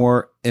was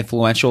more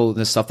influential in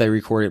the stuff they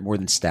recorded more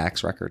than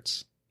Stax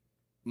Records?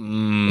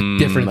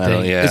 Different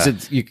thing. Yeah.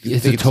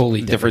 It's a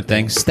totally different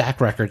thing. thing.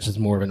 Stack Records is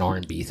more of an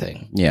R&B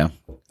thing. Yeah,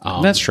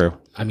 that's true.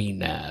 I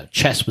mean,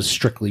 Chess was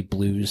strictly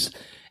blues.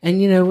 And,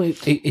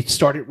 it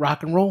started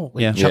rock and roll.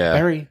 Like Chuck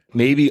Berry.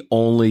 Maybe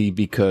only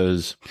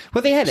because...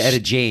 Well, they had Etta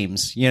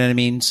James, you know what I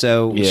mean?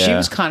 So she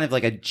was kind of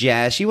like a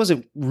jazz. She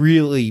wasn't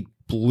really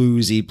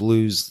blues, like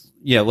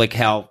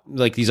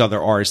these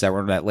other artists that were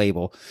on that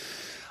label.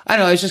 I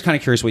don't know. I was just kind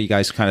of curious what you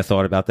guys kind of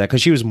thought about that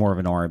because she was more of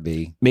an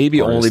R&B. Maybe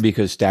artist. only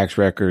because Stax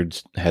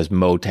Records has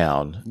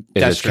Motown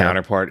as its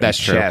counterpart. That's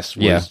and true. Chess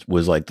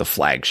was like the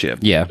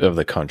flagship of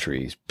the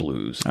country's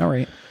blues. All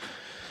right.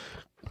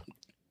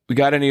 We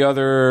got any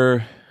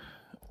other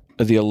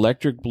of the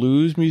electric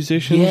blues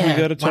musicians we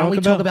got to talk about? Why don't we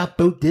talk about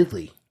Bo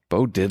Diddley?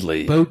 Bo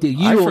Diddley. You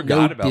don't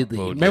know about Diddley.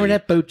 Bo Remember Diddley.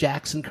 that Bo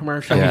Jackson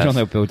commercial? You don't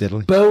know Bo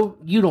Diddley. Bo,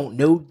 you don't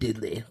know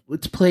Diddley.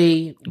 Let's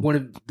play one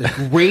of the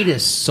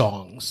greatest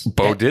songs.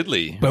 Bo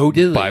Diddley. Bo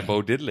Diddley. By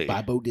Bo Diddley.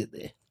 By Bo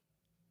Diddley.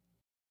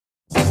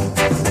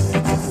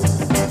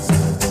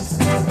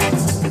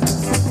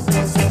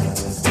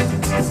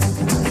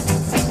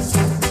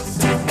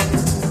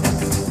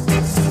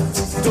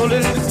 So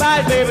listen to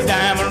my baby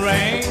diamond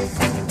ring.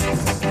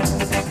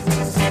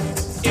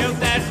 If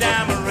that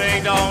diamond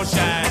ring don't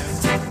shine,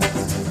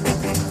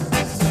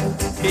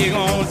 he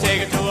gonna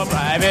take it to a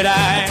private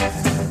eye.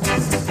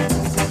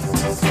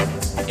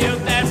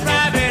 If that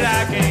private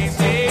eye can't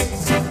see,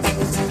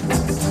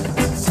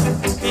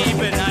 he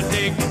better not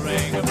take the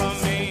ring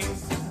from me.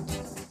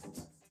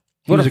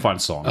 What a fun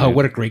song. Oh,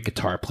 what a great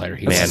guitar player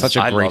he was. Man, such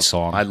a great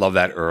song. I love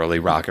that early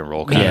rock and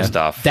roll kind of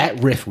stuff.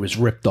 That riff was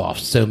ripped off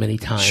so many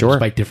times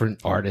by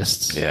different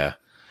artists. Yeah.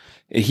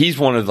 He's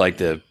one of like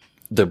the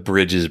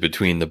bridges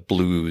between the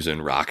blues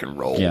and rock and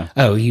roll. Yeah.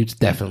 Oh, he was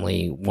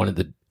definitely one of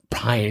the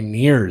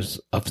pioneers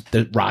of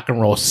the rock and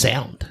roll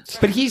sound.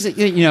 But he's,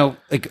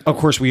 like, of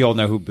course, we all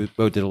know who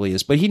Bo Diddley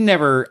is, but he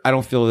never, I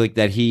don't feel like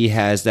that he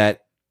has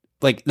that,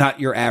 like, not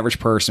your average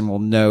person will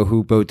know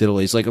who Bo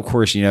Diddley is. Like, of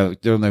course,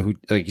 they'll know who,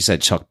 like you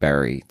said, Chuck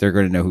Berry. They're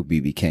going to know who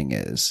B.B. King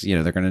is.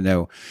 They're going to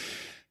know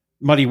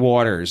Muddy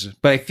Waters.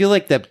 But I feel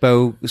like that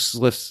Bo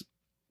slips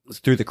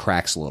through the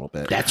cracks a little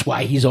bit. That's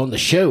why he's on the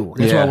show.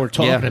 That's why we're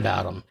talking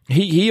about him.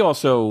 He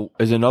also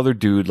is another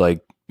dude,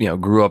 like,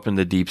 grew up in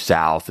the deep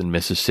South in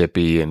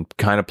Mississippi and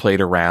kind of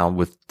played around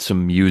with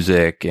some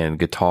music and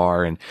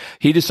guitar. And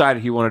he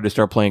decided he wanted to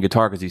start playing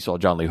guitar because he saw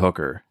John Lee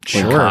Hooker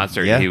in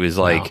concert. Yeah. He was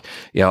like,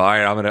 all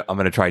right, I'm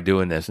going to try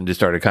doing this, and just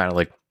started kind of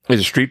like as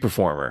a street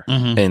performer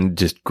and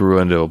just grew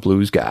into a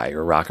blues guy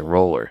or rock and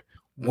roller.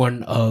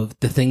 One of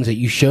the things that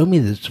you showed me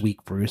this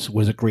week, Bruce,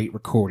 was a great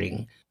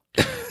recording.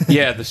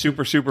 Yeah, the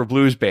Super Super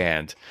Blues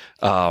Band.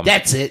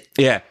 That's it.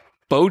 Yeah.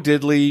 Bo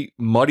Diddley,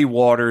 Muddy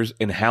Waters,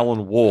 and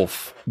Howlin'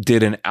 Wolf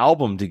did an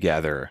album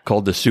together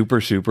called the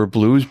Super Super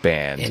Blues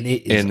Band, and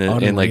it is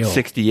in like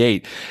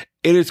 '68.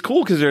 It is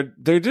cool because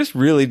they're just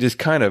really just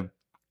kind of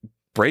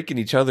breaking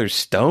each other's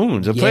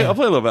stones. I'll play a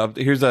little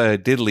bit. Here's a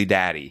Diddley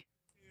Daddy.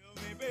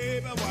 Hey,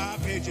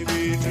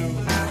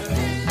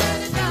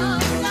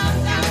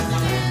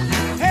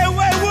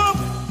 wait, whoop!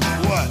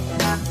 What?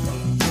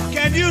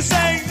 Can you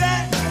sing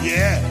that?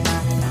 Yeah.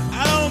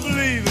 I don't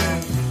believe it.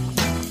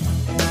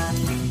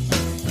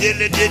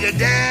 Diddly diddly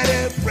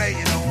daddy, bring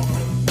it on.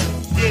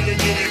 Diddly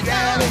diddly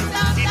daddy,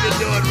 keep it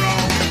doing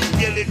wrong.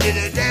 Diddly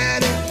diddly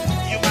daddy,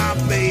 you my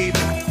baby.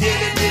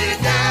 Diddly diddly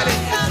daddy,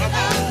 come on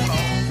home.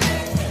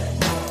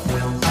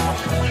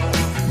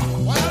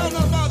 Well, I don't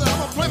know about that. I'm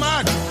gonna play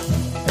my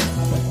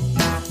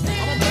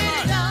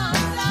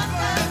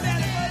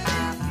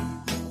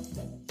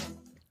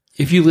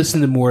If you listen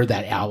to more of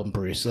that album,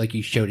 Bruce, like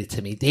you showed it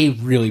to me, they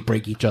really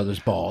break each other's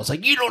balls.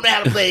 Like, you don't know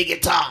how to play a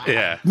guitar.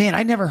 Yeah. Man,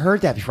 I never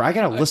heard that before. I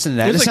got to listen to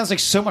that. It sounds like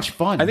so much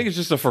fun. I think it's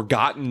just a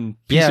forgotten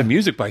piece of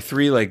music by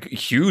three like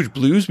huge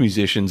blues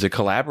musicians that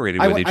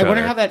collaborated with each other. I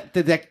wonder how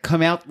did that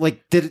come out?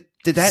 Like, did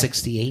Did that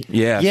 68?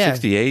 Yeah,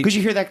 68. Because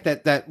you hear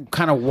that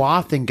kind of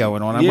wah thing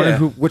going on. I Yeah.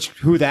 wonder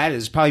who that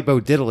is. Probably Bo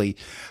Diddley.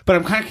 But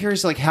I'm kind of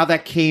curious, like how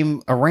that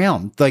came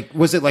around. Like,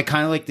 was it like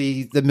kind of like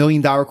the $1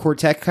 Million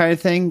Quartet kind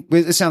of thing?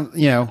 It sounds,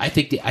 I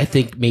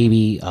think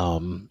maybe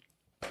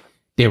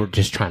they were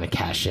just trying to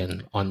cash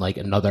in on like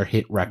another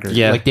hit record.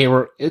 Yeah. Like they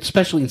were,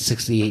 especially in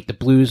 68, the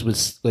blues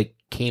was like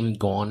came and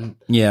gone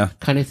yeah.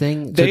 kind of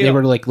thing. So They, they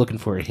were like looking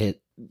for a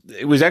hit.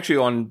 It was actually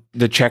on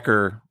the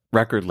Checker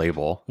record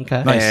label.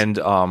 Okay. Nice. And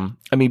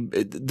I mean,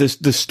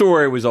 the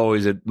story was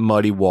always that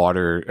Muddy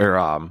Waters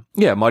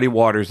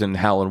and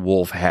Howlin'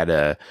 Wolf had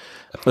a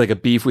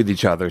beef with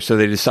each other, so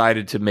they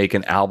decided to make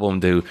an album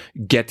to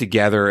get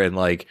together and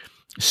like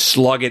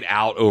slug it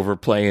out over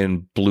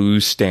playing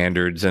blues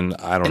standards. And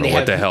I don't know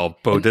what the hell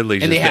Bo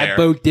Diddley's And they just had there.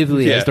 Bo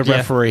Diddley Yeah. as the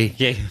referee.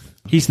 Yeah.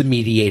 He's the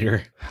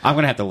mediator. I'm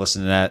going to have to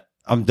listen to that.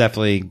 I'm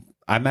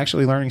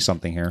actually learning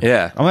something here.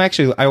 Yeah.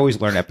 I always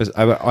learn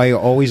I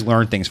always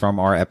learn things from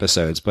our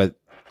episodes, but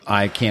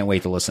I can't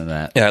wait to listen to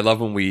that. Yeah, I love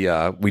when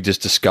we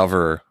just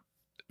discover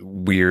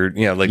weird,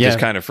 just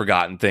kind of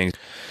forgotten things.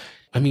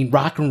 I mean,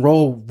 rock and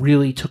roll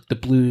really took the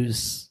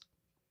blues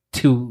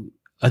to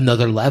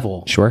another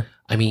level. Sure.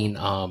 I mean,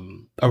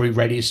 are we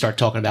ready to start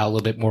talking about a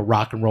little bit more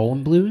rock and roll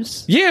and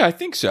blues? Yeah, I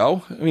think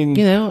so. I mean,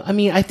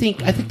 I think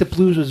the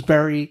blues was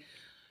very,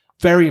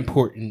 very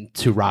important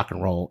to rock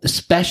and roll,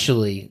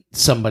 especially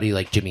somebody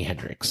like Jimi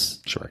Hendrix.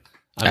 Sure.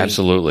 I mean,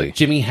 absolutely.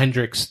 Jimi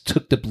Hendrix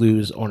took the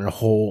blues on a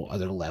whole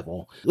other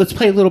level. Let's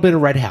play a little bit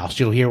of Red House.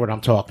 You'll hear what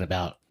I'm talking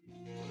about.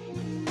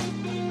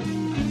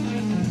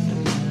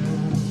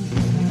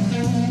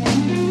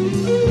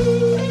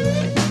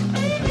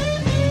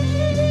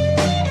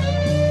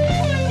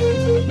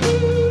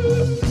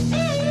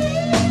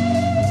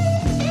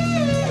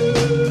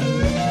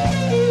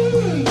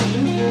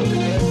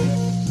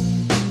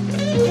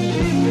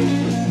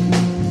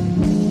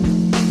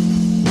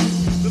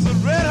 There's a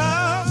red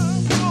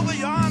house over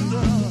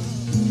yonder.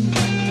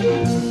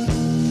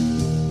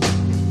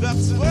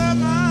 That's where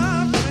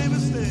my baby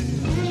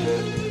stays.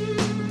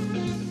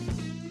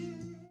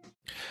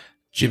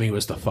 Jimmy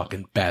was the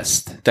fucking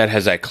best. That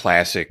has that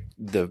classic.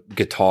 The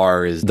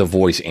guitar is the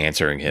voice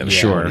answering him.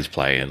 Sure. when he's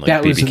playing. Like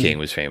That was B.B. an- King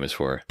was famous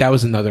for. That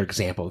was another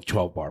example of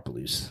 12-bar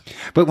blues.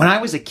 But when I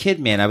was a kid,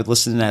 man, I would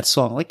listen to that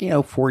song, like,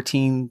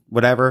 14,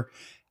 whatever.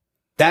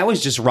 That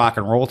was just rock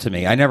and roll to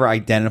me. I never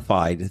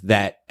identified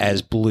that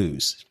as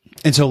blues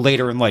until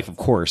later in life, of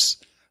course.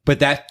 But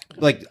that,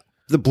 like,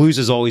 the blues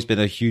has always been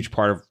a huge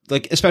part of,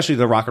 like, especially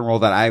the rock and roll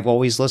that I've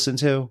always listened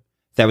to.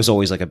 That was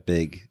always like a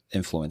big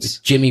influence.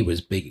 Jimmy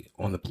was big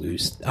on the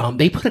blues.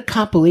 They put a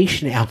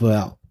compilation album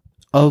out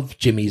of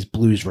Jimmy's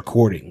blues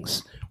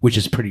recordings, which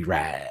is pretty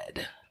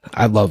rad.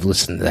 I love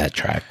listening to that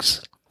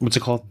tracks. What's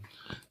it called?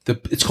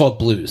 It's called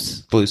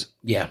Blues. Blues.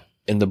 Yeah.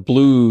 And the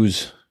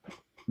blues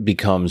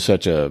becomes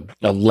such a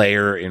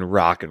layer in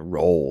rock and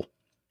roll.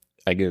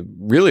 I guess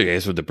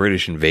with the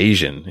British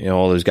invasion,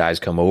 all those guys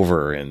come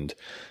over, and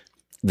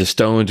the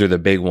Stones are the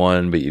big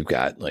one, but you've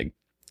got like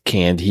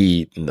Canned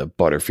Heat and the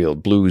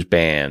Butterfield Blues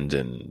Band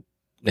and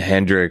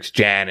Hendrix,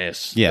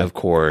 Janis, of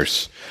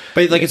course.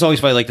 But like, it's always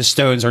funny. Like, the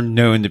Stones are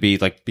known to be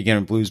like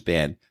beginner blues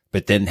band,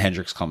 but then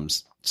Hendrix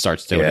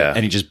starts doing it,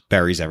 and he just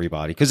buries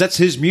everybody because that's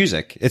his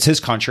music. It's his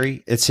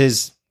country. It's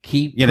his.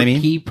 You know what I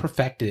mean? He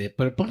perfected it,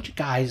 but a bunch of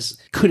guys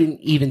couldn't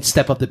even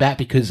step up the bat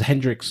because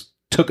Hendrix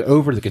took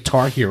over the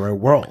Guitar Hero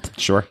world.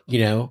 Sure.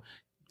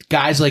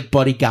 Guys like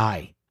Buddy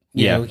Guy.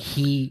 You know,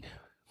 he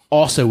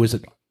also is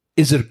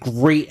a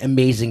great,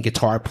 amazing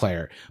guitar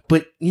player.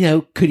 But,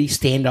 could he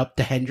stand up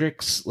to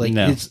Hendrix? Like,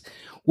 No.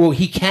 well,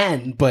 he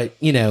can, but,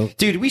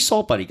 Dude, we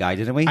saw Buddy Guy,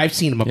 didn't we? I've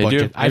seen him Really?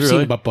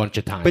 seen him a bunch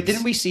of times. But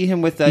didn't we see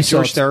him with We saw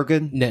George it-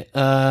 Thorogood?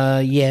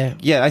 Yeah.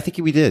 Yeah, I think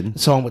we did. I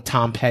saw him with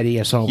Tom Petty.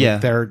 I saw him Yeah.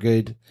 with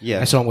Thorogood. Yeah.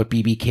 I saw him with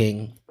B.B.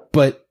 King.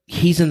 But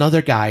he's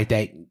another guy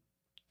that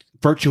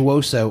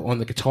virtuoso on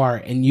the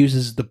guitar and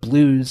uses the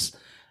blues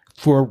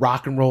for a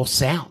rock and roll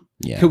sound.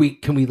 Yeah.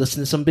 Can we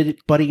listen to some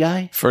Buddy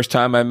Guy? First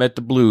Time I Met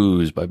the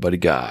Blues by Buddy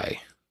Guy.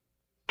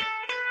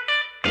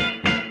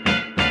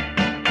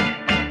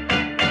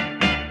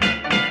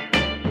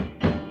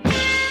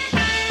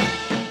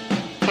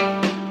 The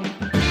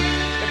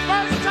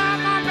first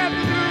time I met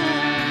the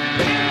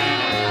blues,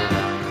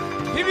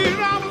 if you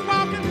know I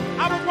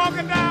was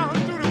walking down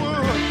through the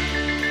woods.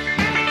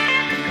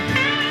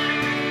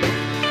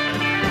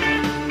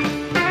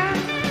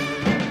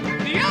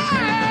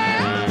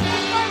 Yeah, the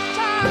first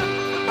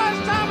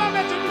time I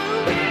met the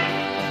blues,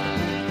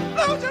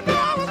 don't you know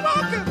I was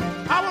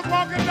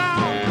walking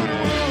down through the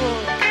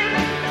woods.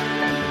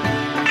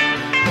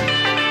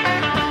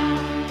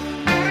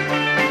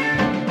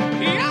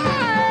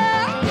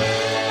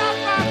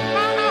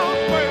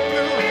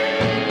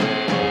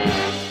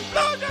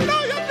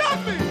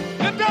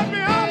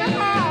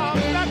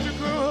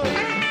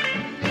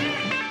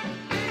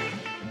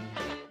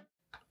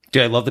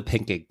 Dude, I love the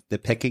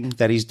picking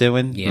that he's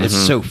doing. Yeah. It's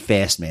so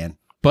fast, man.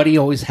 Buddy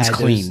always had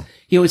clean.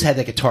 He always had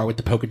that guitar with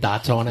the polka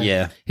dots on it.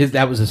 Yeah.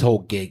 That was his whole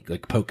gig,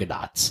 like polka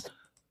dots.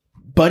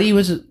 Buddy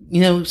was,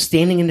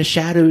 standing in the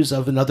shadows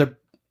of another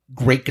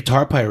great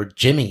guitar player,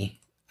 Jimmy.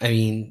 I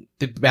mean,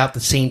 about the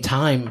same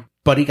time,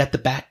 Buddy got the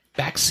back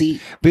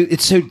seat. But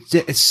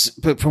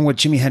but from what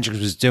Jimi Hendrix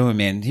was doing,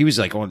 man, he was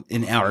like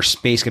in outer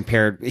space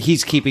compared.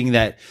 He's keeping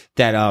that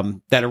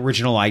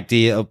original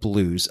idea of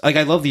blues. Like,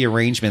 I love the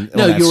arrangement.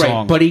 No, of that you're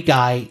song. right. Buddy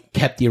Guy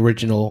kept the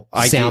original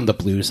sound of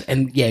blues,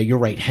 and yeah, you're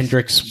right.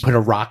 Hendrix put a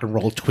rock and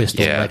roll twist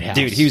on Red House.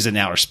 Dude, he was in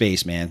outer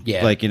space, man.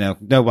 Yeah, like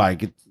nobody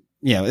could.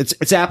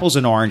 It's apples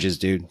and oranges,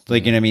 dude.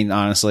 Like, you know what I mean?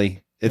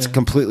 Honestly, it's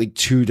completely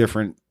two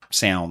different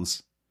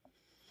sounds.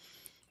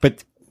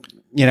 But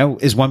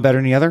is one better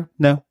than the other?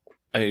 No.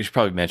 You should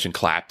probably mention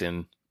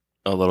Clapton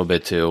a little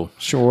bit too.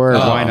 Sure,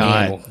 why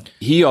not?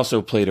 He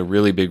also played a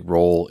really big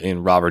role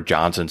in Robert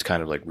Johnson's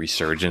kind of like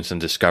resurgence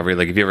and discovery.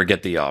 Like, if you ever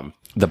get the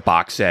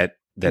box set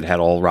that had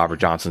all Robert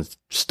Johnson's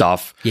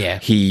stuff,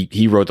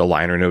 he wrote the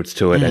liner notes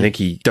to it. I think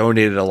he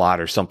donated a lot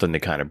or something to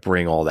kind of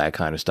bring all that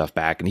kind of stuff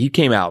back. And he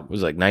came out, it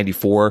was like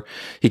 94.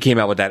 He came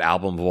out with that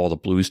album of all the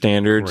blues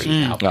standards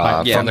from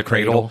the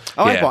Cradle.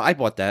 Oh, yeah. I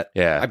bought that.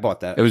 Yeah, I bought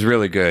that. It was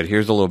really good.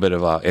 Here's a little bit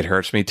of It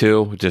Hurts Me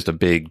Too. Just a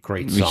big,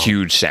 great song.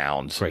 Huge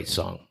sounds. Great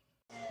song.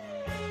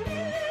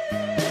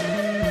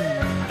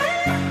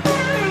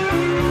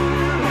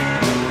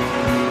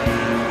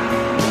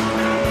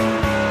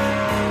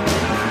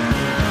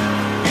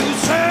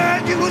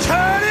 You was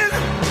hurting,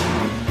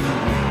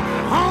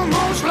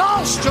 almost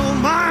lost your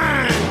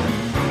mind.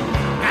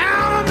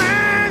 Now the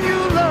man you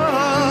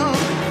love,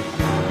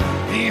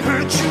 he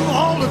hurts you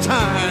all the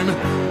time.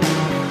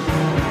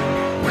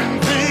 When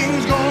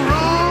things go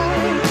wrong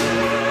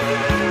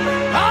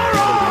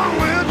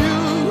with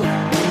you,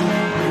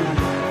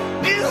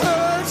 it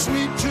hurts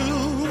me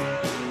too.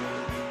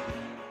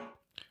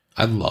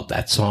 I love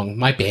that song.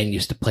 My band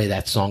used to play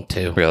that song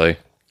too. Really?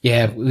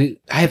 Yeah,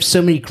 I have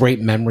so many great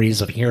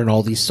memories of hearing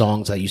all these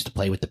songs I used to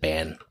play with the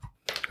band.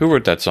 Who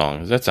wrote that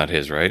song? That's not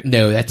his, right?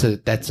 No, that's a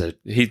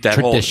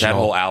that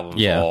whole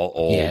album's all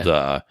old.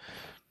 Yeah.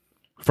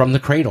 From the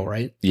Cradle,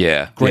 right?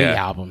 Yeah, great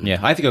album. Yeah,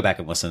 I have to go back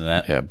and listen to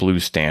that. Yeah,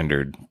 blues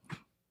standard.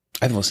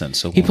 I've listened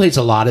so. He plays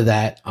a lot of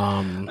that.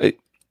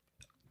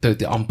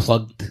 The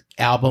Unplugged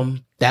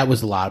album, that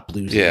was a lot of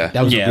bluesy. Yeah,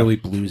 that was a really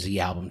bluesy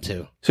album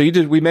too. So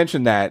we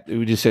mentioned that.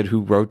 We just said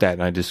who wrote that,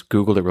 and I just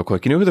Googled it real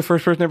quick. You know who the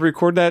first person ever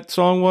recorded that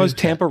song was?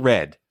 Tampa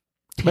Red.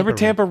 Remember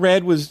Tampa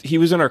Red he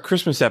was in our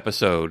Christmas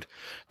episode,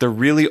 the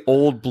really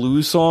old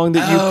blues song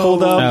that you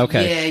pulled up.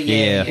 Okay,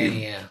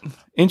 yeah.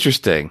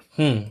 Interesting.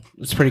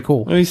 It's pretty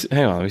cool.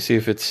 Hang on, let me see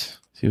if it's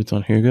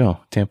on. Here you go.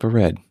 Tampa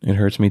Red. It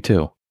Hurts Me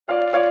Too.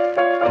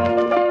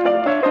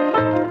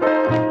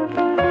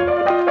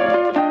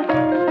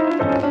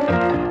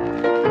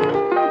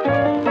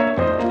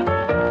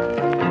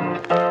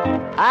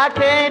 I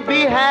can't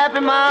be happy,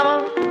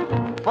 mama,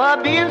 for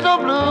being so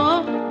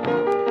blue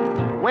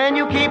when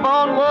you keep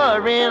on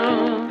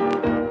worrying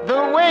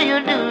the way you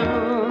do.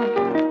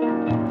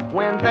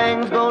 When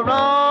things go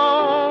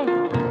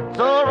wrong,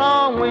 so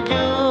wrong with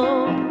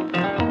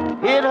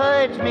you, it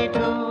hurts me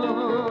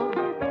too.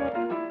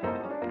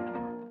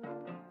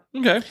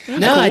 Okay.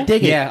 No, I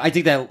dig it. Yeah, I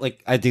dig that.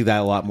 Like, I dig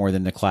that a lot more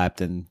than the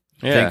Clapton.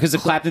 Yeah, because the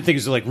Clapton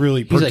things are like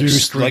really He's, like,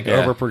 produced, screaming.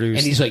 overproduced,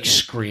 and he's like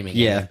screaming.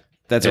 Yeah,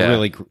 that's a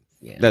really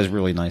that's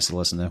really nice to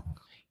listen to.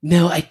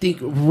 No, I think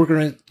we're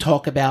gonna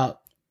talk about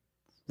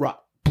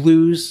rock,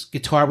 blues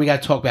guitar. We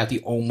got to talk about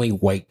the only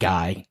white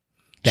guy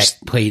that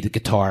played the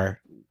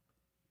guitar,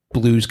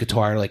 blues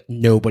guitar, like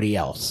nobody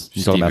else.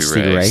 You talking about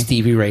Stevie Ray?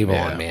 Stevie Ray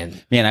Vaughan,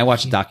 man. I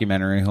watched a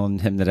documentary on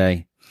him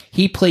today.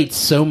 He played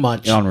so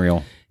much,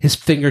 unreal. His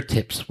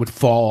fingertips would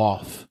fall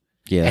off.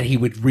 Yeah, and he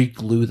would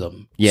re-glue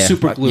them. Yeah,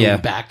 super glue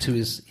them back to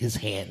his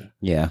hand.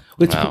 Yeah,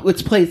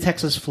 let's play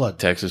Texas Flood.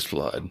 Texas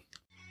Flood.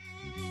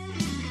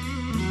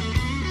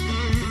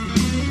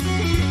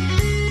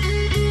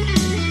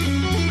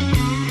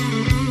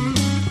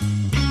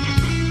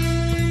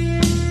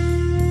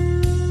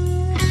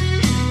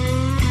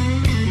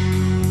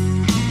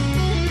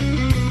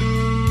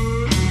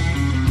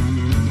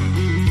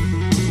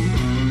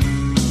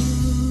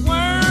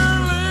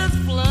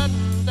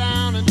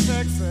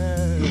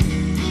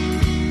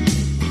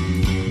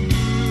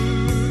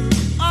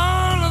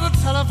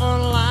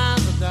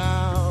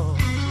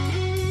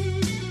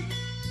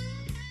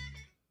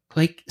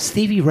 Like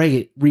Stevie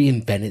Ray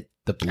reinvented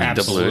the blues.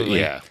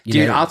 Absolutely, yeah.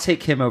 Dude, I'll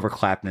take him over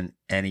Clapton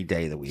any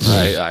day of the week.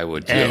 I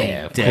would too.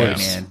 Any day,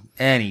 man.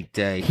 Any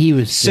day. He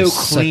was so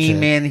clean,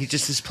 man. He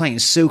just is playing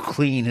so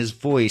clean. His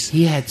voice.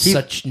 He had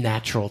such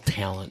natural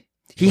talent.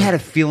 He had a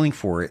feeling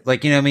for it.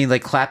 Like, you know what I mean?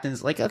 Like,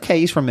 Clapton's like, okay,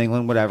 he's from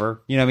England,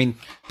 whatever. You know what I mean?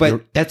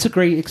 But that's a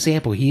great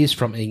example. He is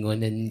from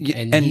England and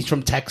he's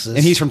from Texas.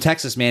 And he's from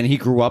Texas, man. He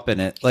grew up in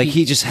it. Like,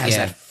 he just has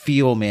that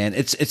feel, man.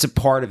 It's a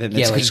part of him. It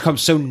just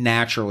comes so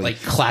naturally.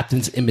 Like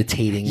Clapton's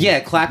imitating.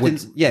 Yeah,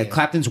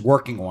 Clapton's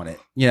working on it.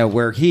 You know,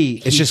 where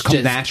it's just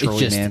come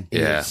naturally, man.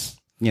 Yeah.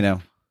 You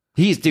know.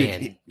 He's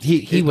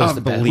he was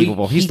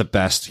unbelievable. He's the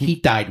best. He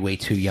died way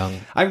too young.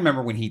 I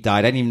remember when he died.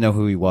 I didn't even know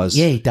who he was.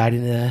 Yeah, he died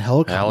in a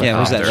helicopter. Yeah,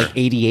 was that like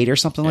 88 or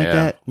something like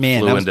that?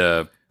 Man, flew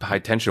into high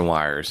tension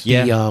wires.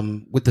 Yeah.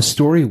 What the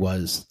story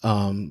was,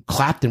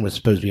 Clapton was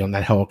supposed to be on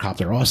that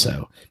helicopter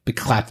also, but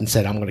Clapton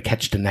said, "I'm going to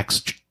catch the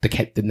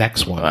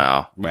next one."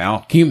 Wow.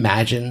 Wow. Can you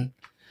imagine?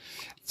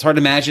 It's hard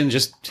to imagine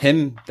just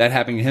that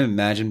happening to him.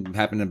 Imagine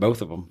happening to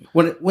both of them.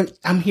 When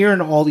I'm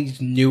hearing all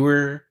these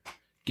newer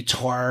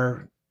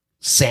guitar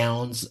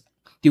sounds,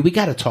 dude, we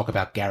got to talk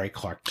about Gary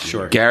Clark Jr.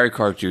 Sure. Gary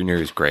Clark Jr.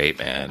 is great,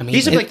 man. I mean,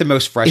 He's like the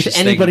most freshest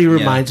If anybody thing.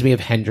 reminds me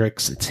of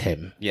Hendrix, it's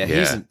him. Yeah,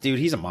 Yeah.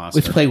 he's a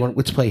monster.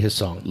 Let's play his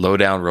song. Low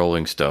down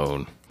Rolling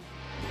Stone.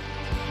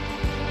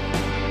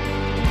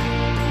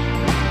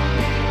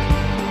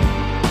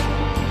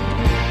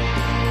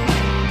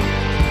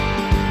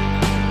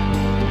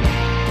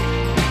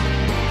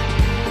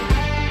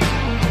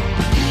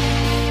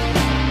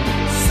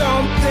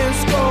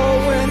 Something's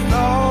going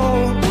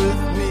on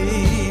with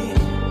me.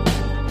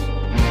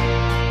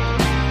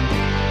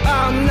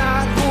 I'm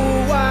not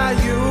who I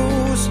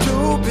used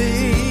to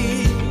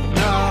be.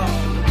 No.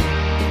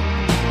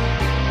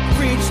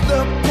 Reach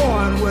the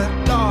point where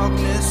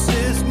darkness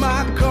is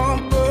my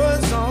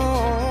comfort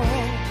zone.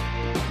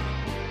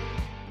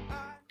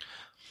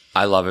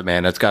 I love it,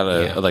 man. It's got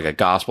a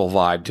gospel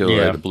vibe to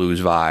Yeah. it, a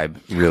blues vibe.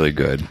 Really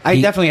good. I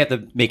definitely have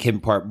to make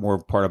him more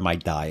part of my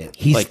diet.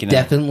 He's like,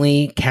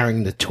 definitely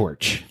carrying the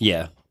torch.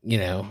 Yeah. You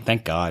know,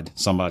 Thank God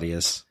somebody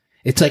is.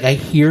 it's like I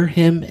hear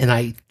him and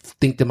I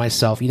think to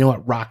myself, you know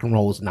what? Rock and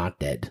roll is not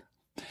dead.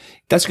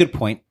 That's a good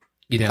point.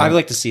 You know, I'd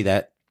like to see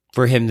that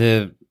for him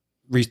to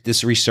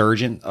this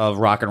resurgence of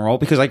rock and roll,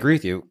 because I agree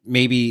with you.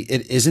 Maybe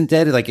it isn't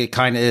dead, like it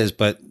kind of is,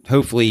 but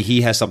hopefully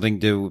he has something to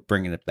do with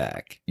bringing it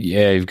back.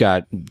 Yeah, you've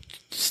got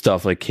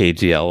stuff like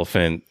Cage the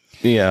Elephant,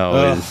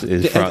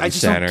 is front I and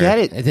just center. don't get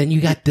it. and then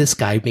you got this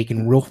guy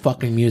making real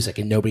fucking music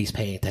and nobody's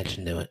paying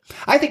attention to it.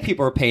 I think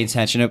people are paying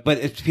attention to it, but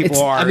if people It's,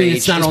 are, I mean,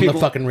 it's not on people, the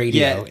fucking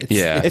radio.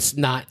 Yeah, It's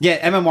not.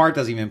 yeah. MMR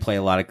doesn't even play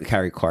a lot of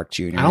Gary Clark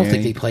Jr. I don't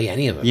think they play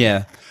any of it.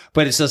 Yeah,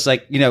 but it's just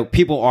like,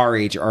 people our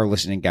age are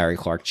listening to Gary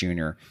Clark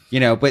Jr.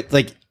 But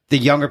like the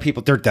younger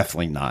people, they're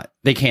definitely not.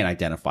 They can't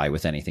identify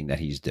with anything that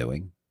he's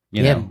doing.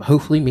 You know,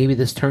 Hopefully, maybe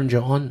this turns you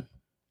on.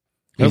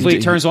 hopefully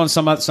it turns on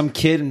some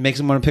kid and makes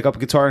him want to pick up a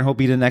guitar and he'll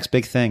be the next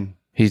big thing.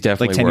 He's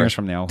definitely Like 10 worth, years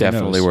from now, who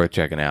Definitely knows? worth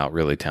checking out.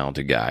 Really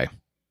talented guy.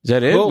 Is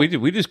that it? Well-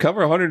 we just cover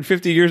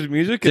 150 years of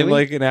music in we?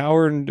 like an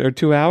hour or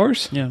 2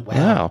 hours. Yeah.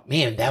 Wow.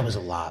 Man, that was a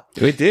lot.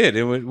 We did.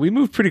 We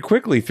moved pretty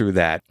quickly through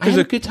that. I had a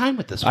There's good time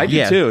with this I one. did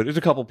Yeah. too. There's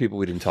a couple people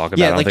we didn't talk about.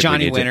 I Yeah, don't like think we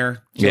Johnny need to.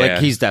 Winter. Yeah. Like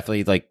he's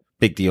definitely like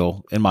big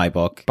deal in my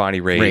book.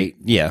 Bonnie Raitt,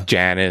 Yeah.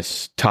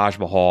 Janice, Taj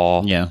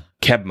Mahal, Yeah.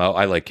 Keb Mo.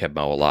 I like Keb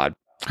Mo a lot.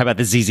 How about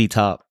the ZZ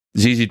Top?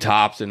 ZZ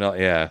Tops and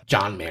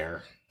John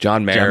Mayer.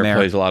 John Mayer John Mayer.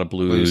 plays a lot of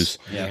blues.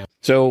 Yeah.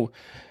 So,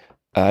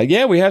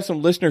 we have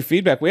some listener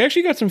feedback. We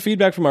actually got some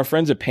feedback from our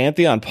friends at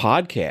Pantheon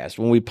Podcast.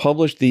 When we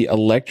published the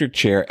electric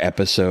chair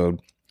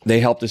episode, they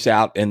helped us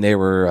out and they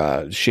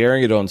were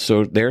sharing it on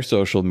their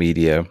social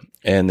media.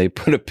 And they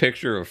put a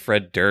picture of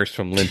Fred Durst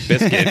from Limp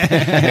Bizkit and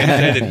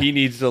said that he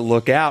needs to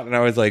look out. And I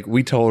was like,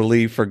 we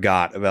totally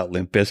forgot about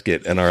Limp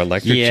Bizkit in our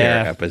electric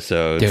chair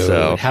episode. Dude,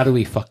 So how do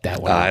we fuck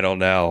that one up? I don't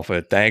know,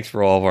 but thanks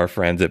for all of our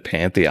friends at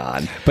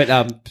Pantheon.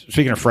 But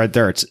speaking of Fred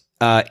Durst,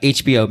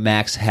 HBO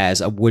Max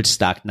has a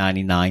Woodstock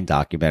 99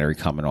 documentary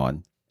coming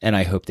on, and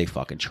I hope they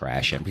fucking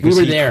trash him. We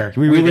were there.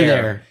 We were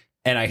there.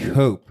 And I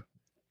hope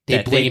They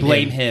they blame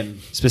blame him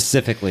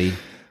specifically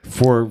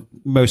for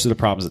most of the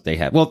problems that they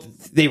had. Well,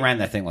 they ran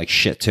that thing like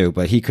shit too,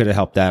 but he could have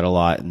helped out a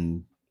lot,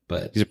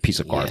 but he's a piece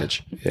of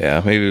garbage.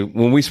 Yeah, maybe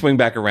when we swing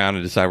back around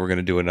and decide we're going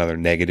to do another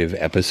negative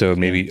episode,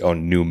 maybe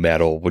on new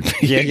metal would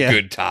be a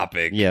good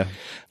topic. Yeah.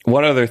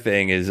 One other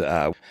thing is,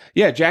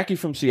 Jackie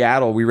from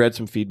Seattle, we read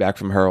some feedback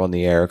from her on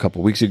the air a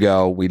couple weeks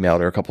ago. We mailed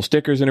her a couple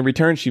stickers, and in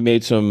return, she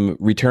made some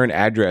return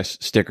address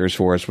stickers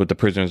for us with the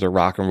Prisoners of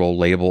Rock and Roll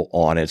label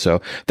on it.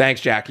 So thanks,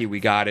 Jackie.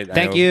 We got it.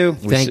 Thank you.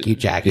 Thank you,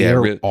 Jackie. Yeah,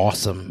 You're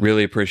awesome.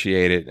 Really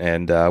appreciate it.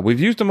 And we've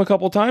used them a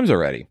couple times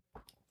already.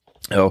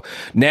 So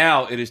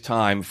now it is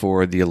time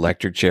for the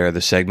electric chair, the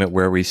segment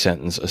where we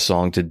sentence a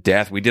song to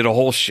death. We did a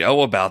whole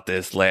show about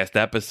this last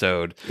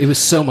episode. It was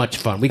so much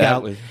fun. We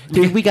got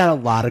a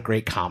lot of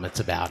great comments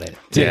about it.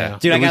 Yeah.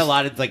 Dude, I got a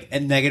lot of like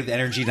negative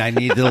energy that I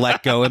needed to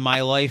let go in my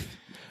life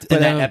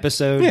in that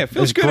episode. Yeah, it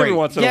feels good every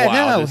once in a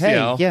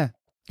while. Yeah.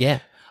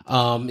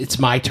 It's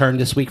my turn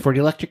this week for the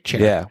electric chair.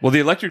 Yeah. Well, the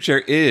electric chair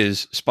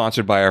is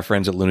sponsored by our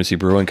friends at Lunacy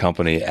Brewing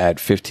Company at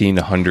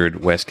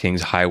 1500 West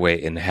Kings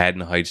Highway in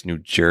Haddon Heights, New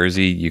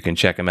Jersey. You can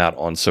check them out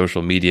on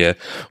social media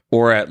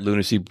or at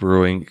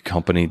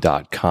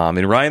lunacybrewingcompany.com.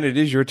 And Ryan, it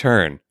is your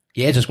turn.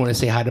 Yeah, just want to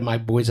say hi to my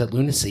boys at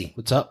Lunacy.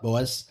 What's up,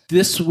 boys?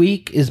 This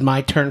week is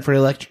my turn for the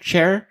electric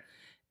chair,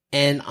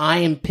 and I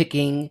am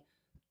picking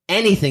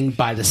anything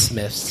by the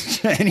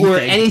Smiths or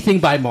anything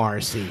by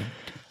Morrissey.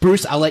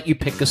 Bruce, I'll let you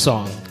pick a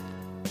song.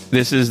 There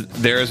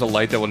is a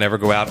light that will never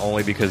go out,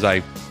 only because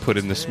I put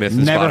in the Smith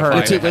and Never Spotify. heard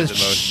and it. had the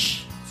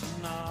most.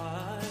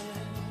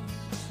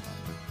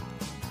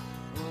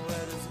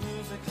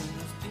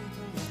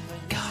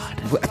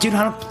 Dude,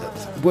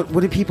 what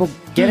do people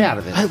get out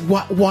of it?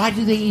 Why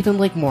do they even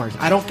like Morrissey?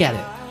 I don't get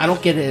it. I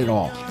don't get it at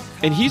all.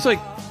 And he's like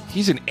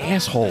He's an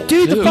asshole.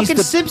 Dude, the too. fucking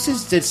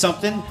Simpsons did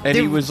something. And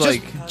he was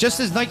just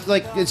as nice,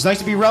 like, it's nice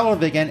to be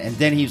relevant again. And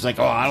then he was like,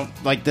 oh, I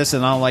don't like this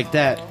and I don't like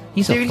that.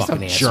 He's a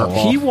fucking jerk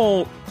asshole. He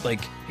won't,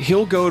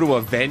 he'll go to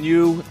a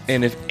venue,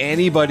 and if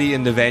anybody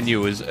in the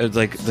venue is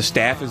the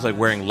staff is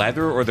wearing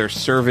leather or they're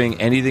serving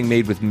anything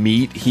made with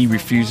meat, he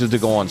refuses to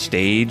go on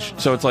stage.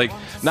 So it's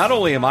not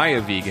only am I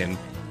a vegan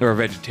or a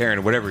vegetarian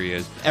or whatever he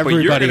is,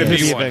 Everybody but you're going to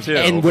is. be one too.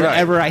 And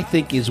whatever I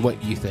think is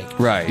what you think.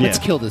 Right. Let's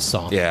kill this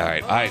song. Yeah,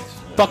 all right.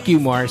 Fuck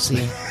you, Marcy.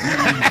 You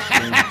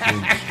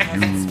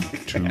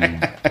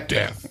to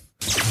death.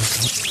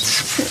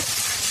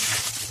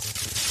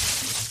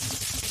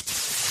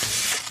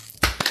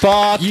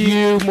 Fuck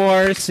you,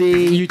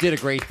 Marcy. You did a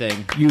great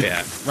thing. You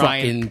Yeah.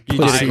 Ryan, fucking you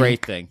pussy. did a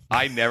great thing.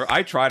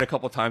 I tried a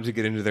couple times to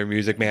get into their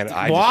music, man.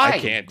 I Why?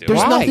 can't do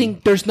There's it.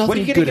 nothing. There's nothing What are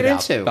you good going to get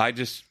about it. into? I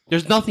just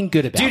There's nothing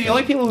good about Dude, it. the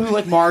only people who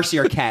like Marcy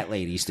are cat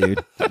ladies,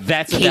 dude.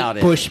 That's Kate about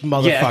it. Bush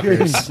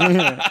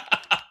motherfuckers.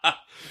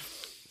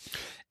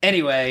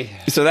 Anyway,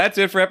 So that's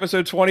it for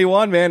episode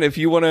 21, man. If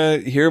you want to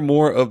hear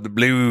more of the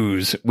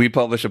blues, we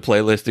publish a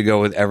playlist to go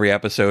with every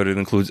episode. It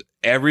includes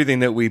everything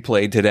that we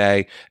played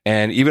today,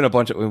 and even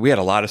we had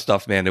a lot of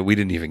stuff, man, that we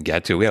didn't even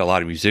get to. We had a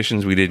lot of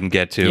musicians we didn't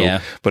get to,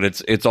 Yeah. but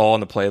it's all on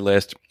the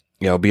playlist.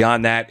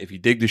 Beyond that, if you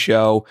dig the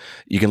show,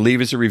 you can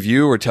leave us a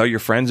review or tell your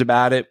friends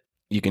about it.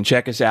 You can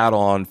check us out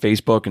on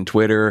Facebook and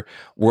Twitter.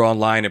 We're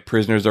online at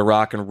Prisoners of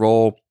Rock and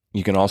Roll.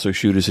 You can also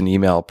shoot us an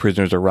email,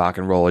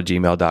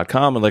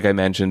 prisonersofrockandroll@gmail.com. And like I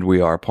mentioned, we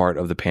are part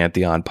of the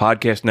Pantheon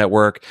Podcast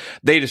Network.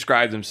 They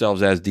describe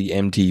themselves as the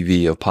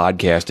MTV of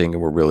podcasting,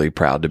 and we're really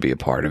proud to be a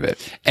part of it.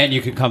 and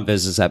you can come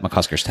visit us at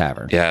McCusker's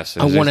Tavern. Yes.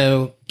 I want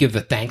to give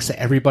the thanks to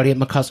everybody at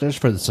McCuskers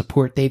for the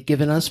support they've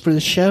given us for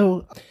the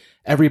show.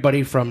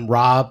 Everybody from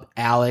Rob,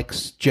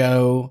 Alex,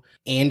 Joe,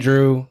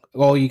 Andrew,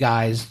 all you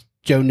guys,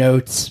 Joe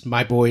Notes,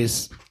 my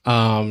boys.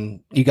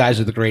 You guys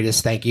are the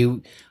greatest. Thank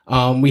you.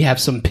 We have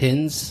some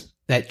pins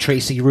that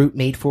Tracy Root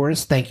made for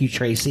us. Thank you,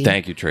 Tracy.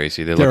 Thank you,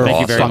 Tracy. They They're look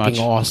Thank you awesome. very fucking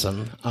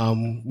much.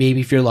 awesome.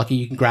 Maybe if you're lucky,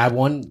 you can grab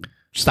one.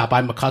 Stop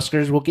by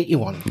McCuskers. We'll get you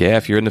one. Yeah,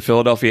 if you're in the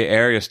Philadelphia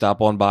area, stop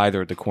on by.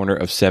 They're at the corner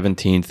of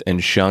 17th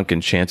and Shunk,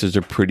 and chances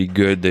are pretty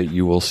good that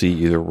you will see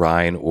either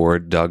Ryan or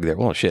Doug there.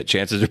 Well, shit,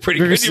 chances are pretty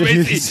good. You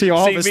may see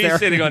all of us me there.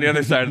 sitting on the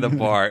other side of the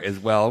bar as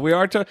well.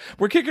 We're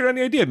kicking around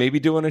the idea, maybe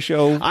doing a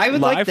show I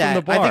would live like that. from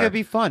the bar. I think it'd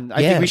be fun.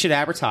 I Yeah. think we should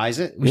advertise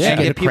it. We should should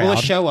get get a people crowd.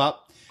 to show up.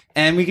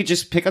 And we could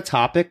just pick a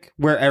topic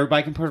where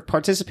everybody can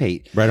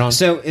participate. Right on.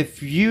 So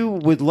if you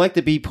would like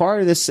to be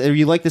part of this, or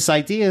you like this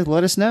idea,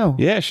 let us know.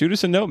 Yeah, shoot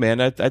us a note, man.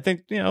 I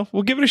think,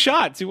 we'll give it a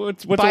shot. See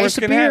what's the Buy worst us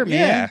a that can beer, happen. man.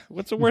 Yeah,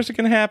 what's the worst that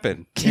can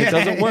happen? It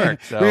doesn't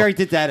work. So. We already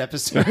did that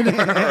episode. All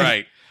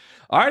right.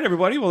 All right,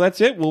 everybody. Well,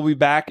 that's it. We'll be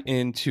back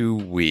in 2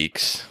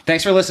 weeks.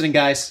 Thanks for listening,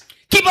 guys.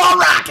 Keep on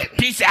rocking.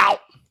 Peace out.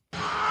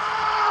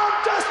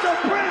 I'm just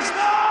a prisoner.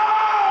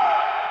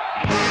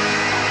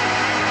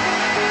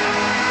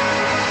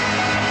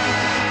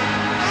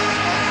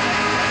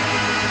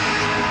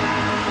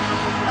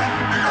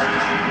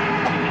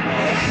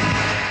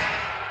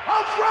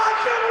 Of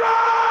rock and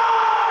roll.